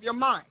forefront of your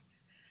mind?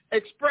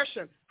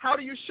 Expression. How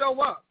do you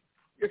show up?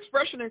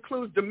 Expression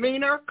includes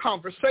demeanor,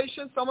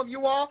 conversation. Some of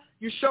you all,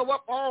 you show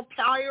up all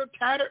tired,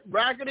 tattered,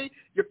 raggedy.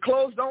 Your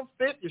clothes don't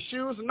fit. Your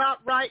shoes are not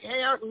right.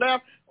 Hair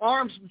left.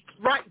 Arms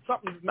right.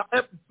 Something's not,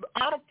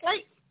 out of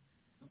place.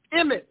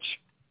 Image.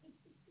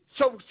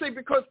 So, see,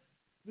 because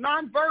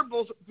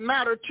nonverbals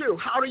matter too.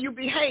 How do you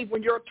behave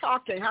when you're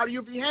talking? How do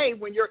you behave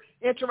when you're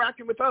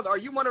interacting with others? Are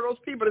you one of those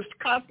people that's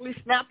constantly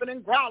snapping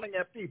and growling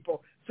at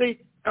people? See,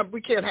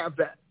 we can't have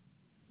that.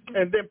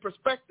 And then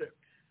perspective.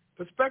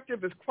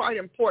 Perspective is quite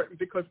important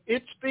because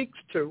it speaks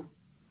to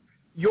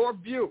your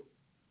view,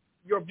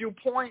 your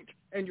viewpoint,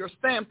 and your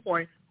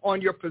standpoint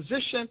on your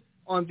position,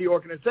 on the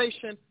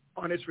organization,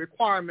 on its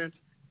requirements,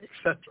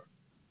 etc.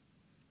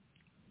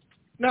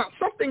 Now,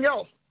 something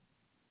else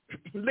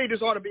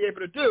leaders ought to be able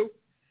to do,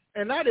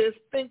 and that is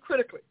think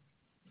critically.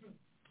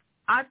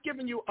 I've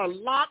given you a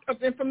lot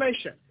of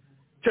information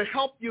to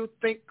help you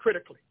think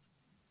critically.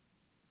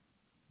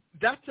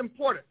 That's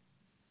important.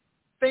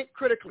 Think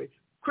critically.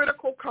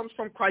 Critical comes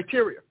from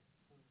criteria.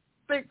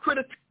 Think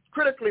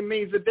critically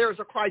means that there is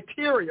a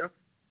criteria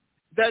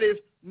that is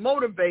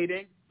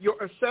motivating your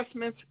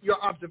assessments,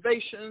 your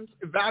observations,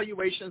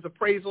 evaluations,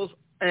 appraisals,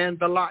 and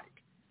the like.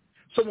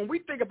 So when we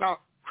think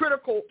about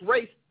critical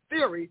race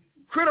theory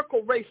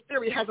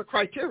has a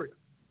criteria.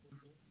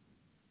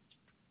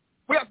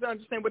 We have to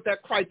understand what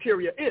that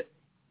criteria is.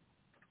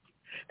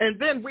 And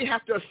then we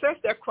have to assess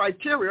that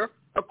criteria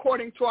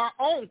according to our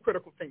own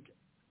critical thinking.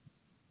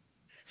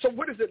 So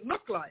what does it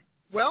look like?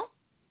 Well,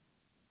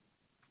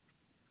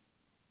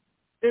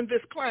 in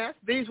this class,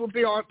 these will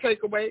be our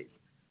takeaways.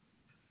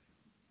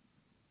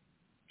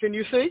 Can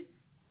you see?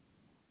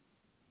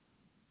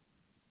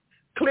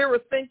 Clearer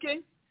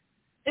thinking,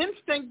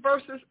 instinct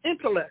versus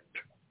intellect,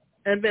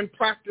 and then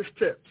practice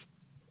tips.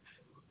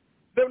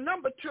 The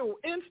number 2,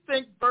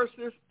 instinct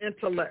versus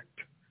intellect.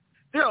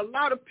 There are a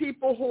lot of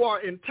people who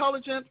are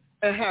intelligent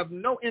and have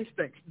no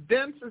instincts.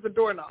 Dense as a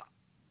doorknob.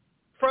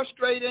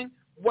 Frustrating,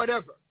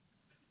 whatever.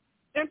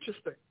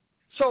 Interesting.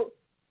 So,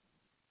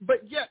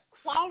 but yet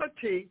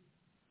quality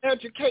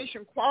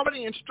education,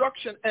 quality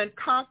instruction, and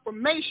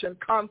conformation,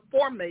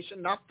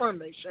 not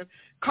formation,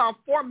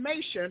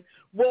 conformation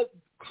will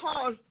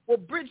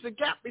bridge the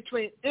gap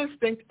between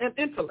instinct and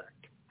intellect.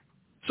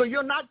 So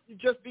you'll not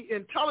just be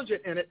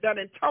intelligent in it. That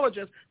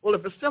intelligence will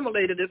have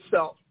assimilated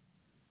itself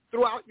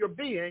throughout your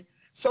being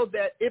so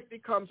that it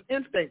becomes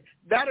instinct.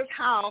 That is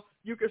how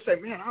you can say,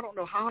 man, I don't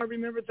know how I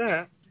remember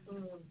that.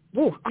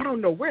 Whoa, I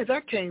don't know where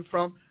that came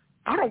from.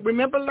 I don't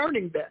remember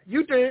learning that.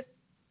 You did,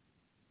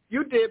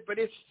 but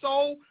it's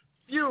so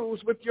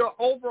fused with your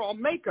overall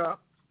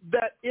makeup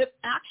that it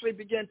actually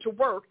began to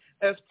work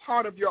as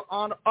part of your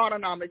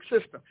autonomic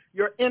system.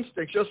 Your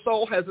instincts, your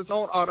soul has its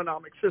own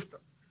autonomic system,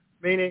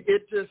 meaning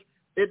it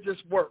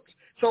just works.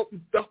 So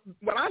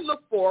what I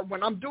look for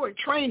when I'm doing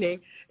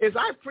training is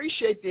I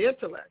appreciate the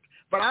intellect,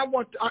 but I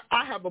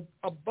have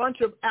a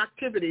bunch of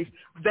activities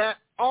that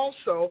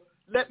also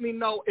let me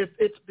know if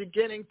it's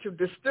beginning to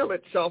distill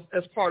itself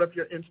as part of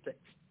your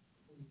instincts.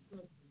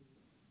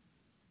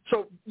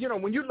 So,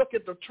 when you look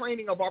at the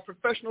training of our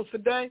professionals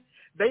today,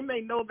 they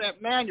may know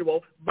that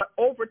manual, but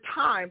over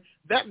time,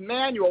 that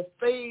manual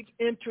fades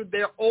into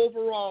their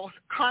overall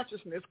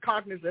consciousness,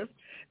 cognizance,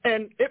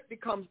 and it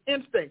becomes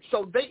instinct.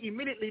 So they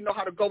immediately know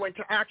how to go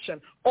into action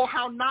or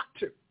how not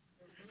to.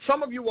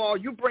 Some of you all,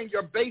 you bring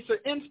your baser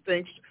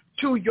instincts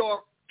to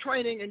your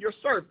training and your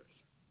service.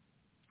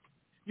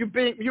 You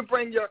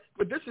bring your,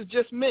 but this is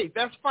just me.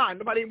 That's fine.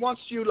 Nobody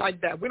wants you like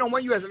that. We don't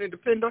want you as an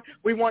independent.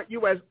 We want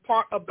you as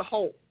part of the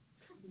whole.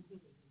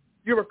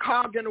 You're a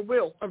cog in the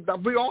wheel.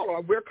 We all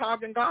are. We're a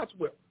cog in God's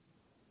will.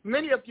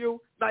 Many of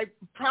you, like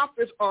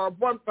prophets, are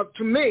one.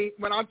 To me,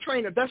 when I'm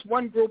training, that's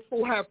one group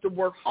who have to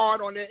work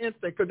hard on their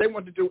instinct because they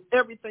want to do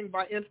everything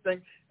by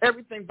instinct,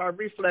 everything by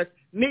reflex,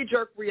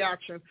 knee-jerk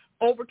reactions,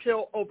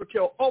 overkill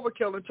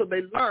until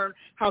they learn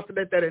how to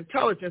let that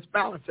intelligence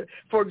balance it.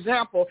 For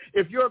example,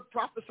 if you're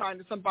prophesying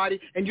to somebody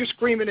and you're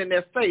screaming in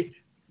their face,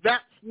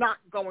 that's not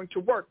going to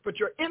work. But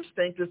your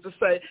instinct is to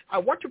say, I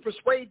want to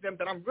persuade them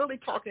that I'm really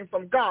talking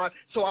from God,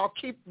 so I'll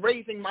keep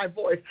raising my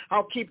voice.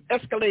 I'll keep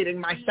escalating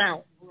my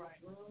sound.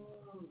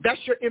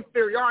 That's your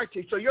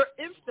inferiority. So your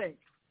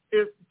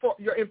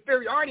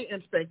inferiority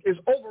instinct is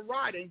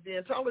overriding the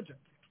intelligence.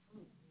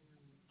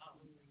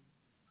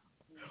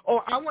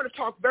 Or I want to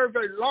talk very,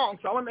 very long,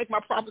 so I want to make my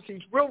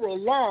prophecies real, real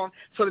long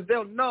so that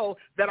they'll know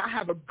that I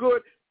have a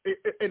good,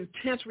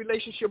 intense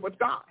relationship with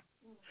God.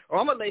 Or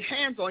I'm going to lay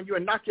hands on you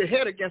and knock your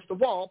head against the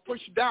wall, push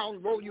you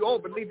down, roll you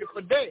over, leave you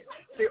for dead.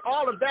 See,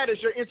 all of that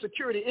is your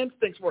insecurity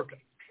instincts working.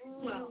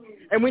 Wow.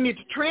 And we need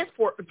to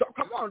transport.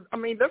 Come on,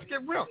 let's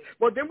get real.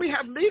 Well, then we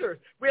have leaders.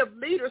 We have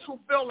leaders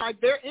who feel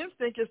like their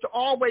instinct is to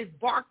always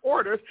bark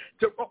orders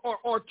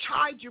or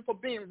chide you for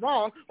being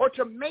wrong or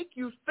to make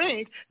you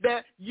think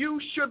that you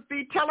should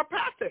be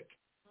telepathic.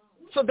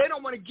 So they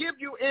don't want to give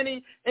you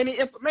any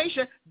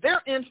information.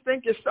 Their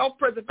instinct is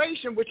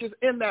self-preservation, which is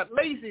in that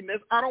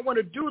laziness. I don't want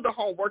to do the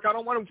homework. I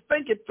don't want to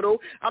think it through.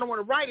 I don't want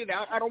to write it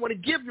out. I don't want to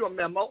give you a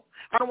memo.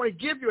 I don't want to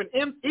give you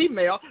an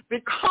email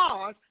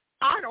because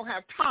I don't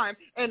have time.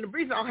 And the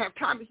reason I don't have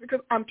time is because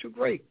I'm too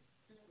great.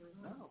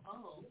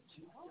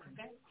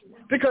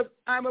 Because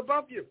I'm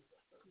above you.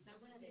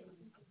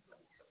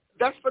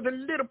 That's for the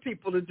little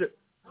people to do.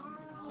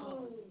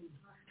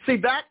 See,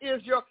 that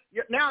is your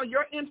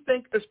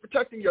instinct is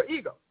protecting your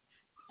ego.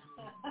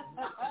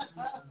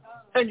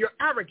 and your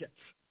arrogance.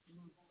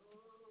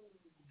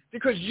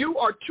 Because you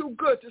are too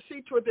good to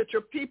see to it that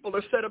your people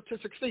are set up to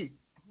succeed.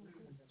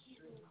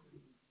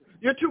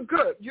 You're too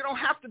good. You don't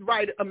have to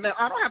write a mail.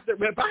 I don't have to.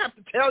 If I have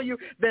to tell you,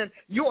 then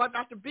you ought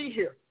not to be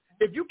here.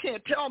 If you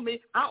can't tell me,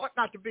 I ought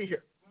not to be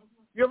here.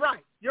 You're right.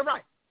 You're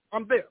right.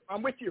 I'm there.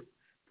 I'm with you.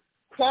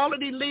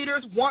 Quality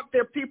leaders want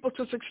their people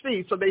to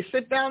succeed, so they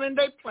sit down and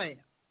they plan.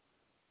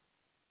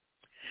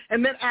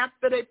 And then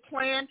after they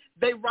plan,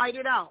 they write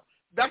it out.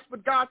 That's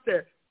what God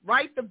said.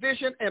 Write the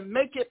vision and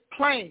make it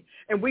plain.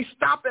 And we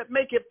stop at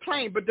make it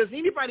plain, but does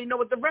anybody know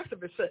what the rest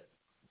of it says?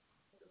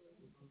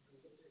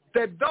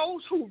 That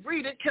those who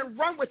read it can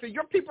run with it.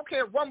 Your people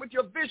can't run with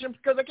your vision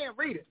because they can't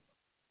read it.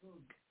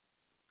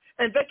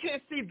 And they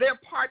can't see their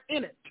part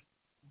in it.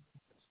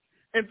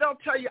 And they'll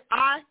tell you,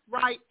 I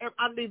write and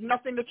I leave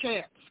nothing to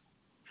chance.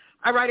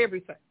 I write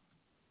everything.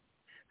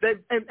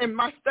 And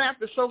my staff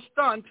is so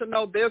stunned to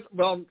know there's,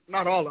 well,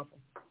 not all of them.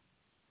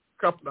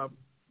 A couple of them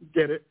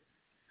get it.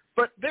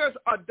 But there's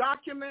a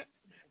document,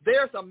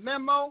 there's a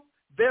memo,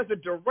 there's a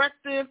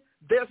directive,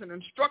 there's an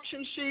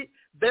instruction sheet,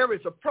 there is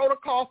a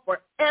protocol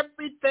for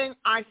everything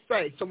I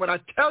say. So when I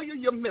tell you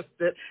you missed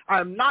it,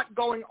 I'm not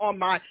going on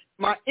my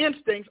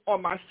instincts or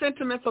my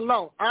sentiments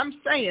alone. I'm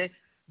saying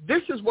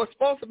this is what's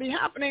supposed to be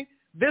happening.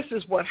 This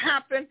is what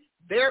happened.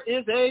 There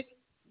is a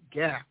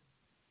gap.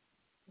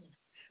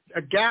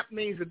 A gap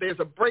means that there's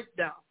a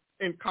breakdown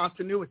in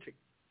continuity,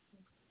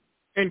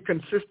 in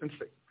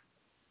consistency.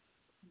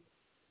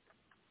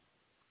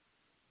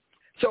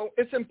 So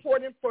it's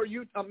important for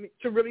you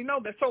to really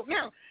know that. So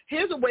now,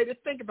 here's a way to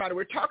think about it.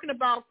 We're talking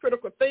about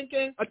critical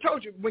thinking. I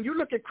told you, when you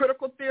look at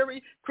critical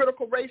theory,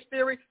 critical race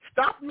theory,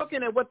 stop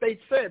looking at what they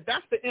said.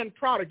 That's the end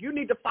product. You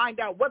need to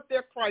find out what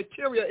their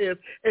criteria is.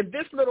 And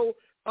this little,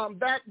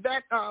 that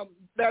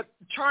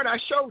chart I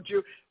showed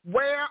you,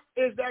 where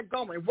is that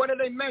going? What are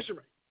they measuring?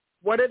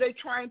 What are they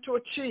trying to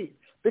achieve?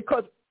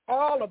 Because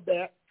all of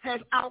that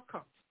has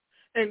outcomes.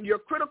 And your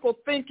critical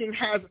thinking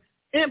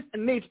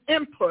needs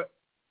input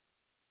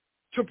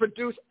to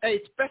produce a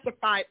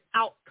specified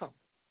outcome.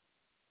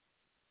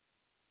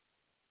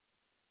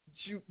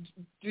 Do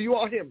you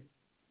all hear me?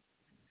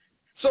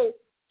 So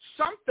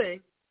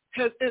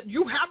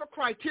you have a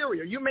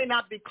criteria. You may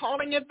not be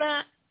calling it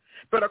that,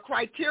 but a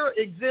criteria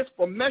exists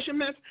for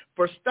measurements,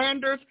 for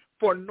standards,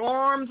 for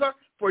norms,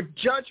 for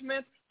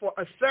judgments, for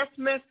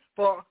assessments,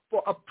 for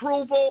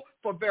approval,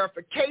 for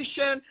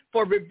verification,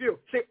 for review.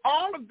 See,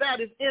 all of that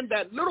is in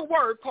that little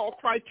word called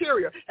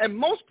criteria. And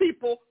most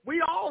people,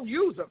 we all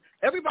use them.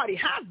 Everybody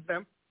has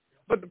them.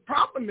 But the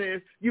problem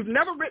is you've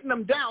never written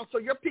them down, so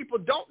your people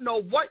don't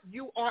know what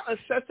you are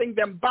assessing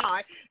them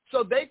by.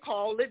 So they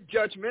call it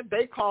judgment.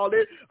 They call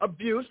it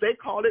abuse. They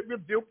call it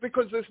rebuke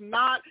because it's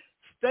not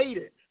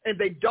stated, and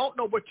they don't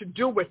know what to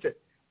do with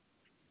it.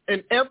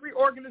 And every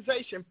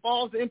organization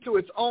falls into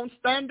its own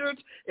standards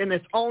and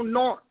its own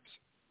norms.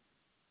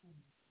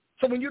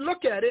 So when you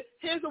look at it,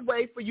 here's a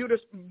way for you to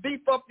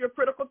beef up your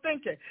critical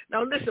thinking.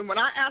 Now, listen, when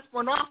I ask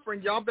for an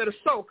offering, y'all better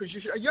sow because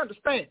you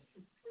understand.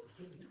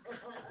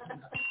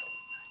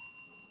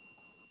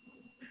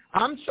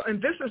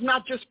 And this is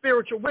not just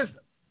spiritual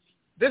wisdom.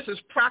 This is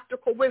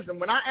practical wisdom.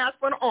 When I ask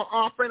for an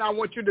offering, I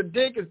want you to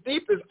dig as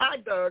deep as I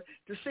dug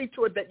to see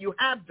to it that you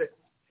have this.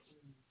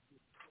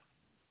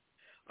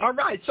 All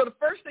right, so the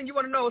first thing you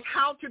want to know is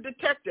how to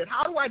detect it.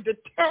 How do I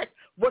detect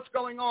what's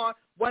going on,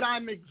 what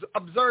I'm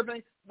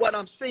observing, what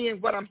I'm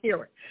seeing, what I'm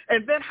hearing?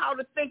 And then how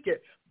to think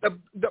it.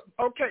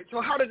 Okay,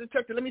 so how to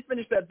detect it. Let me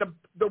finish that.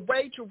 The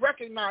way to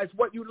recognize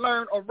what you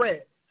learned or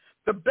read.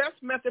 The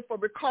best method for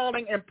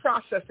recalling and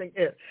processing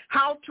it.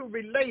 How to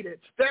relate it.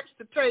 Steps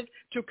to take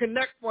to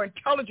connect for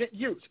intelligent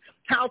use.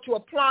 How to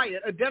apply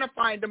it.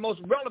 Identifying the most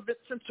relevant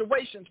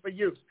situations for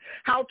use.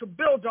 How to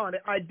build on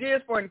it.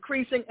 Ideas for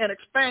increasing and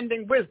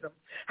expanding wisdom.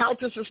 How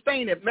to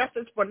sustain it.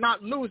 Methods for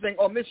not losing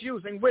or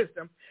misusing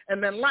wisdom.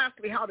 And then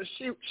lastly, how to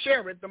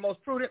share it. The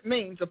most prudent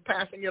means of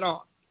passing it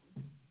on.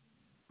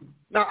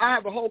 Now, I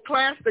have a whole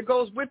class that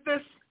goes with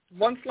this.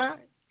 One slide.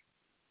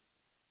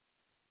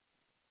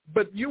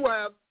 But you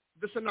have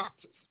the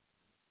synopsis,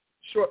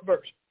 short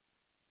version.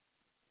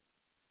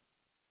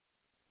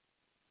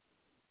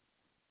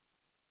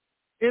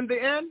 In the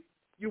end,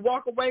 you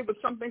walk away with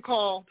something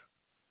called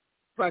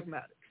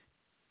pragmatics,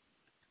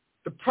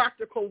 the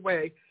practical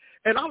way.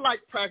 And I like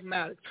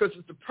pragmatics because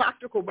it's the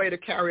practical way to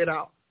carry it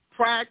out.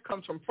 Prag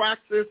comes from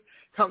praxis,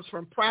 comes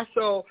from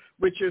prasso,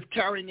 which is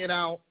carrying it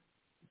out,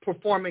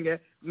 performing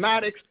it.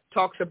 Matics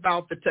talks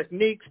about the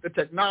techniques, the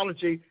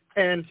technology,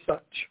 and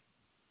such.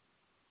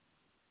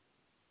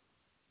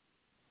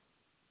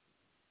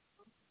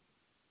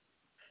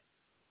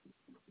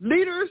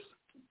 Leaders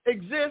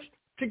exist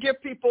to give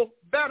people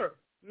better,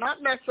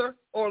 not lesser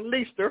or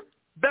leaster,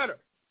 better.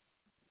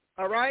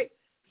 All right?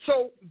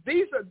 So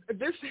this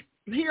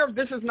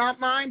is not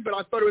mine, but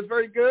I thought it was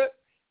very good,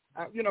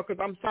 because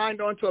I'm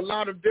signed on to a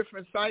lot of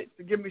different sites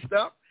to give me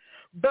stuff.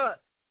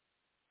 But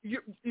we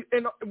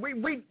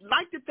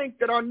like to think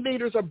that our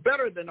leaders are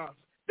better than us,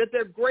 that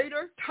they're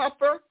greater,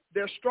 tougher,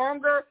 they're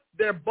stronger,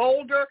 they're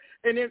bolder,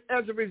 and then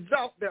as a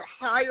result, they're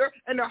higher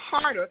and they're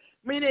harder,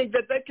 meaning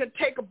that they can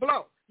take a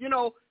blow. You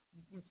know,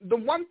 the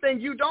one thing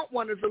you don't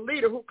want is a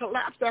leader who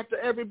collapses after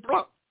every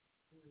blow.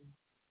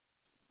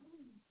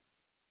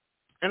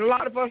 And a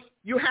lot of us,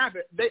 you have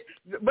it.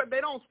 But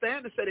they don't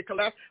stand to say they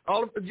collapse.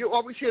 You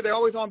always hear they're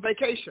always on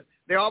vacation.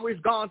 They're always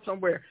gone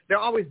somewhere. They're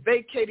always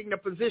vacating the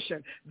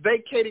position,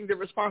 vacating the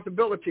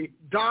responsibility,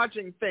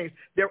 dodging things.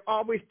 They're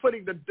always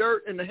putting the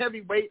dirt and the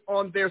heavy weight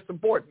on their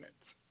subordinates.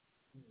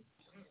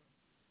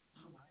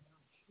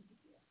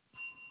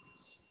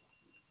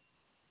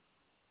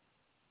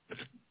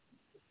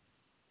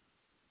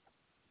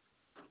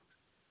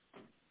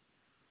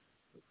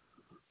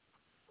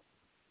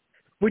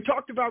 We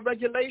talked about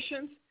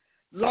regulations,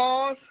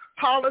 laws,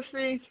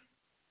 policies,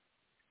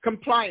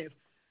 compliance.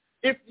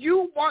 If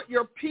you want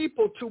your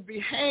people to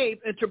behave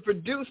and to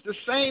produce the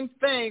same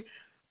thing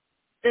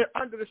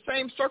under the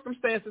same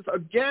circumstances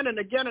again and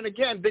again and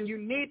again, then you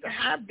need to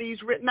have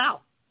these written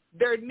out.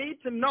 They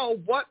need to know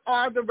what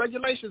are the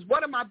regulations.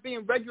 What am I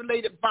being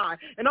regulated by?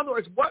 In other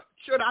words, what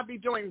should I be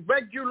doing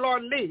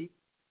regularly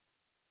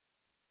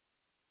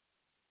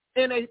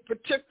in a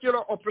particular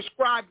or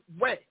prescribed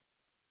way?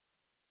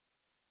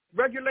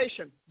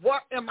 Regulation.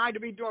 What am I to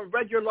be doing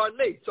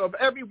regularly? So if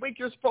every week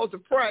you're supposed to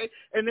pray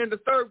and then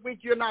the third week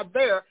you're not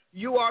there,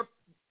 you are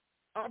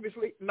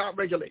obviously not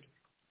regulated.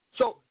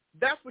 So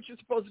that's what you're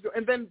supposed to do.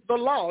 And then the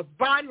laws,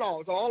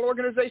 bylaws. All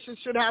organizations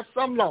should have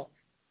some law.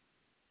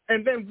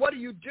 And then what do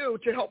you do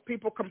to help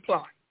people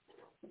comply?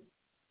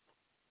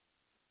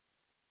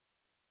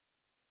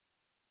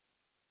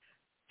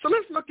 So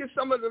let's look at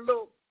some of the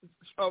little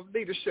of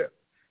leadership.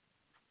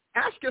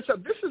 Ask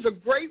yourself, this is a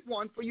great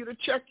one for you to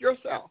check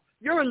yourself.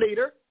 You're a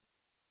leader.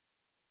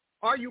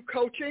 Are you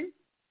coaching?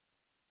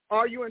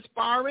 Are you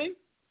inspiring?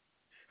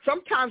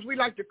 Sometimes we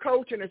like to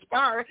coach and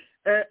inspire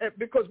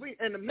because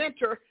and a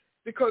mentor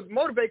because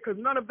motivate because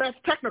none of that's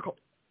technical.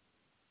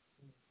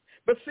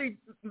 But see,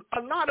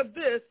 a lot of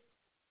this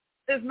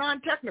is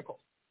non-technical.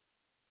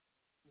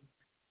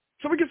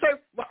 So we can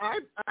say, well,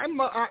 I'm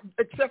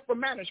except for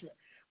management.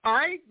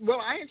 I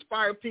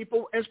inspire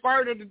people.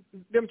 Inspire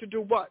them to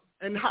do what?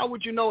 And how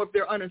would you know if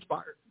they're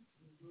uninspired?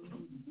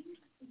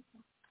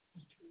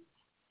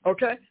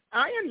 Okay,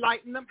 I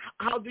enlighten them.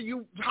 How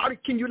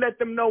can you let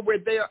them know where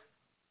they are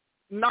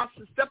not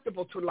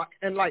susceptible to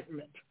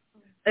enlightenment?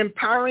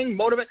 Empowering,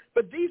 motivate.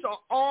 But these are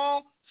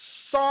all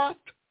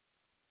soft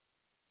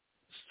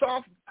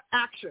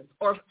actions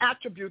or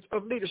attributes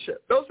of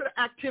leadership. Those are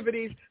the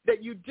activities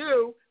that you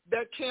do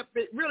that can't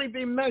really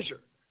be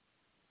measured.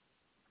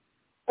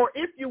 Or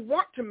if you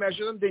want to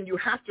measure them, then you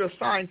have to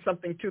assign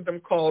something to them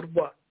called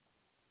what?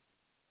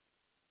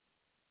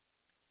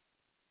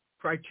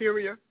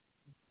 Criteria,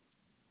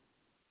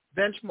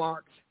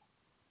 benchmarks,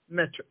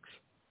 metrics.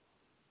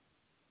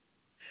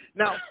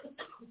 Now,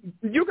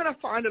 you're going to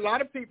find a lot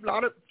of people, a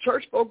lot of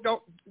church folk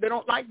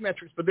don't like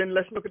metrics. But then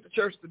let's look at the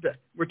church today.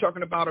 We're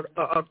talking about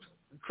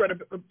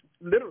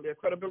literally a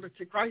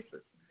credibility crisis.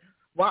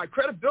 Why?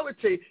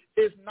 Credibility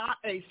is not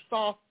a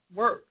soft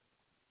word.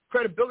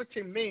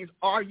 Credibility means,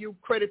 are you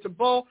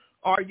creditable?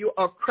 Are you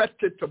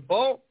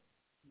accreditable?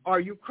 Are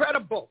you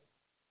credible?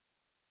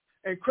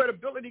 And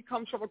credibility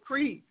comes from a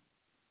creed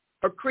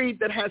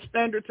that has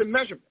standards and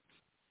measurements.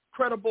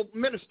 Credible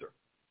minister.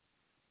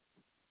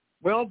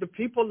 Well, the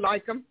people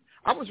like him.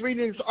 I was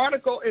reading this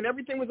article, and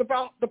everything was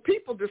about the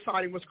people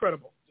deciding what's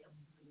credible.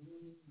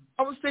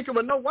 I was thinking,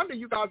 well, no wonder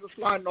you guys are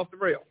sliding off the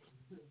rails.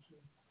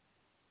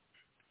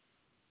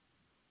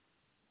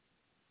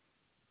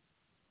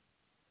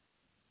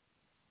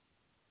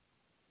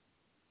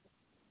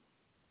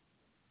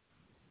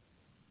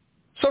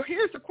 So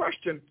here's the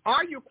question.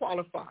 Are you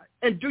qualified?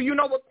 And do you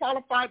know what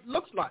qualified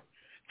looks like?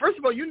 First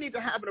of all, you need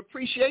to have an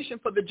appreciation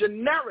for the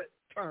generic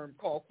term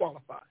called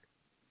qualified.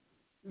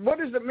 What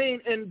does it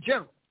mean in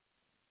general?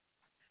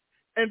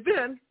 And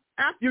then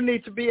you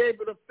need to be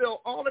able to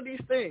fill all of these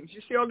things.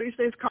 You see all these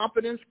things,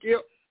 competence,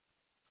 skill.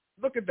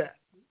 Look at that.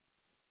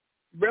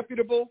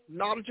 Reputable,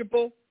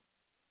 knowledgeable.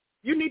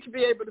 You need to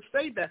be able to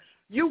say that.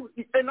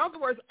 In other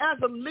words, as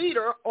a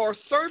leader or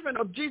servant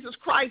of Jesus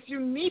Christ, you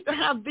need to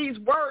have these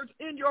words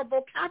in your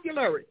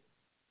vocabulary,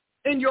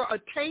 in your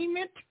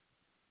attainment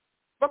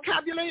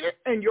vocabulary,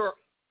 in your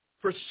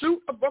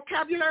pursuit of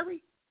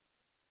vocabulary,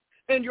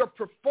 in your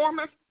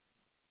performance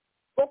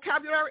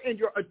vocabulary, in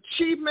your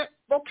achievement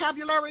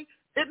vocabulary.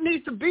 It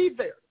needs to be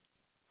there.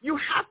 You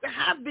have to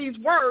have these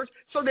words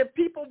so that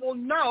people will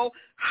know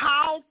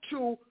how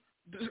to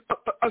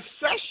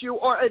assess you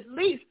or at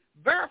least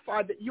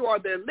verify that you are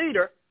their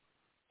leader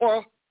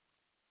or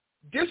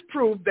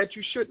disprove that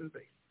you shouldn't be.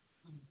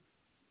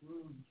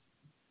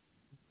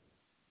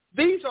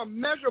 These are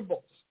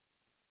measurables.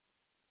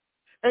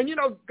 And,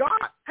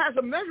 God has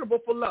a measurable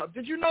for love.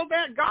 Did you know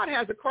that? God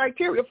has a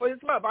criteria for his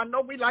love. I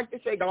know we like to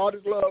say God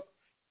is love,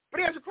 but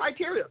he has a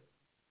criteria.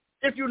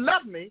 If you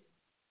love me,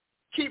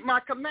 keep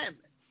my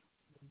commandments.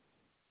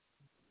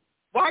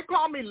 Why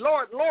call me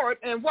Lord, Lord,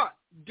 and what?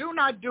 Do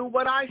not do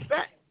what I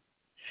say.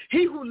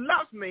 He who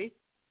loves me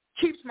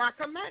keeps my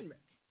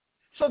commandments.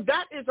 So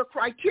that is a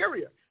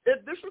criteria.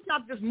 This is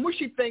not this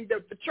mushy thing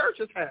that the church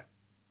has had.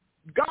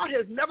 God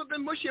has never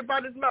been mushy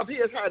about his love. He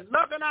has had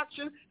love in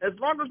action as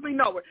long as we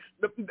know it.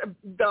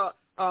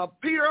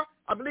 Peter,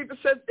 I believe it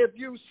says, if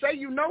you say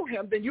you know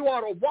him, then you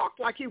ought to walk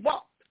like he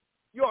walked.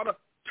 You ought to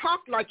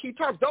talk like he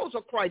talks. Those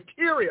are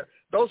criteria.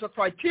 Those are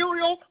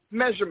criterial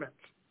measurements.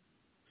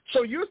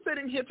 So you're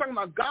sitting here talking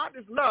about God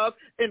is love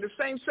in the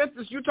same sense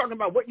as you're talking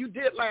about what you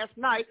did last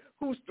night,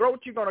 whose throat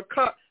you're going to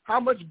cut, how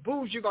much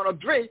booze you're going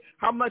to drink,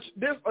 how much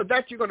this or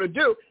that you're going to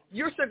do.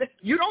 You're saying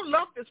you don't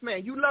love this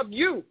man. You love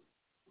you.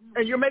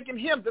 And you're making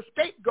him the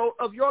scapegoat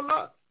of your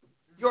love,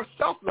 your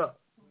self-love.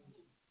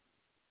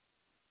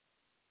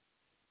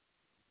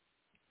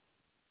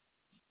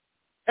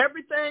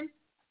 Everything,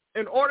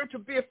 in order to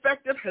be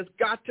effective, has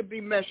got to be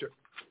measured.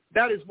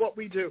 That is what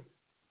we do.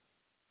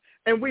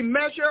 And we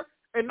measure,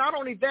 and not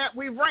only that,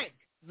 we rank.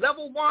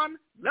 Level 1,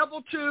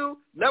 level 2,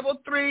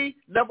 level 3,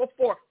 level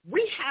 4.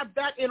 We have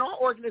that in our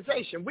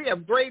organization. We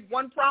have grade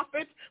 1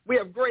 prophets. We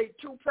have grade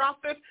 2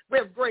 prophets. We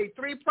have grade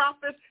 3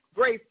 prophets,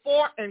 grade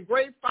 4, and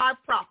grade 5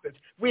 prophets.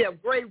 We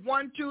have grade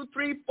 1, 2,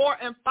 3, 4,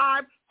 and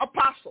 5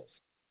 apostles.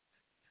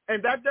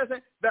 And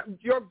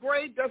your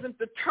grade doesn't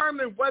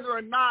determine whether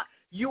or not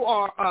you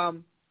are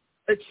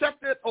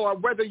accepted or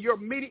whether you're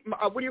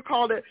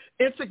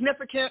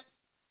insignificant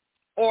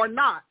or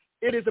not.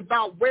 It is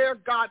about where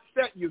God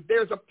set you.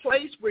 There's a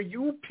place where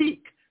you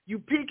peak. You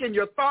peak in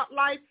your thought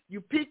life.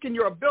 You peak in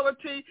your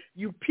ability.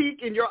 You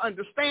peak in your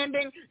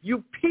understanding.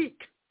 You peak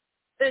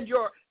in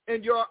your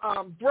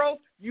growth.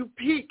 You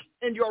peak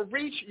in your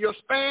reach, your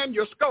span,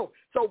 your scope.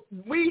 So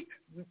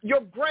your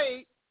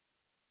grade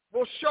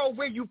will show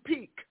where you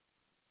peak.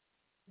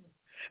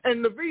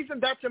 And the reason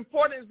that's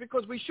important is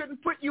because we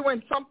shouldn't put you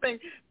in something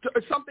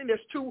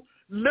that's too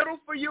little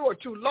for you or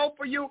too low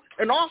for you,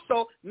 and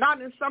also not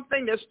in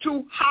something that's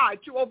too high,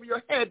 too over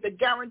your head that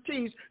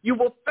guarantees you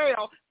will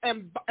fail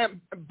and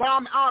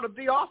bomb out of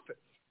the office.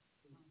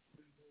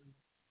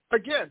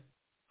 Again,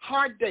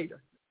 hard data.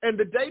 And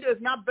the data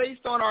is not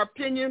based on our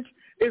opinions.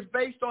 It's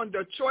based on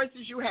the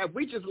choices you have.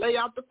 We just lay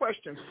out the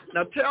questions.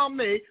 Now tell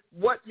me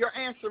what your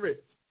answer is.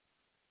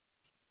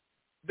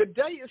 The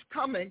day is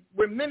coming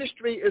when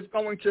ministry is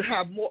going to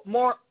have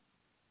more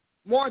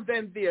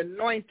than the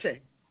anointing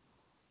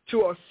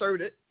to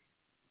assert it,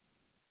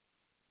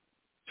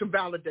 to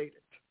validate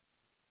it.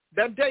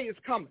 That day is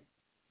coming.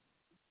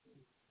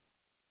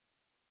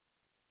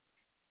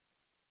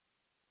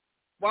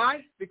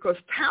 Why? Because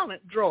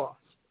talent draws.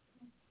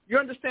 You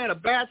understand, a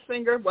bad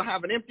singer will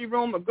have an empty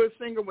room, a good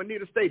singer will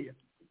need a stadium.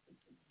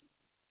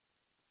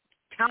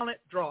 Talent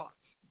draws.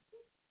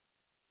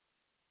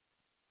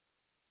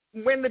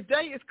 When the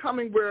day is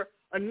coming where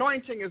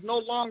anointing is no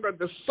longer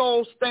the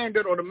sole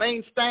standard or the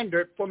main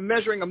standard for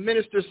measuring a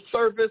minister's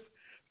service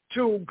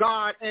to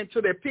God and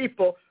to their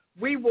people,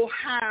 we will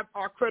have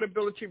our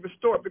credibility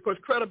restored, because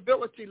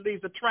credibility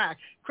leaves a track.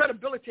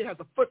 Credibility has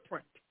a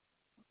footprint.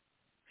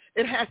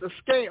 It has a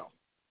scale.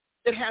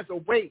 It has a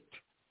weight.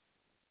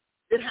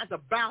 It has a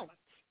balance.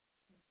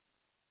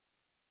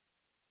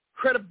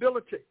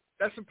 Credibility,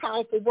 that's a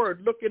powerful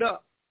word. Look it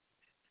up.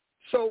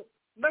 So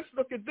let's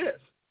look at this.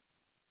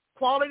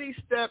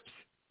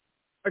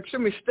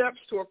 Steps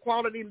to a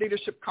quality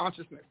leadership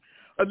consciousness.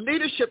 A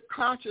leadership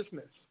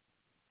consciousness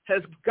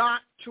has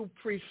got to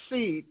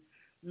precede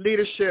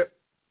leadership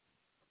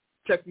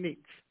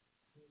techniques,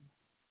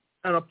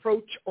 an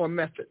approach or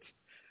methods.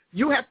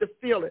 You have to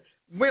feel it.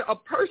 When a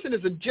person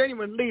is a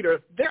genuine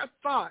leader, their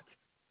thoughts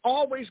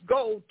always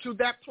go to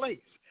that place.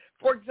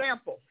 For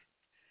example,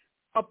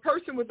 a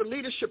person with a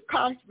leadership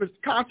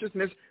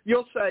consciousness,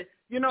 you'll say,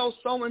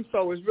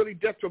 so-and-so is really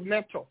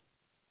detrimental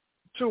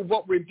to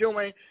what we're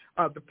doing.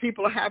 The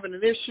people are having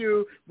an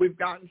issue. We've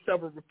gotten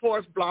several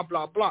reports, blah,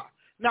 blah, blah.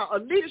 Now, a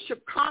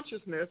leadership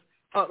consciousness,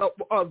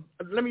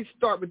 let me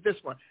start with this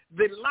one.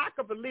 The lack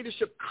of a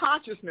leadership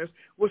consciousness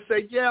will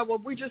say,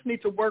 we just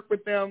need to work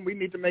with them. We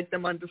need to make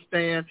them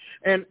understand.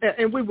 And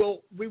we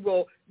will,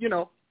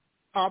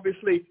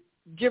 obviously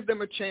give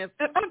them a chance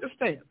and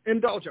understand,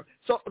 indulge them.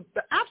 So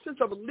the absence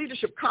of a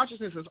leadership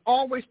consciousness is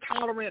always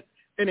tolerant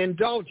and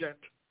indulgent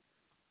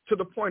to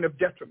the point of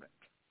detriment.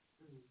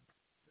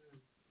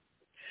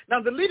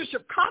 Now, the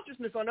leadership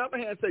consciousness, on the other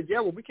hand, says,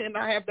 we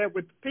cannot have that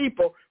with the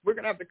people. We're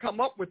going to have to come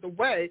up with a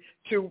way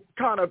to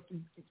kind of,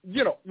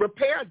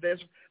 repair this,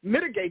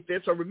 mitigate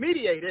this, or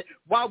remediate it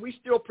while we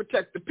still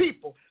protect the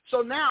people.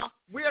 So now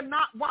we're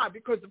not. Why?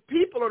 Because the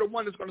people are the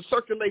one that's going to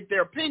circulate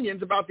their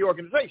opinions about the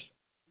organization.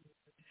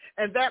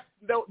 And that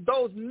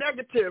those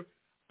negative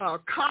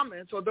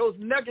comments or those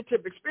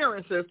negative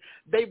experiences,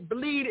 they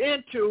bleed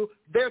into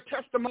their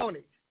testimony.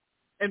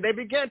 And they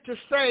begin to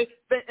say,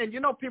 and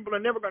people are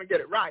never going to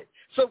get it right.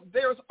 So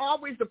there's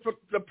always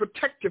the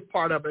protective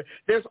part of it.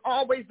 There's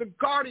always the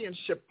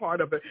guardianship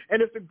part of it.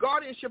 And it's the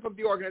guardianship of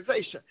the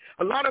organization.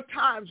 A lot of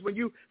times when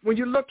you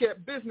look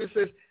at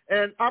businesses,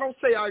 and I don't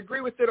say I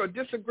agree with it or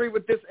disagree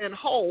with this in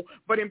whole,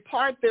 but in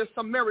part there's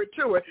some merit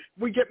to it.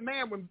 We get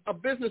mad when a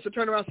business will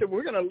turn around and say,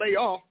 we're going to lay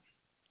off,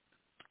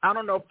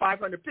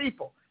 500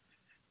 people.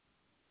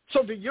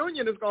 So the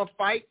union is going to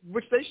fight,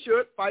 which they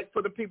should, fight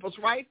for the people's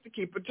rights to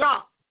keep a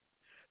job.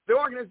 The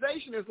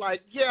organization is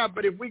like, yeah,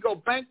 but if we go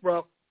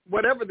bankrupt,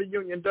 whatever the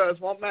union does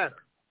won't matter.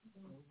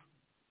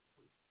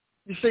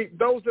 You see,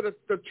 those are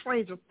the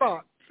trains of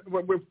thought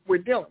we're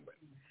dealing with.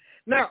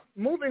 Now,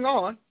 moving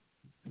on,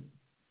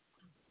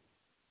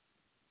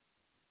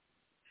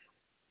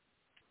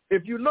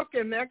 if you look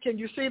in there, can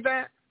you see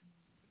that?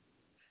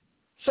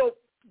 So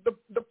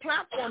the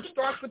platform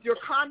starts with your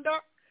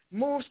conduct,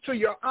 moves to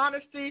your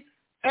honesty,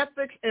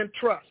 ethics, and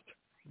trust.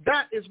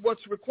 That is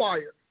what's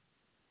required.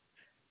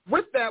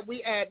 With that,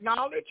 we add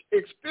knowledge,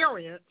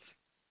 experience,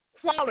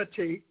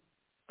 quality,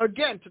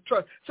 again, to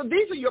trust. So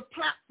these are your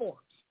platforms.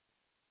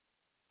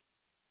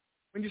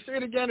 When you see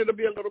it again, it'll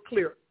be a little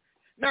clearer.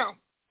 Now,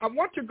 I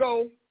want to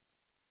go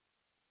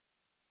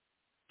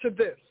to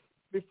this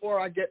before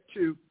I get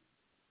to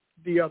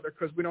the other,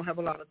 because we don't have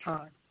a lot of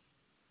time.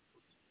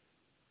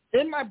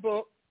 In my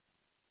book,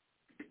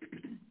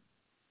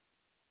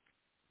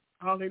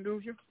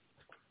 hallelujah,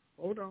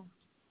 hold on.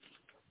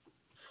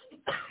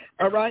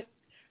 All right.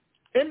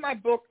 In my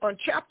book on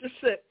chapter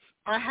 6,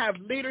 I have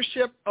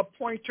leadership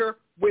appointer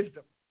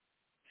wisdom.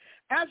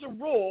 As a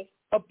rule,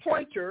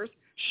 appointers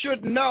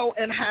should know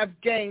and have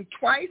gained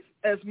twice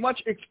as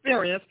much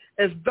experience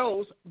as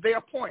those they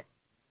appoint.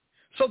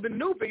 So the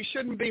newbie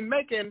shouldn't be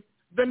making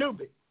the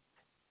newbie,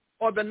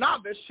 or the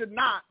novice should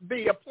not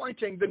be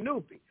appointing the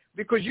newbie,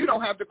 because you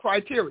don't have the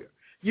criteria.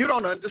 You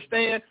don't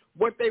understand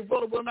what they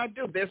will or will not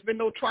do. There's been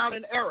no trial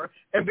and error.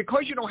 And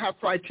because you don't have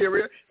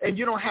criteria and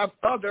you don't have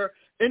other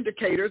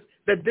indicators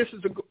that this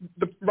is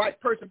the right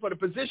person for the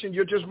position,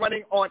 you're just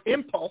running on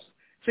impulse.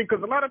 See,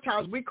 because a lot of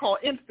times we call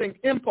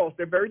instinct impulse.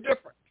 They're very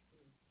different.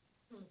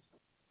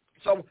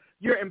 So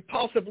you're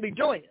impulsively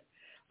doing it.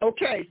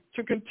 Okay,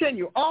 to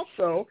continue.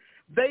 Also,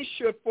 they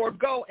should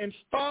forego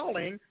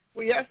installing,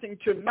 acquiescing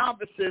to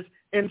novices'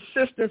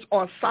 insistence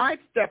on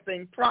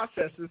sidestepping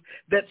processes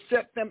that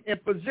set them in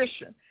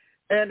position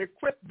and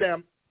equip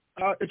and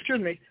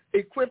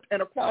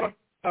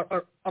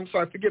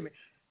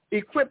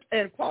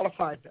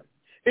qualify them.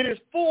 It is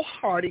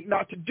foolhardy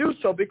not to do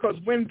so, because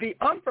when the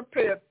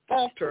unprepared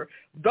falter,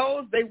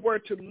 those they were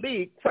to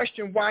lead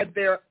question why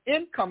their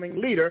incoming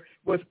leader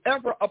was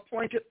ever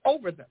appointed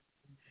over them.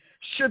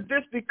 Should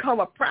this become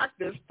a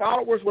practice,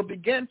 followers will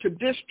begin to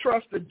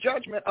distrust the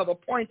judgment of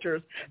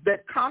appointers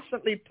that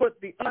constantly put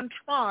the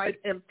untried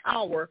in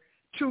power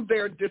to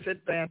their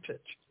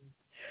disadvantage.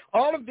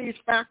 All of these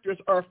factors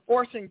are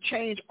forcing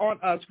change on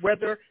us,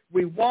 whether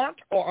we want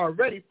or are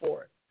ready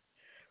for it.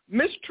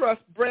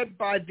 Mistrust bred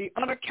by the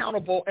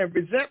unaccountable and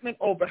resentment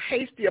over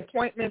hasty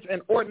appointments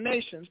and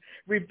ordinations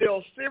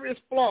reveals serious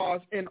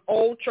flaws in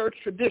old church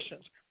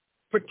traditions,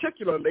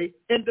 particularly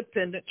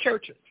independent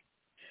churches.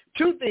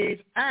 To these,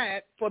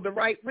 add for the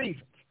right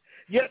reasons.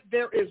 Yet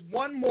there is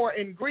one more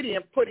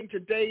ingredient putting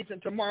today's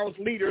and tomorrow's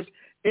leaders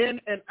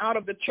in and out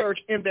of the church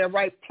in their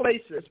right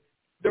places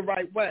the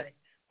right way.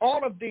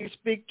 All of these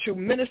speak to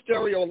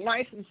ministerial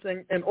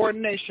licensing and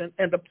ordination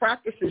and the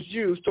practices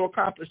used to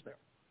accomplish them.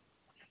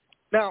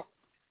 Now,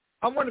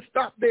 I want to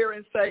stop there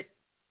and say,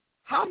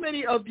 how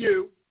many of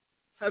you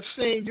have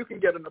seen you can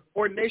get an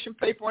ordination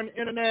paper on the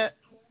internet?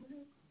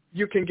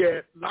 You can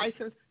get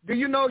licensed. Do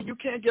you know you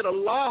can't get a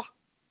law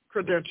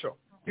credential?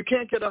 You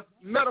can't get a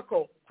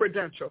medical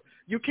credential.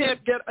 You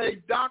can't get a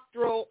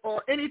doctoral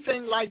or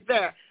anything like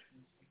that.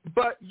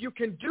 But you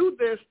can do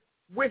this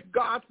with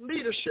God's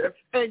leadership,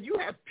 and you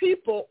have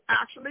people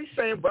actually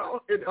saying,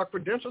 well, a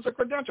credential's a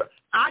credential.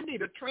 I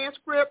need a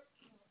transcript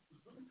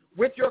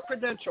with your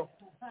credential.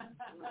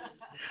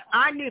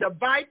 I need a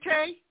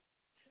vitae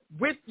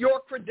with your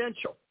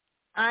credential.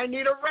 I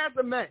need a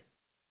resume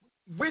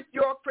with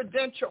your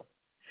credential.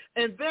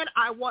 And then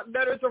I want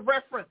letters of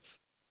reference,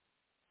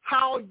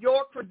 how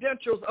your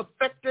credentials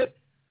affected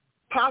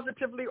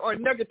positively or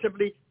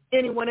negatively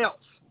anyone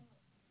else.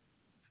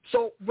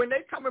 So when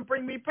they come and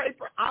bring me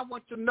paper, I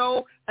want to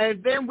know,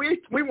 and then we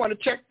want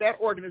to check that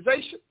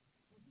organization.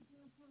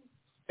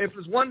 If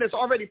it's one that's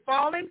already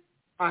fallen,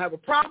 I have a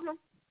problem. ...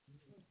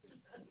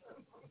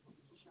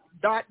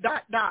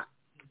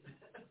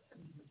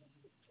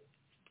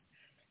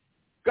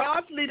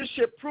 God's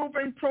leadership,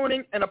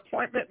 pruning, and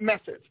appointment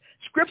methods.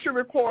 Scripture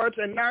records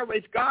and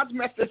narrates God's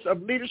methods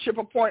of leadership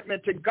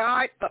appointment to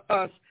guide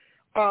us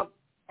on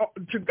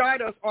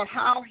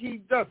how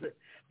he does it.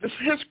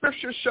 His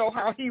scriptures show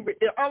how he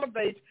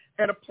elevates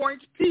and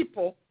appoints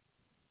people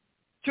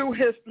to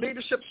his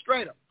leadership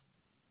stratum.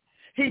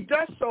 He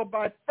does so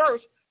by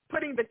first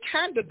putting the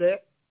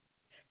candidate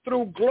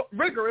through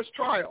rigorous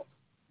trial.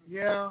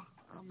 Yeah,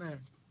 amen.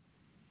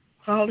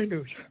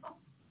 Hallelujah.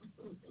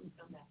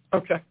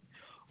 Okay.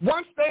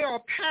 Once they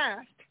are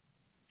passed,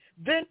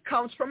 then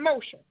comes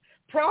promotion.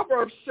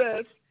 Proverbs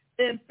says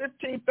in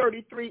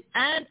 15:33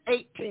 and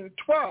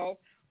 18:12,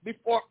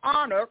 before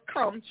honor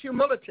comes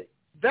humility.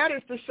 That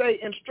is to say,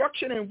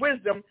 instruction and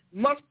wisdom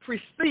must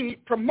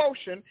precede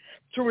promotion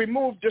to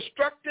remove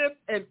destructive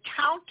and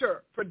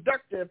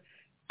counterproductive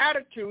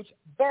attitudes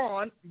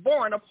born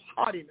of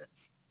haughtiness.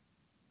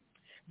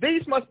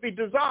 These must be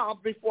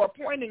dissolved before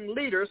appointing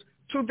leaders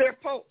to their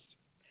posts.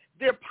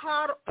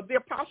 The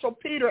Apostle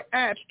Peter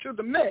adds to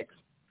the mix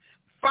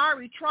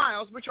fiery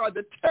trials, which are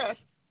the test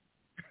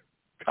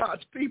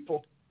God's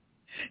people.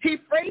 He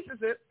phrases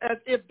it as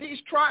if these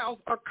trials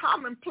are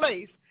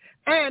commonplace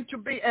and to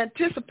be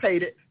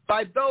anticipated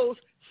by those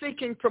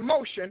seeking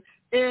promotion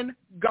in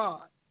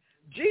God.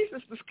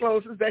 Jesus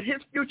discloses that his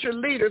future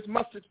leaders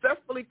must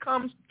successfully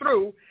come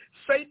through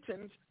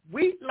Satan's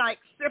wheat-like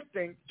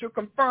sifting to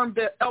confirm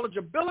their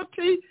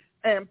eligibility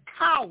and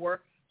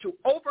power to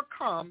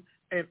overcome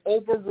and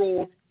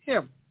overrule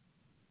him.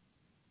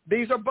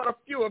 These are but a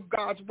few of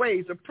God's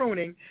ways of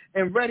pruning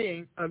and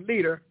readying a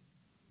leader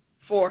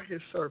for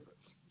his service.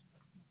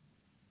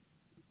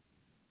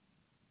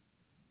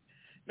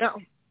 Now,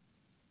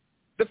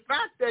 the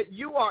fact that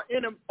you are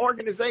in an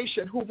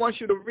organization who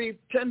wants you to read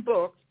 10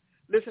 books,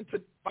 listen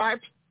to 5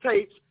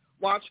 tapes,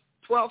 watch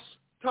 12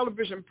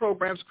 television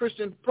programs,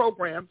 Christian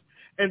programs,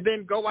 and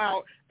then go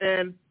out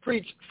and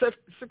preach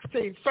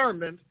 16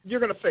 sermons, you're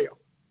going to fail.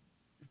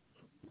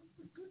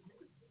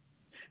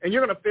 And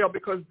you're going to fail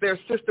because their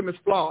system is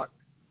flawed.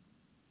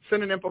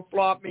 Synonym for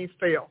flawed means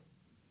fail.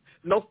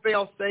 No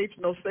fail-safes,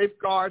 no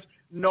safeguards,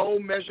 no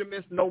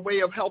measurements, no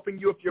way of helping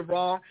you if you're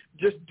wrong.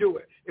 Just do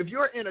it. If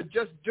you're in a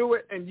just do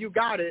it and you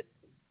got it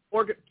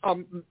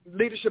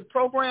leadership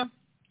program,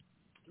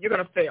 you're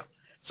going to fail.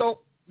 So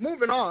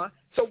moving on.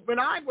 So when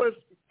I was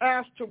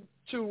asked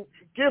to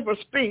give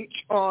a speech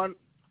on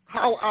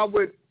how I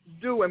would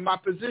do in my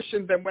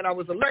position than when I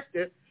was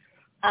elected,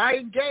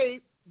 I gave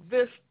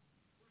this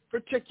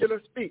particular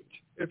speech.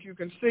 If you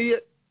can see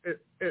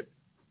it,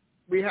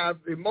 we have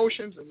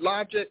emotions and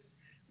logic.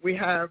 We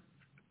have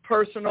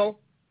personal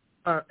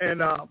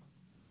and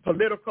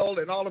political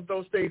and all of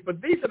those things.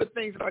 But these are the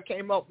things that I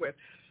came up with.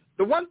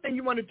 The one thing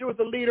you want to do as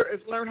a leader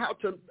is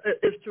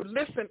to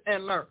listen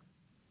and learn.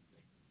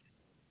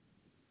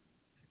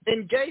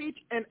 Engage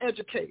and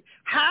educate.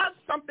 Have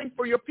something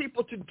for your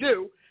people to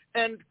do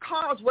and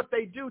cause what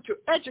they do to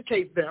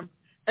educate them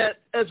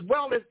as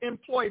well as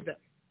employ them.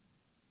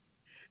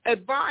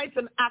 Advise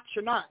and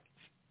actionize.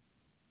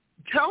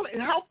 Tell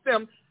and help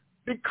them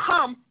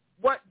become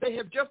what they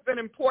have just been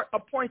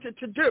appointed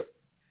to do.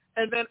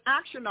 And then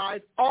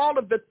actionize all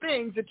of the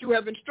things that you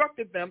have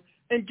instructed them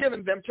and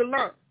given them to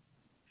learn.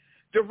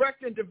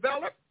 Direct and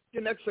develop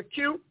and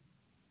execute.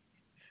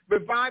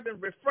 Revive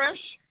and refresh.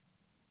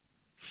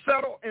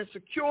 Settle and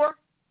secure.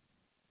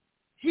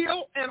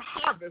 Heal and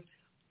harvest.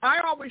 I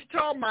always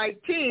tell my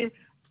team,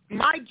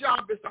 my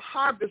job is to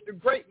harvest the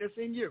greatness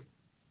in you.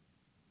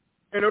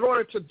 And in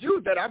order to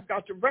do that, I've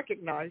got to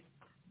recognize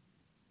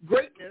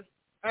greatness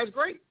as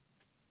great.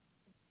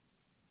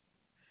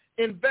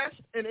 Invest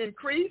and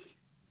increase,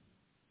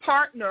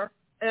 partner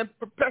and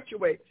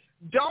perpetuate.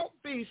 Don't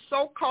be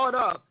so caught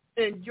up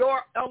in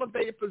your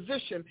elevated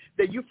position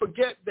that you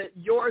forget that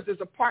yours is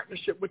a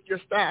partnership with your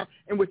staff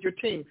and with your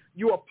team.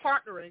 You are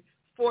partnering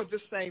for the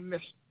same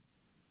mission.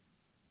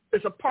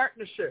 It's a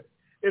partnership.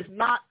 It's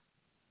not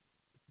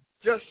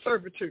just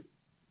servitude.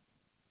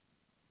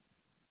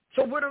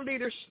 So what do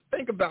leaders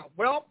think about?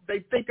 Well, they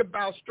think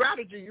about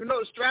strategy. You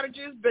know, strategy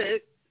is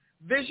big,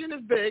 vision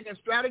is big, and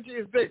strategy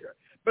is bigger.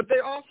 But they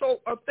also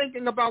are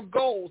thinking about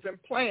goals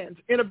and plans,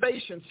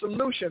 innovation,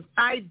 solutions,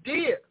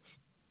 ideas.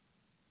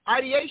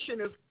 Ideation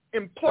is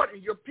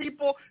important. Your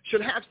people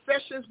should have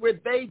sessions where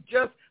they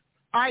just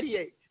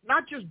ideate,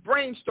 not just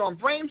brainstorm.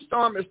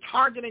 Brainstorm is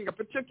targeting a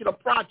particular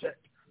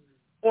project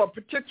or a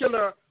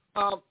particular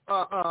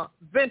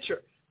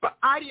venture. But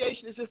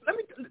ideation is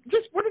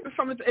what are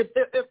some of the, if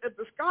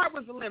the sky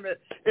was the limit,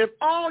 if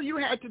all you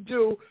had to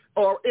do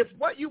or if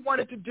what you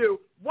wanted to do,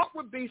 what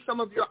would be some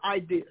of your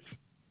ideas?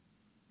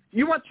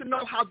 You want to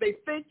know how they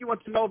think. You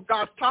want to know if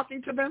God's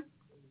talking to them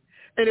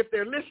and if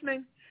they're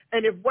listening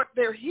and if what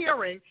they're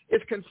hearing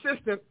is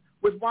consistent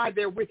with why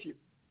they're with you.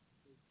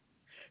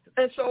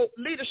 And so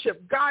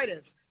leadership,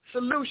 guidance,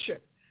 solution,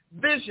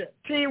 vision,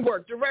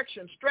 teamwork,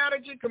 direction,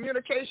 strategy,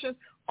 communication,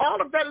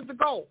 all of that is the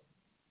goal.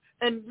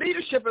 And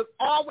leadership is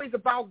always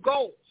about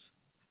goals,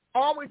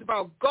 always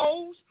about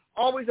goals,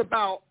 always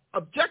about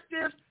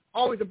objectives,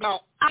 always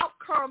about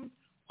outcomes,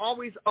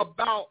 always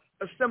about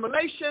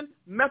assimilation,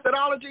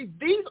 methodology.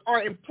 These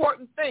are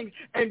important things,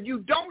 and you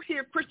don't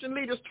hear Christian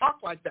leaders talk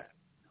like that.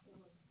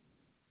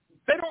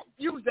 They don't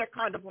use that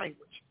kind of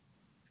language.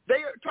 They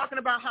are talking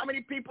about how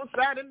many people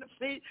sat in the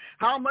seat,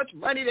 how much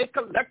money they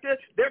collected.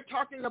 They're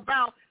talking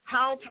about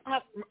how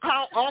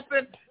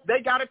often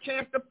they got a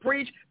chance to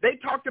preach. They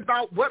talked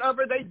about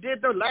whatever they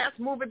did, the last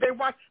movie they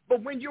watched.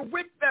 But when you're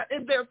with that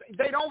in there,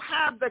 they don't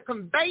have the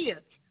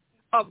conveyance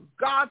of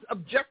God's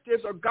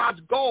objectives or God's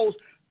goals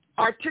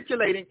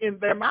articulating in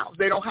their mouths.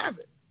 They don't have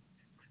it.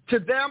 To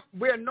them,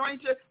 we're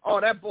anointed.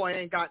 Oh, that boy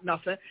ain't got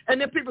nothing. And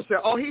then people say,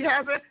 oh, he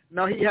has it?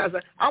 No, he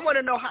hasn't. I want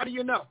to know, how do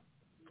you know?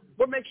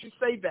 What makes you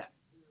say that?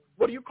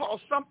 What do you call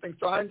something?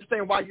 So I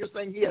understand why you're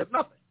saying he has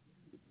nothing.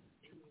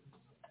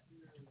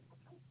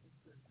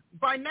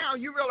 By now,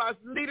 you realize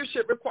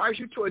leadership requires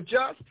you to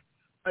adjust,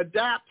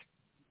 adapt,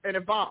 and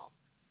evolve.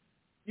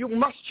 You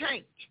must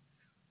change.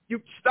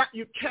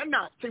 You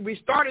cannot. See, we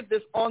started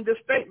this on this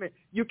statement.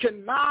 You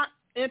cannot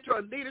enter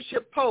a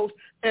leadership post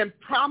and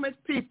promise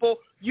people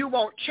you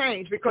won't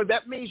change, because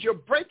that means you're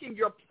breaking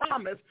your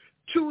promise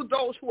to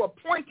those who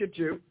appointed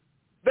you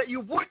that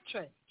you would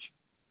change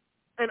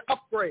and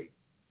upgrade.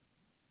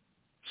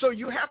 So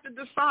you have to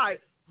decide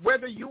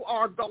whether you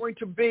are going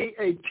to be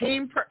a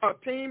team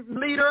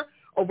leader,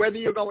 or whether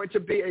you're going to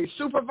be a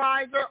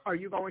supervisor, or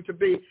you're going to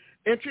be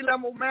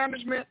entry-level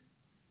management,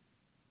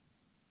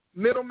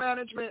 middle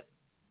management,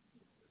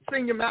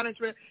 senior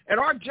management. And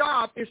our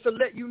job is to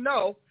let you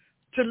know,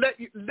 to let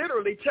you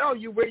literally tell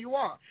you where you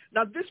are.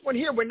 Now, this one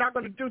here we're not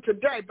going to do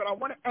today, but I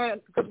want to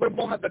end, because we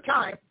won't have the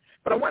time,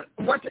 but I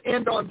want to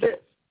end on this.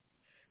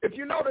 If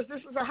you notice,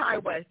 this is a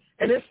highway,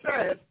 and it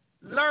says,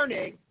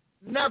 learning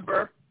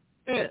never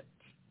ends.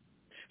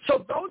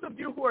 So those of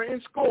you who are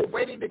in school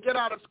waiting to get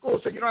out of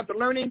school so you don't have to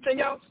learn anything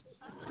else,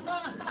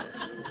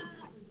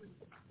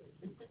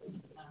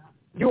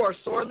 you are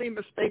sorely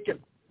mistaken.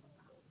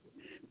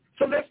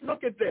 So let's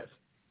look at this.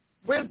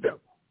 Wisdom.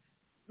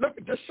 Look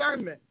at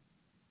discernment.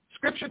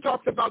 Scripture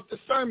talks about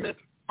discernment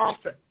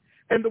often.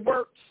 And the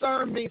word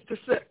discern means to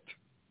sift.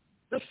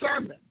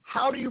 Discernment.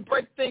 How do you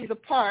break things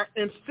apart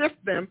and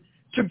sift them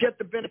to get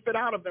the benefit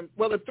out of them?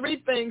 Well, the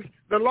three things,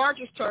 the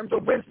largest terms are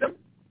wisdom,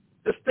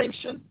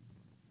 distinction.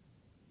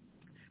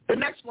 The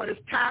next one is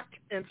tact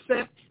and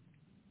sense.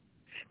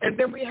 And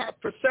then we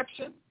have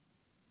perception.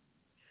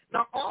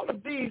 Now, all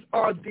of these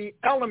are the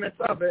elements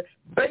of it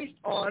based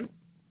on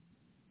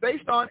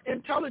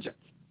intelligence.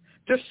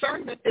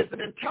 Discernment is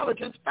an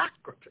intelligence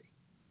faculty.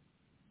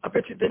 I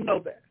bet you didn't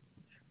know that.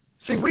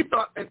 See, we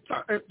thought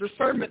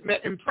discernment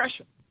meant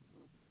impression.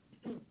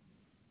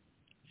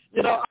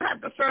 You know, I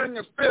have discerning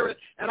of spirit,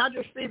 and I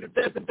just see that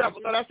there's a devil.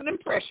 No, that's an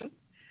impression.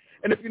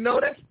 And if you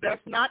notice,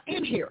 that's not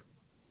in here.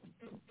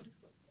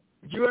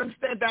 You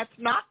understand? That's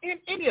not in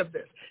any of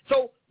this.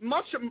 So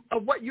much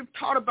of what you've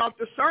taught about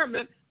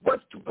discernment was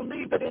to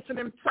believe that it's an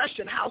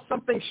impression, how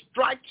something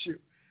strikes you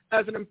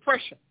as an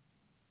impression.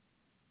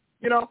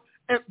 You know,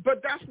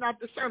 but that's not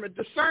discernment.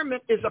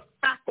 Discernment is a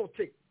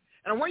faculty.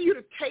 And I want you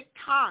to take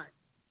time.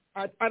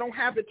 I don't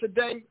have it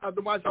today,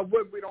 otherwise I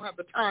would. We don't have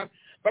the time.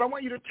 But I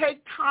want you to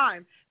take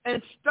time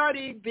and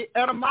study the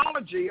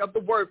etymology of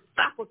the word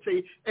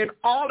faculty and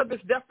all of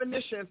its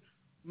definitions,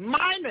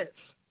 minus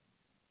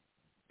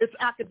its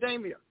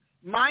academia,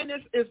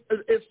 minus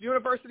its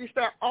university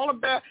staff, all of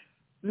that,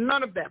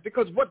 none of that.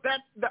 Because what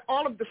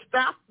all of the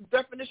staff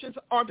definitions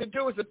are to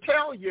do is to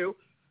tell you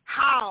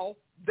how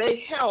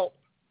they help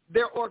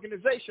their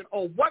organization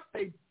or what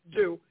they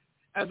do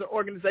as an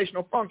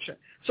organizational function.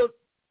 So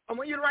I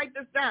want you to write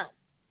this down.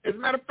 As a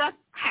matter of fact,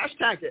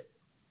 hashtag it.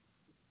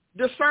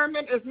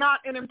 Discernment is not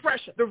an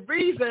impression. The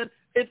reason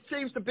it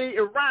seems to be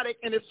erratic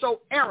and it's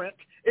so errant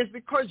is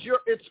because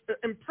its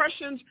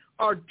impressions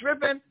are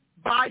driven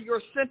by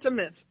your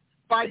sentiments,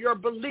 by your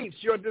beliefs,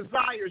 your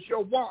desires,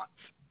 your wants,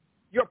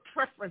 your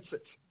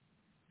preferences.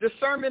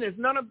 Discernment is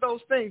none of those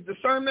things.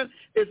 Discernment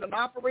is an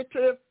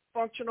operative,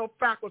 functional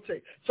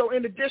faculty. So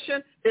in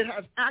addition, it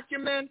has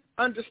acumen,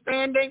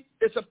 understanding.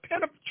 It's a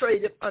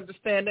penetrative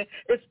understanding.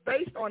 It's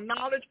based on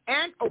knowledge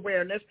and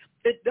awareness.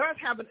 It does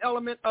have an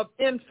element of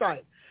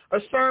insight.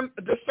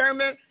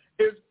 Discernment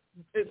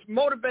is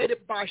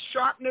motivated by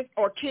sharpness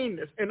or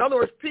keenness. In other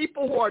words,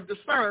 people who are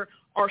discerned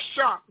are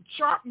sharp.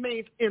 Sharp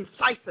means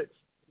incisive.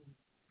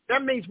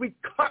 That means we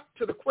cut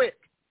to the quick.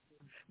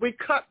 We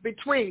cut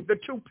between the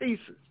two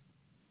pieces.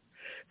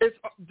 It's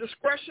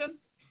discretion,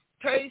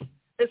 taste.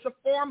 It's a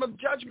form of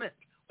judgment,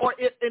 or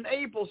it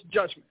enables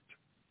judgment.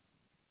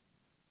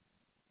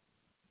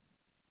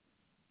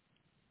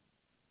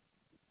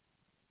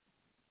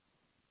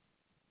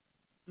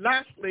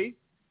 Lastly,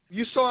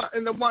 you saw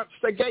in the one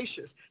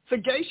sagacious.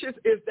 Sagacious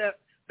is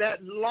that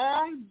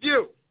long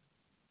view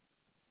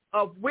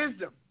of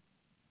wisdom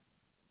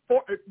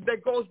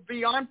that goes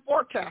beyond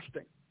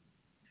forecasting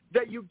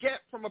that you get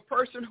from a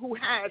person who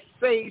has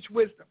sage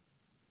wisdom.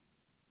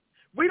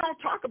 We don't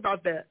talk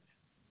about that.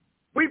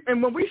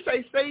 And when we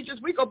say sages,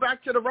 we go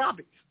back to the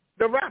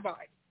rabbis.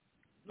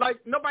 Like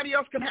nobody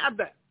else can have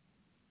that.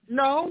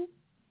 No.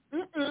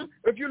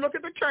 If you look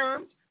at the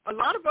terms, a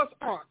lot of us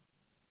aren't.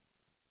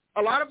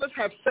 A lot of us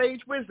have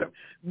sage wisdom.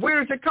 Where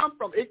does it come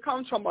from? It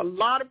comes from a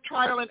lot of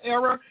trial and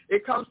error.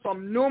 It comes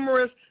from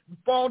numerous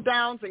fall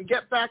downs and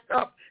get back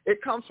up.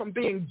 It comes from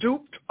being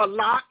duped a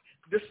lot,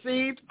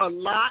 deceived a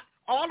lot.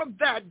 All of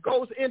that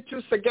goes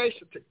into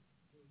sagacity.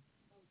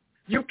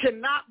 You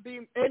cannot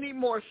be any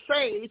more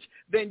sage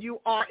than you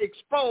are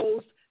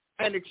exposed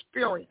and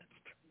experienced.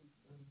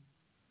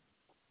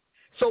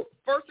 So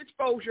first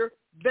exposure,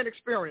 then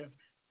experience.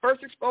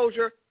 First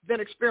exposure, then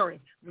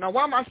experience. Now,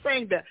 why am I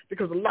saying that?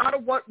 Because a lot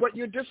of what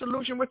you're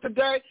disillusioned with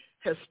today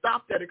has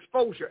stopped at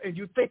exposure, and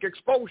you think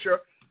exposure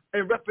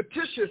and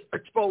repetitious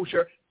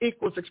exposure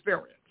equals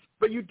experience.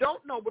 But you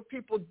don't know what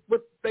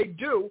they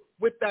do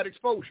with that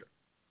exposure.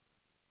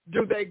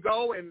 Do they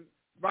go and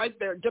right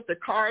there, get the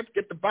cards,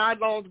 get the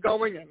bylaws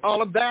going and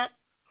all of that?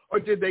 Or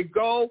did they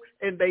go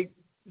and they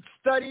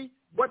study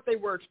what they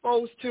were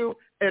exposed to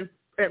and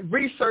and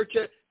research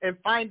it and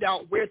find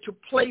out where to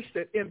place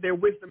it in their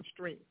wisdom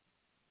stream,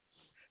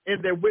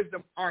 in their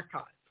wisdom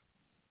archive.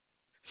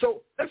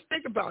 So let's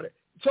think about it.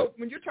 So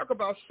when you talk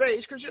about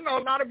sage, because, you know,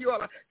 a lot of you are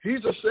like,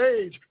 he's a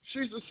sage,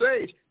 she's a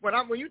sage. When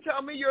you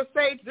tell me you're a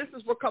sage, this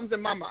is what comes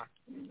in my mind.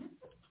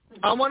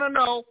 I want to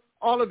know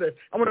all of this.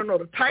 I want to know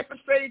the type of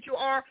sage you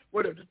are,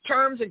 what are the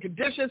terms and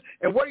conditions,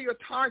 and what are your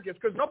targets,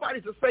 because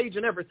nobody's a sage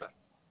in everything.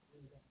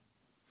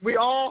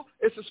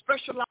 It's a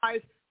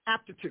specialized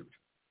aptitude.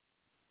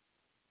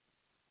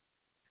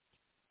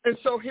 And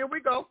so here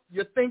we go.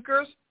 You're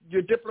thinkers,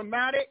 you're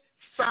diplomatic,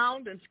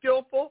 sound and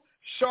skillful,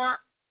 sharp,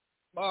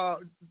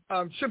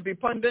 should be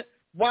pundit,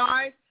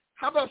 wise.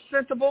 How about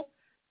sensible?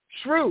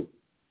 Shrewd.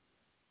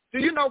 Do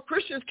you know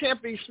Christians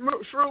can't be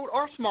shrewd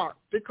or smart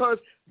because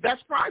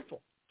that's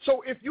prideful.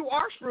 So if you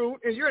are shrewd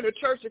and you're in a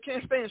church that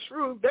can't stand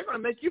shrewd, they're going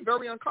to make you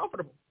very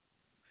uncomfortable.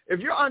 If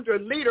you're under a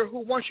leader who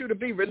wants you to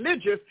be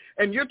religious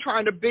and you're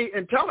trying to be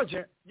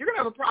intelligent, you're going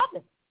to have a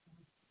problem.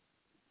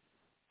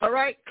 All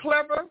right?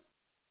 Clever,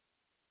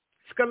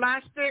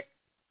 scholastic,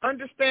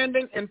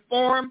 understanding,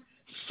 informed,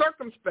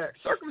 circumspect.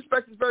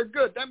 Circumspect is very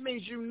good. That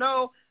means you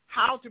know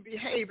how to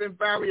behave in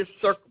various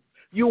circles.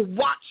 You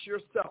watch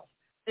yourself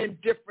in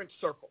different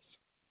circles.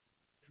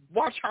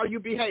 Watch how you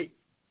behave.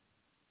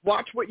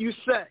 Watch what you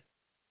say.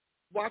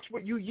 Watch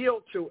what you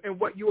yield to and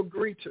what you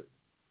agree to.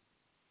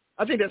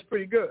 I think that's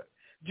pretty good.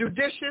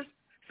 Judicious,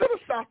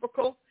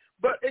 philosophical,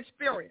 but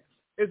experienced.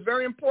 It's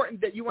very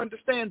important that you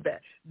understand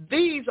that.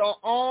 These are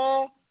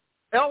all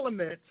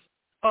elements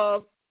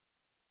of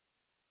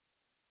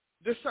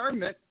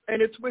discernment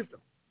and its wisdom.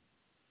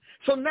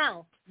 So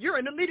now you're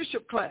in the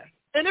leadership class,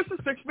 and it's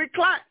a 6-week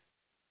class.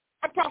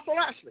 Apostle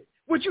Ashley,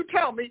 would you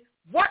tell me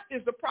what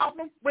is the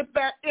problem with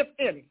that, if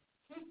any?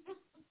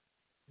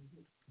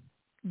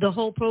 The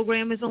whole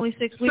program is only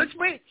 6 weeks? 6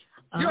 weeks.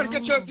 You're going to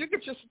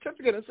get your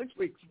certificate in 6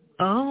 weeks.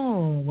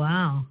 Oh,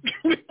 wow.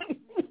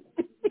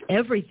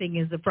 Everything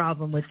is a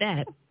problem with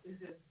that.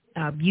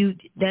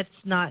 That's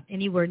not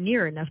anywhere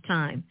near enough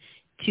time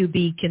to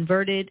be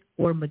converted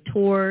or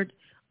matured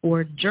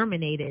or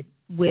germinated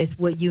with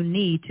what you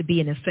need to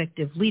be an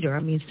effective leader.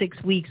 I mean,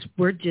 6 weeks,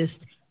 we're just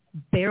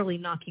barely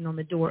knocking on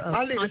the door of.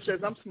 My leader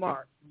says I'm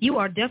smart. You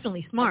are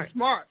definitely smart. I'm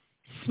smart.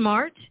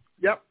 Smart.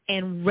 Yep.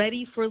 And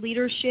ready for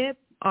leadership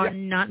are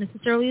not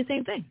necessarily the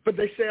same thing. But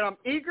they said I'm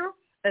eager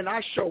and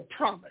I show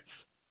promise.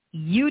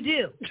 You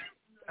do.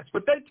 That's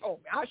what they told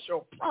me. I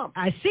show promise.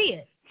 I see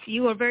it.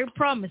 You are very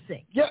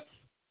promising. Yes.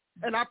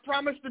 And I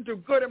promise to do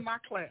good in my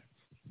class.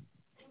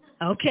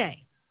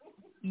 Okay.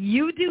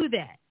 You do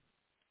that.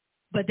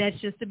 But that's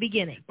just the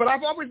beginning. But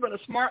I've always been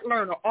a smart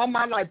learner all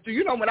my life. Do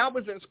you know when I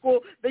was in school,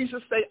 they used to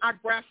say I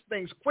grasp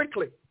things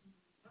quickly.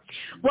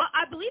 Well,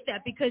 I believe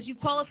that because you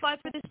qualified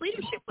for this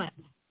leadership class.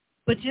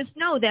 But just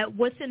know that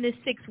what's in this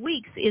 6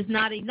 weeks is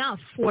not enough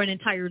for an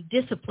entire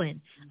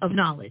discipline of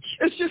knowledge.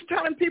 It's just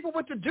telling people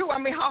what to do. I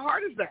mean, how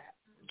hard is that?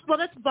 Well,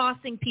 that's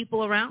bossing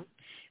people around,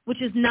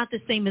 which is not the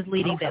same as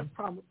leading them. I don't have a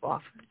problem with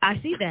bossing. I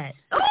see that.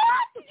 Oh,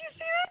 did you see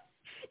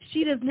that?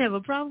 She doesn't have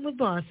a problem with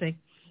bossing.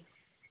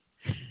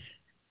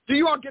 Do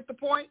you all get the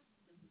point?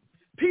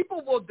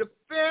 People will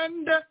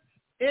defend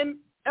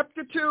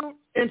ineptitude,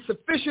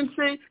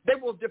 insufficiency. They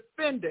will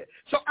defend it.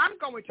 So I'm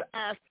going to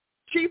ask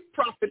Chief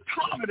Prophet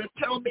Paula to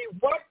tell me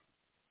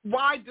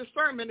why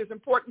discernment is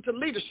important to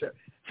leadership,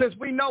 since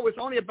we know it's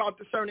only about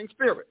discerning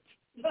spirits.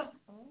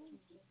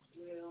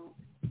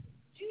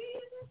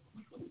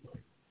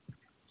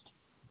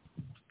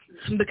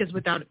 Because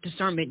without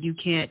discernment, you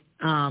can't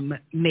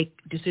make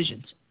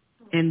decisions.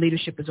 And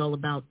leadership is all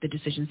about the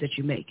decisions that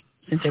you make,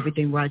 since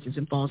everything rises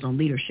and falls on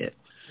leadership.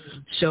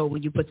 So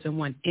when you put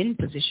someone in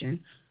position,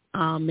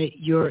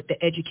 the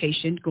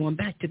education, going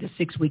back to the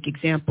 6-week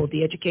example,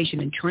 the education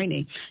and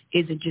training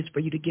isn't just for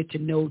you to get to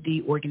know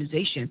the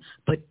organization,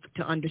 but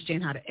to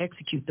understand how to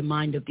execute the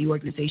mind of the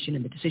organization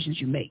and the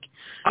decisions you make.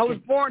 I was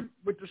born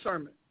with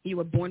discernment. You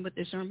were born with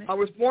discernment? I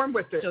was born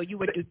with it. So you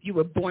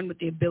were born with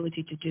the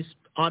ability to just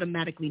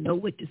automatically know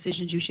what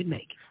decisions you should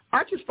make.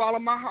 I just follow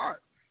my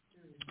heart.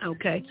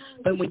 Okay.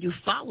 But when you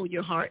follow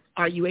your heart,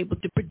 are you able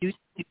to produce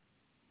the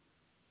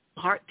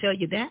heart tell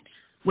you that?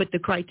 What the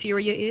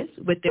criteria is,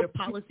 what their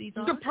policies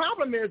are? The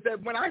problem is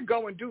that when I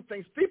go and do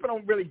things, people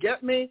don't really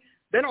get me.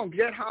 They don't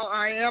get how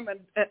I am and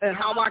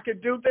how I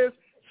could do this.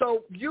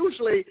 So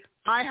usually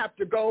I have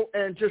to go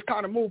and just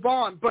kind of move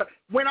on. But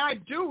when I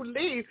do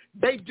leave,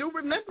 they do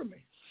remember me.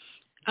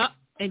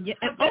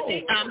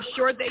 I'm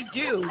sure they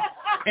do.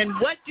 And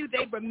what do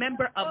they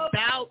remember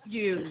about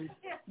you?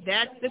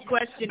 That's the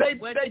question. They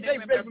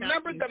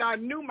remember that I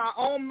knew my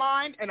own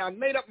mind and I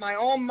made up my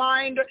own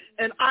mind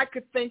and I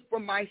could think for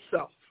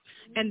myself.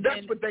 And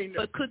that's what they knew.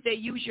 But could they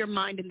use your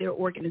mind in their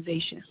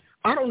organization?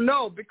 I don't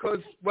know because,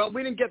 well,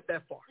 we didn't get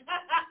that far.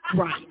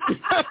 Right.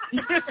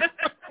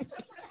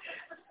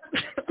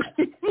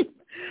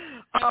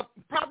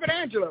 Prophet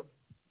Angela,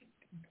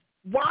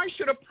 why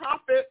should a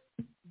prophet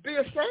be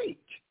a sage?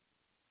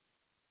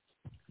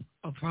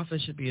 A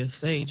prophet should be a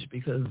sage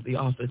because the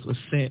office was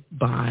sent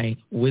by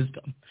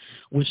wisdom,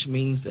 which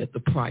means that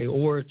the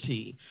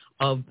priority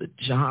of the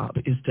job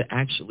is to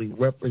actually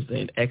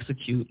represent,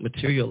 execute,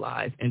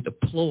 materialize, and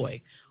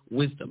deploy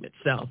wisdom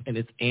itself and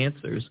its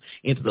answers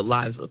into the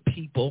lives of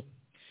people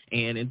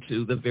and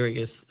into the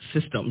various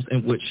systems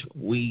in which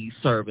we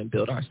serve and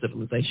build our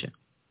civilization.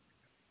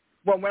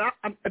 Well,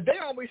 they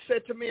always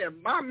said to me,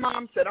 and my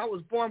mom said I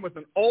was born with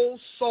an old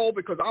soul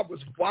because I was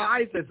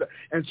wise,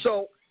 and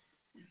so.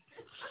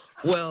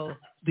 Well,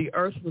 the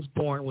earth was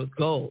born with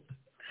gold,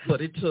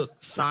 but it took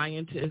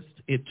scientists,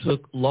 it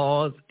took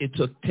laws, it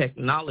took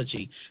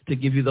technology to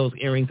give you those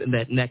earrings and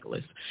that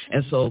necklace.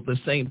 And so the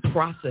same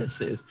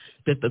processes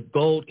that the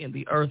gold in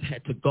the earth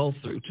had to go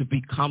through to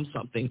become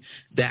something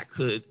that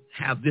could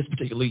have this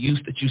particular use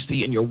that you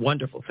see in your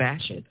wonderful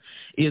fashion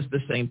is the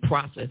same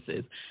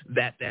processes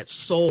that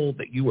soul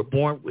that you were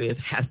born with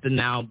has to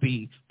now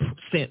be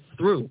sent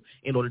through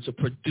in order to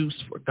produce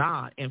for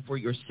God and for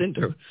your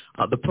sender,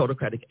 the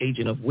protocratic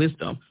agent of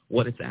wisdom,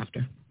 what it's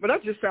after. But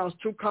that just sounds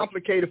too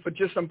complicated for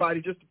just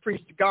somebody just to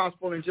preach the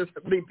gospel and just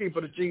lead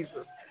people to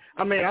Jesus.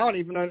 I mean, I don't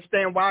even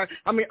understand why.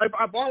 I mean,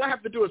 if all I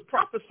have to do is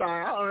prophesy,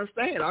 I don't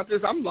understand.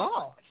 I'm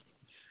lost.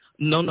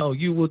 No,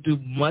 you will do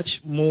much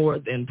more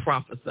than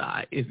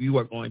prophesy if you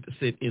are going to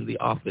sit in the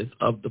office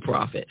of the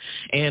prophet.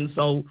 And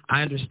so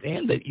I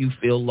understand that you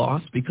feel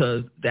lost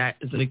because that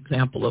is an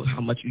example of how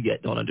much you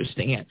yet don't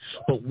understand.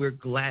 But we're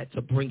glad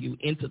to bring you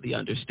into the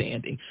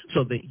understanding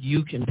so that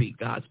you can be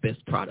God's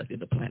best product in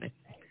the planet.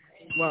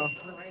 Well,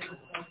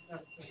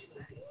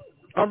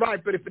 all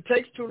right, but if it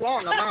takes too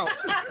long, I'm out.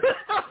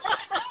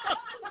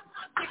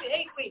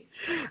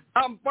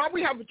 While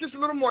we have just a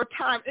little more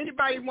time,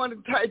 anybody want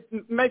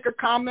to make a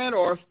comment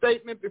or a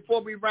statement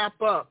before we wrap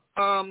up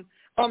on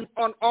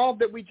all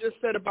that we just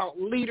said about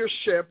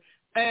leadership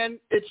and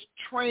its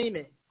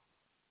training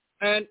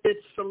and its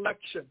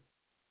selection?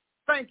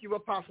 Thank you,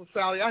 Apostle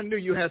Sally. I knew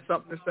you had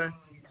something to say.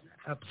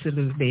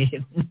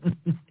 Absolutely.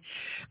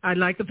 I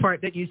like the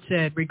part that you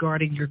said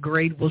regarding your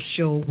grade will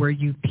show where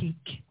you peak.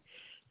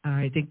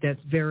 I think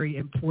that's very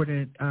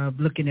important,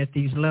 looking at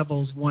these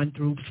levels 1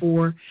 through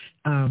 4,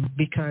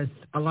 because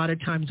a lot of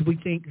times we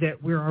think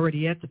that we're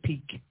already at the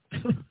peak.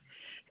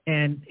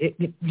 And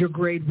your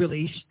grade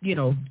really,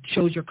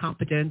 shows your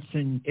competence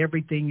and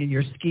everything and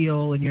your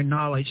skill and your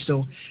knowledge.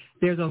 So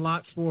there's a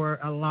lot for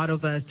a lot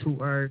of us who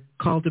are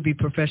called to be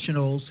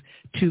professionals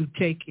to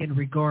take in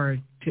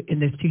regard to in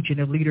this teaching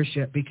of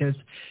leadership, because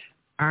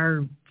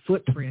our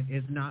footprint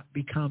has not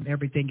become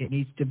everything it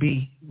needs to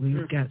be.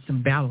 We've got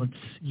some balance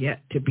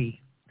yet to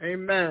be.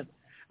 Amen.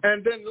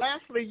 And then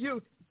lastly,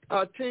 you,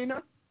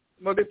 Tina,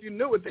 well, if you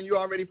knew it, then you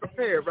already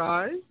prepared,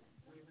 right?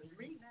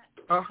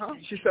 Uh-huh.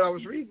 She said I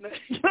was reading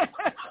it.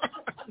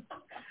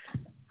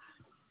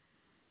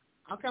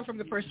 I'll come from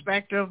the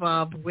perspective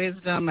of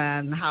wisdom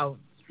and how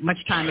much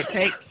time it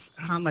takes,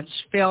 how much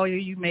failure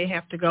you may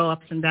have to go,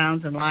 ups and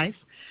downs in life.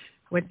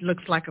 What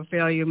looks like a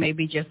failure may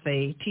be just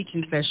a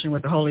teaching session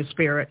with the Holy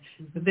Spirit.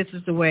 But this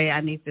is the way I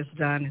need this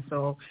done. And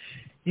so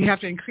you have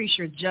to increase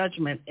your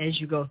judgment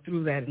as you go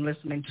through that and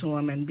listening to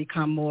them and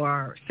become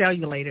more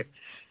cellulated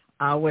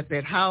with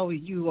it. How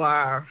you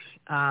are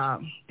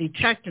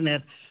detecting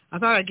it, I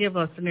thought I'd give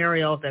a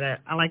scenario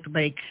that I like to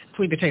make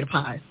sweet potato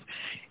pies.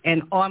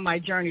 And on my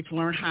journey to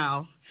learn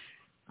how,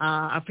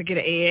 I forget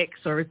an egg,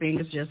 so everything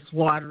is just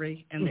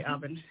watery in the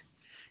oven.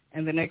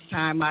 And the next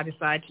time I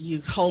decide to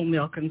use whole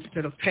milk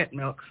instead of pet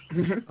milk,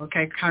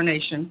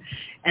 carnation,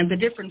 and the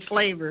different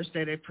flavors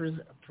that it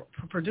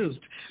produced.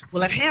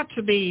 Well, it had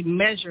to be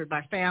measured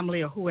by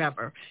family or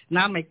whoever. And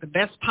I make the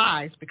best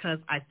pies because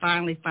I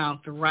finally found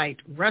the right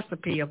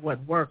recipe of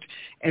what worked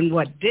and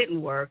what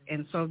didn't work.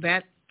 And so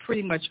that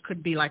pretty much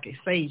could be like a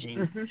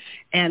saging.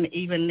 And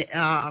even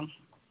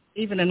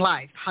in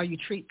life, how you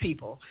treat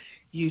people.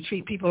 You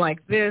treat people like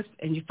this,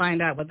 and you find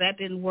out, well, that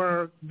didn't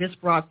work, this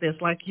brought this.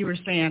 Like you were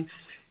saying,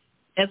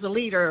 as a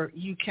leader,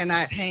 you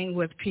cannot hang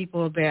with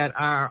people that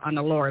are on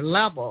a lower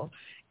level,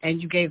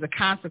 and you gave the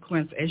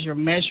consequence as your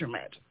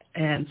measurement.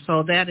 And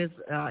so that is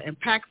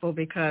impactful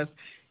because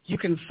you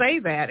can say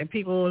that, and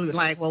people are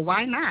like, well,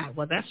 why not?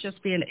 Well, that's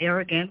just being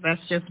arrogant.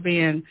 That's just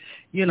being,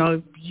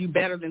 you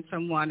better than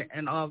someone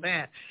and all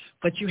that.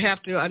 But you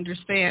have to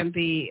understand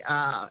the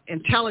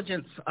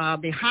intelligence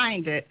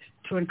behind it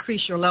to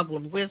increase your level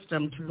of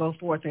wisdom to go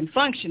forth in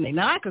functioning.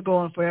 Now, I could go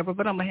on forever,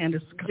 but I'm going to hand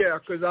this. Yeah,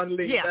 because I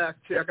leaned back.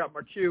 See, I got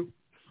my cue.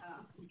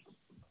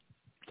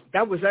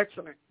 That was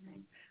excellent.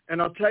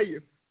 And I'll tell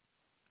you,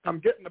 I'm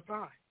getting the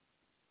pie.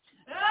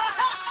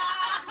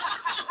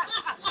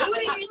 Where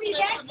did you see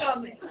that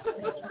coming?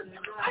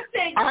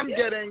 I'm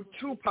getting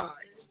 2 pies.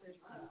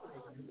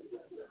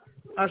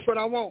 That's what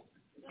I want.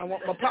 I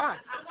want my pie.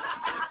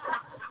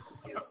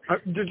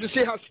 Did you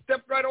see how I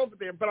stepped right over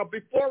there? But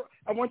before,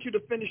 I want you to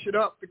finish it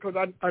up because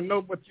I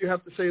know what you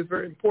have to say is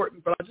very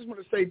important. But I just want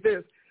to say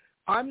this.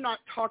 I'm not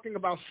talking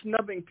about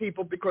snubbing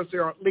people because they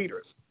aren't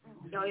leaders.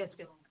 No, yes,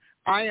 good.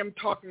 I am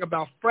talking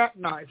about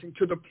fraternizing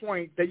to the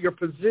point that your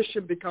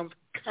position becomes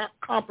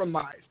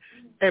compromised.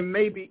 and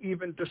maybe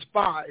even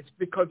despise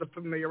because of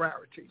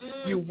familiarity.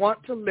 You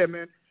want to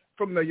limit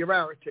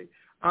familiarity.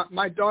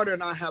 My daughter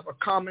and I have a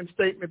common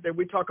statement that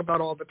we talk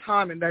about all the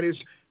time, and that is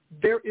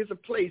there is a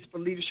place for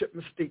leadership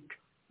mystique.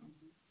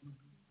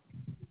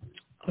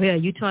 Oh, yeah,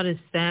 you taught us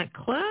that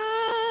class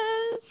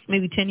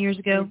maybe 10 years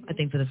ago, I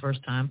think for the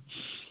first time,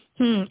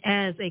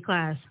 as a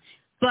class.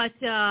 But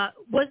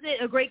wasn't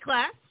it a great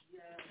class?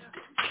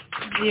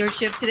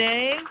 Leadership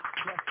today.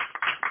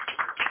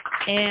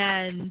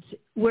 And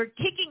we're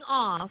kicking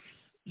off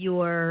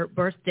your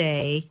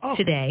birthday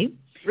today.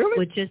 Really?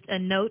 With just a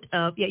note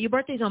of, your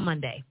birthday's on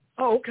Monday.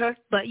 Oh, okay.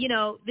 But,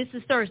 this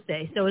is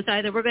Thursday, so it's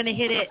either we're going to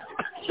hit it,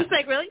 she's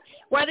like, really?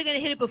 We're either going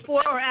to hit it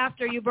before or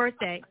after your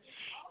birthday.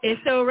 And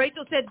so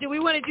Rachel said, do we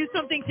want to do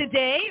something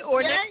today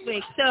or next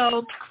week?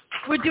 So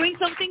we're doing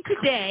something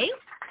today.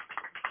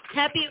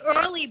 Happy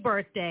early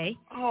birthday.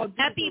 Oh,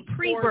 happy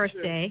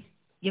pre-birthday.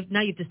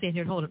 Now you have to stand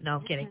here and hold it. No,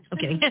 I'm kidding. I'm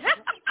kidding.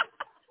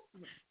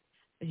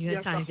 You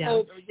have time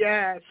down.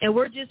 Yes. And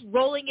we're just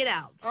rolling it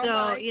out. All so,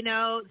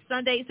 right.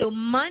 Sunday. So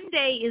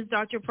Monday is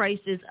Dr.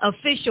 Price's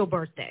official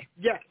birthday.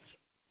 Yes.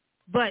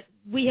 But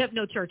we have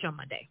no church on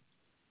Monday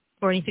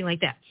or anything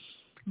like that.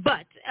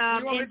 But, you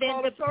want and me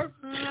then to call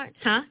the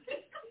huh?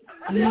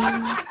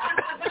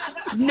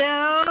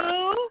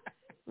 No.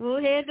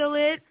 We'll handle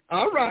it.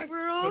 All right.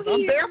 We're all I'm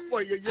here. there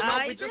for you.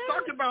 We just know.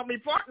 talked about me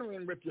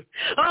partnering with you.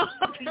 Oh,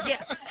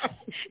 yeah.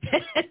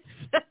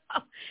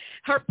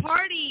 Her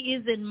party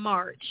is in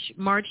March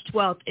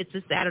 12th. It's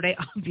a Saturday.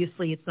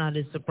 Obviously, it's not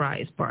a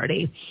surprise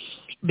party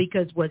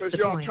because what's the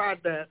y'all point? Tried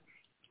that.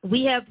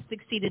 We have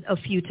succeeded a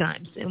few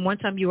times, and one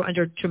time you were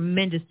under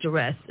tremendous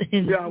duress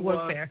in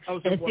warfare.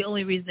 That's the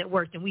only reason it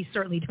worked, and we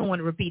certainly don't want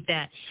to repeat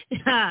that.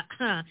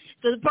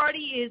 So the party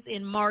is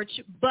in March,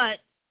 but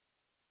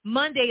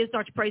Monday is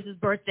Dr. Price's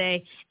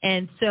birthday,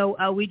 and so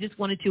we just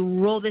wanted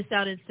to roll this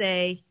out and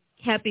say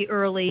happy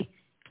early.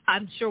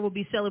 I'm sure we'll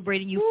be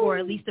celebrating you for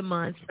at least a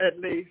month. At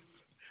least.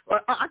 Well,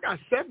 I got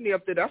 70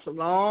 up there. That's a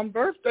long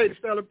birthday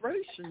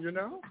celebration,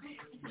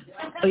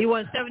 Oh, you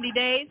want 70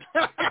 days?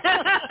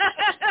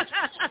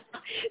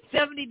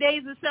 70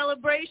 days of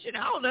celebration.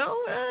 I don't know.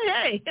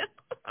 Hey.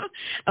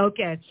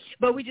 Okay.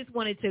 But we just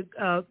wanted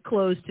to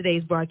close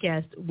today's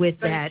broadcast with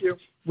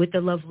with the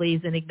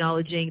lovelies and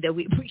acknowledging that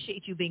we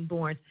appreciate you being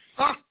born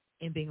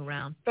and being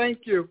around. Thank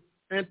you.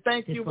 And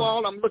thank you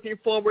all. I'm looking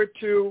forward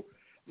to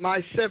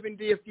my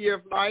 70th year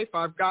of life.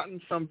 I've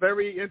gotten some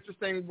very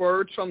interesting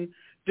words from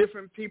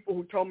different people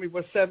who told me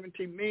what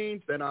 70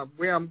 means and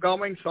where I'm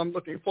going, so I'm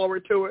looking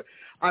forward to it.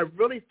 I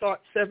really thought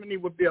 70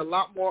 would be a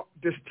lot more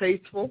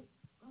distasteful,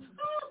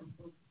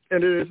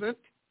 and it isn't.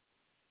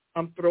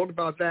 I'm thrilled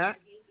about that.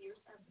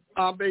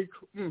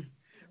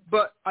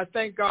 But I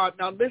thank God.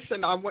 Now,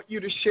 listen, I want you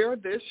to share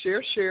this,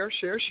 share,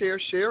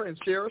 and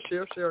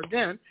share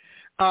again.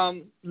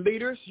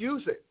 Leaders,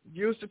 use it.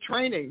 Use the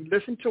training.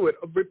 Listen to it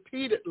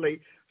repeatedly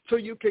so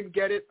you can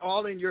get it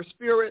all in your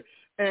spirit.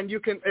 And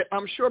you can,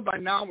 I'm sure by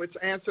now it's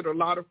answered a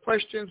lot of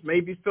questions,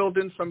 maybe filled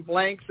in some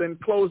blanks and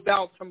closed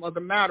out some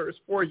other matters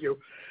for you.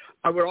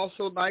 I would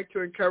also like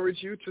to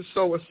encourage you to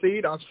sow a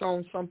seed. I've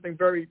sown something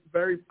very,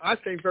 very, I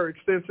think very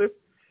extensive,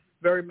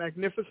 very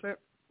magnificent,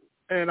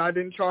 and I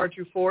didn't charge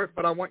you for it,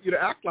 but I want you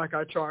to act like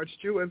I charged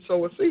you and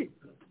sow a seed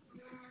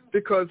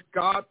because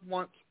God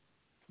wants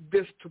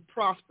this to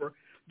prosper.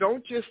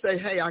 Don't just say,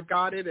 hey, I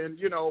got it, and,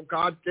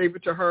 God gave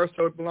it to her,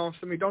 so it belongs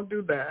to me. Don't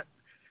do that.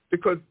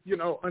 Because,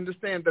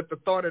 understand that the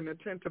thought and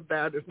intent of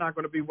that is not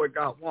going to be what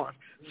God wants.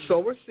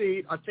 Sow a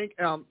seed. I think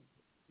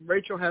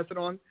Rachel has it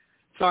on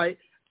site.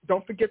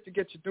 Don't forget to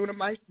get your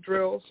Dunamite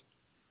drills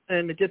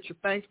and to get your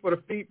thanks for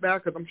the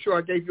feedback, because I'm sure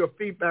I gave you a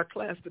feedback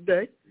class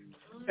today.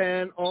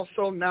 And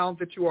also now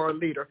that you are a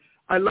leader.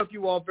 I love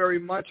you all very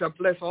much. I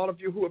bless all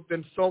of you who have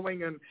been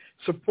sowing and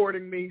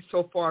supporting me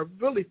so far. I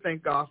really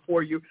thank God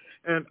for you.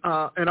 And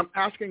I'm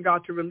asking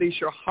God to release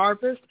your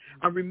harvest.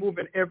 I'm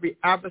removing every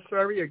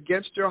adversary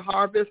against your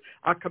harvest.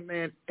 I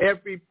command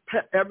every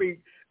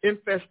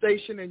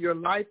infestation in your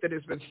life that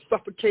has been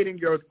suffocating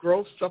your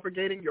growth,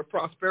 suffocating your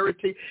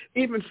prosperity,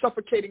 even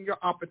suffocating your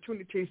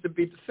opportunities to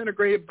be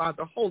disintegrated by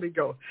the Holy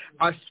Ghost.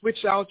 I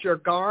switch out your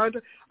guard.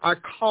 I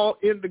call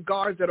in the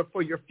guards that are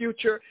for your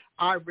future.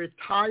 I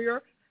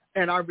retire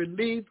and I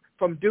relieve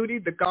from duty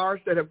the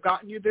guards that have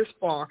gotten you this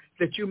far,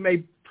 that you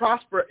may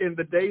prosper in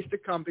the days to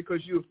come because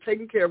you have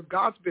taken care of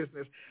God's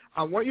business.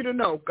 I want you to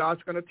know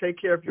God's going to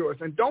take care of yours.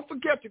 And don't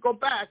forget to go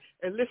back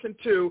and listen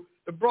to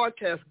the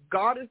broadcast,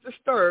 God is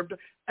Disturbed,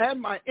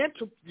 and my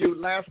interview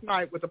last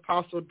night with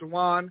Apostle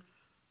Dwan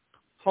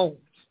Holmes.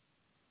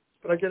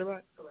 Did I get it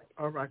right? Correct.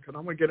 All right, because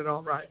I'm going to get it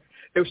all right.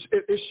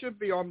 It should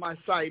be on my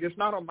site. It's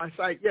not on my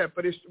site yet,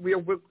 but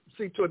we'll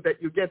see to it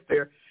that you get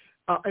there.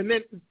 And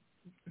then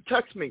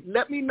text me.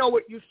 Let me know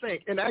what you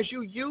think. And as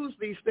you use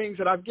these things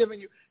that I've given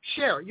you,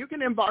 share. You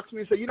can inbox me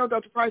and say,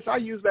 Dr. Price, I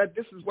used that.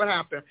 This is what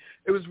happened.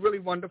 It was really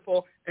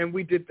wonderful, and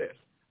we did this.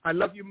 I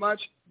love you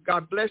much.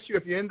 God bless you.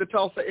 If you're in the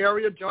Tulsa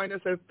area, join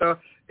us at the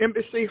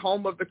Embassy,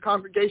 home of the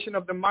Congregation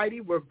of the Mighty,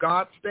 where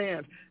God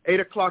stands. 8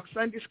 o'clock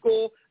Sunday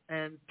school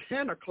and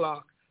 10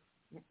 o'clock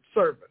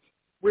service.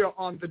 we are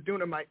on the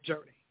Dunamite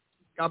journey.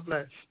 God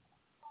bless.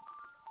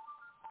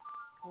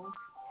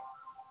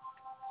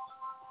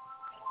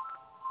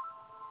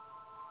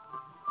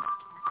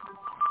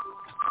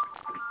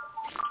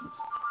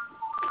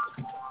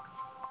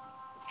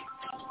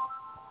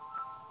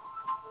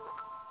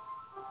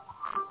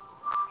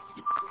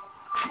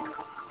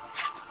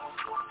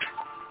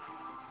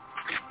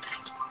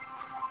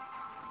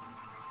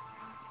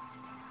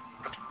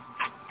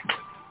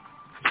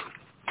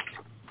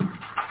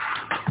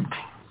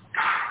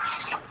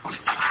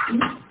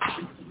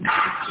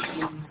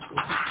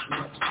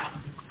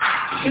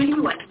 Here's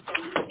what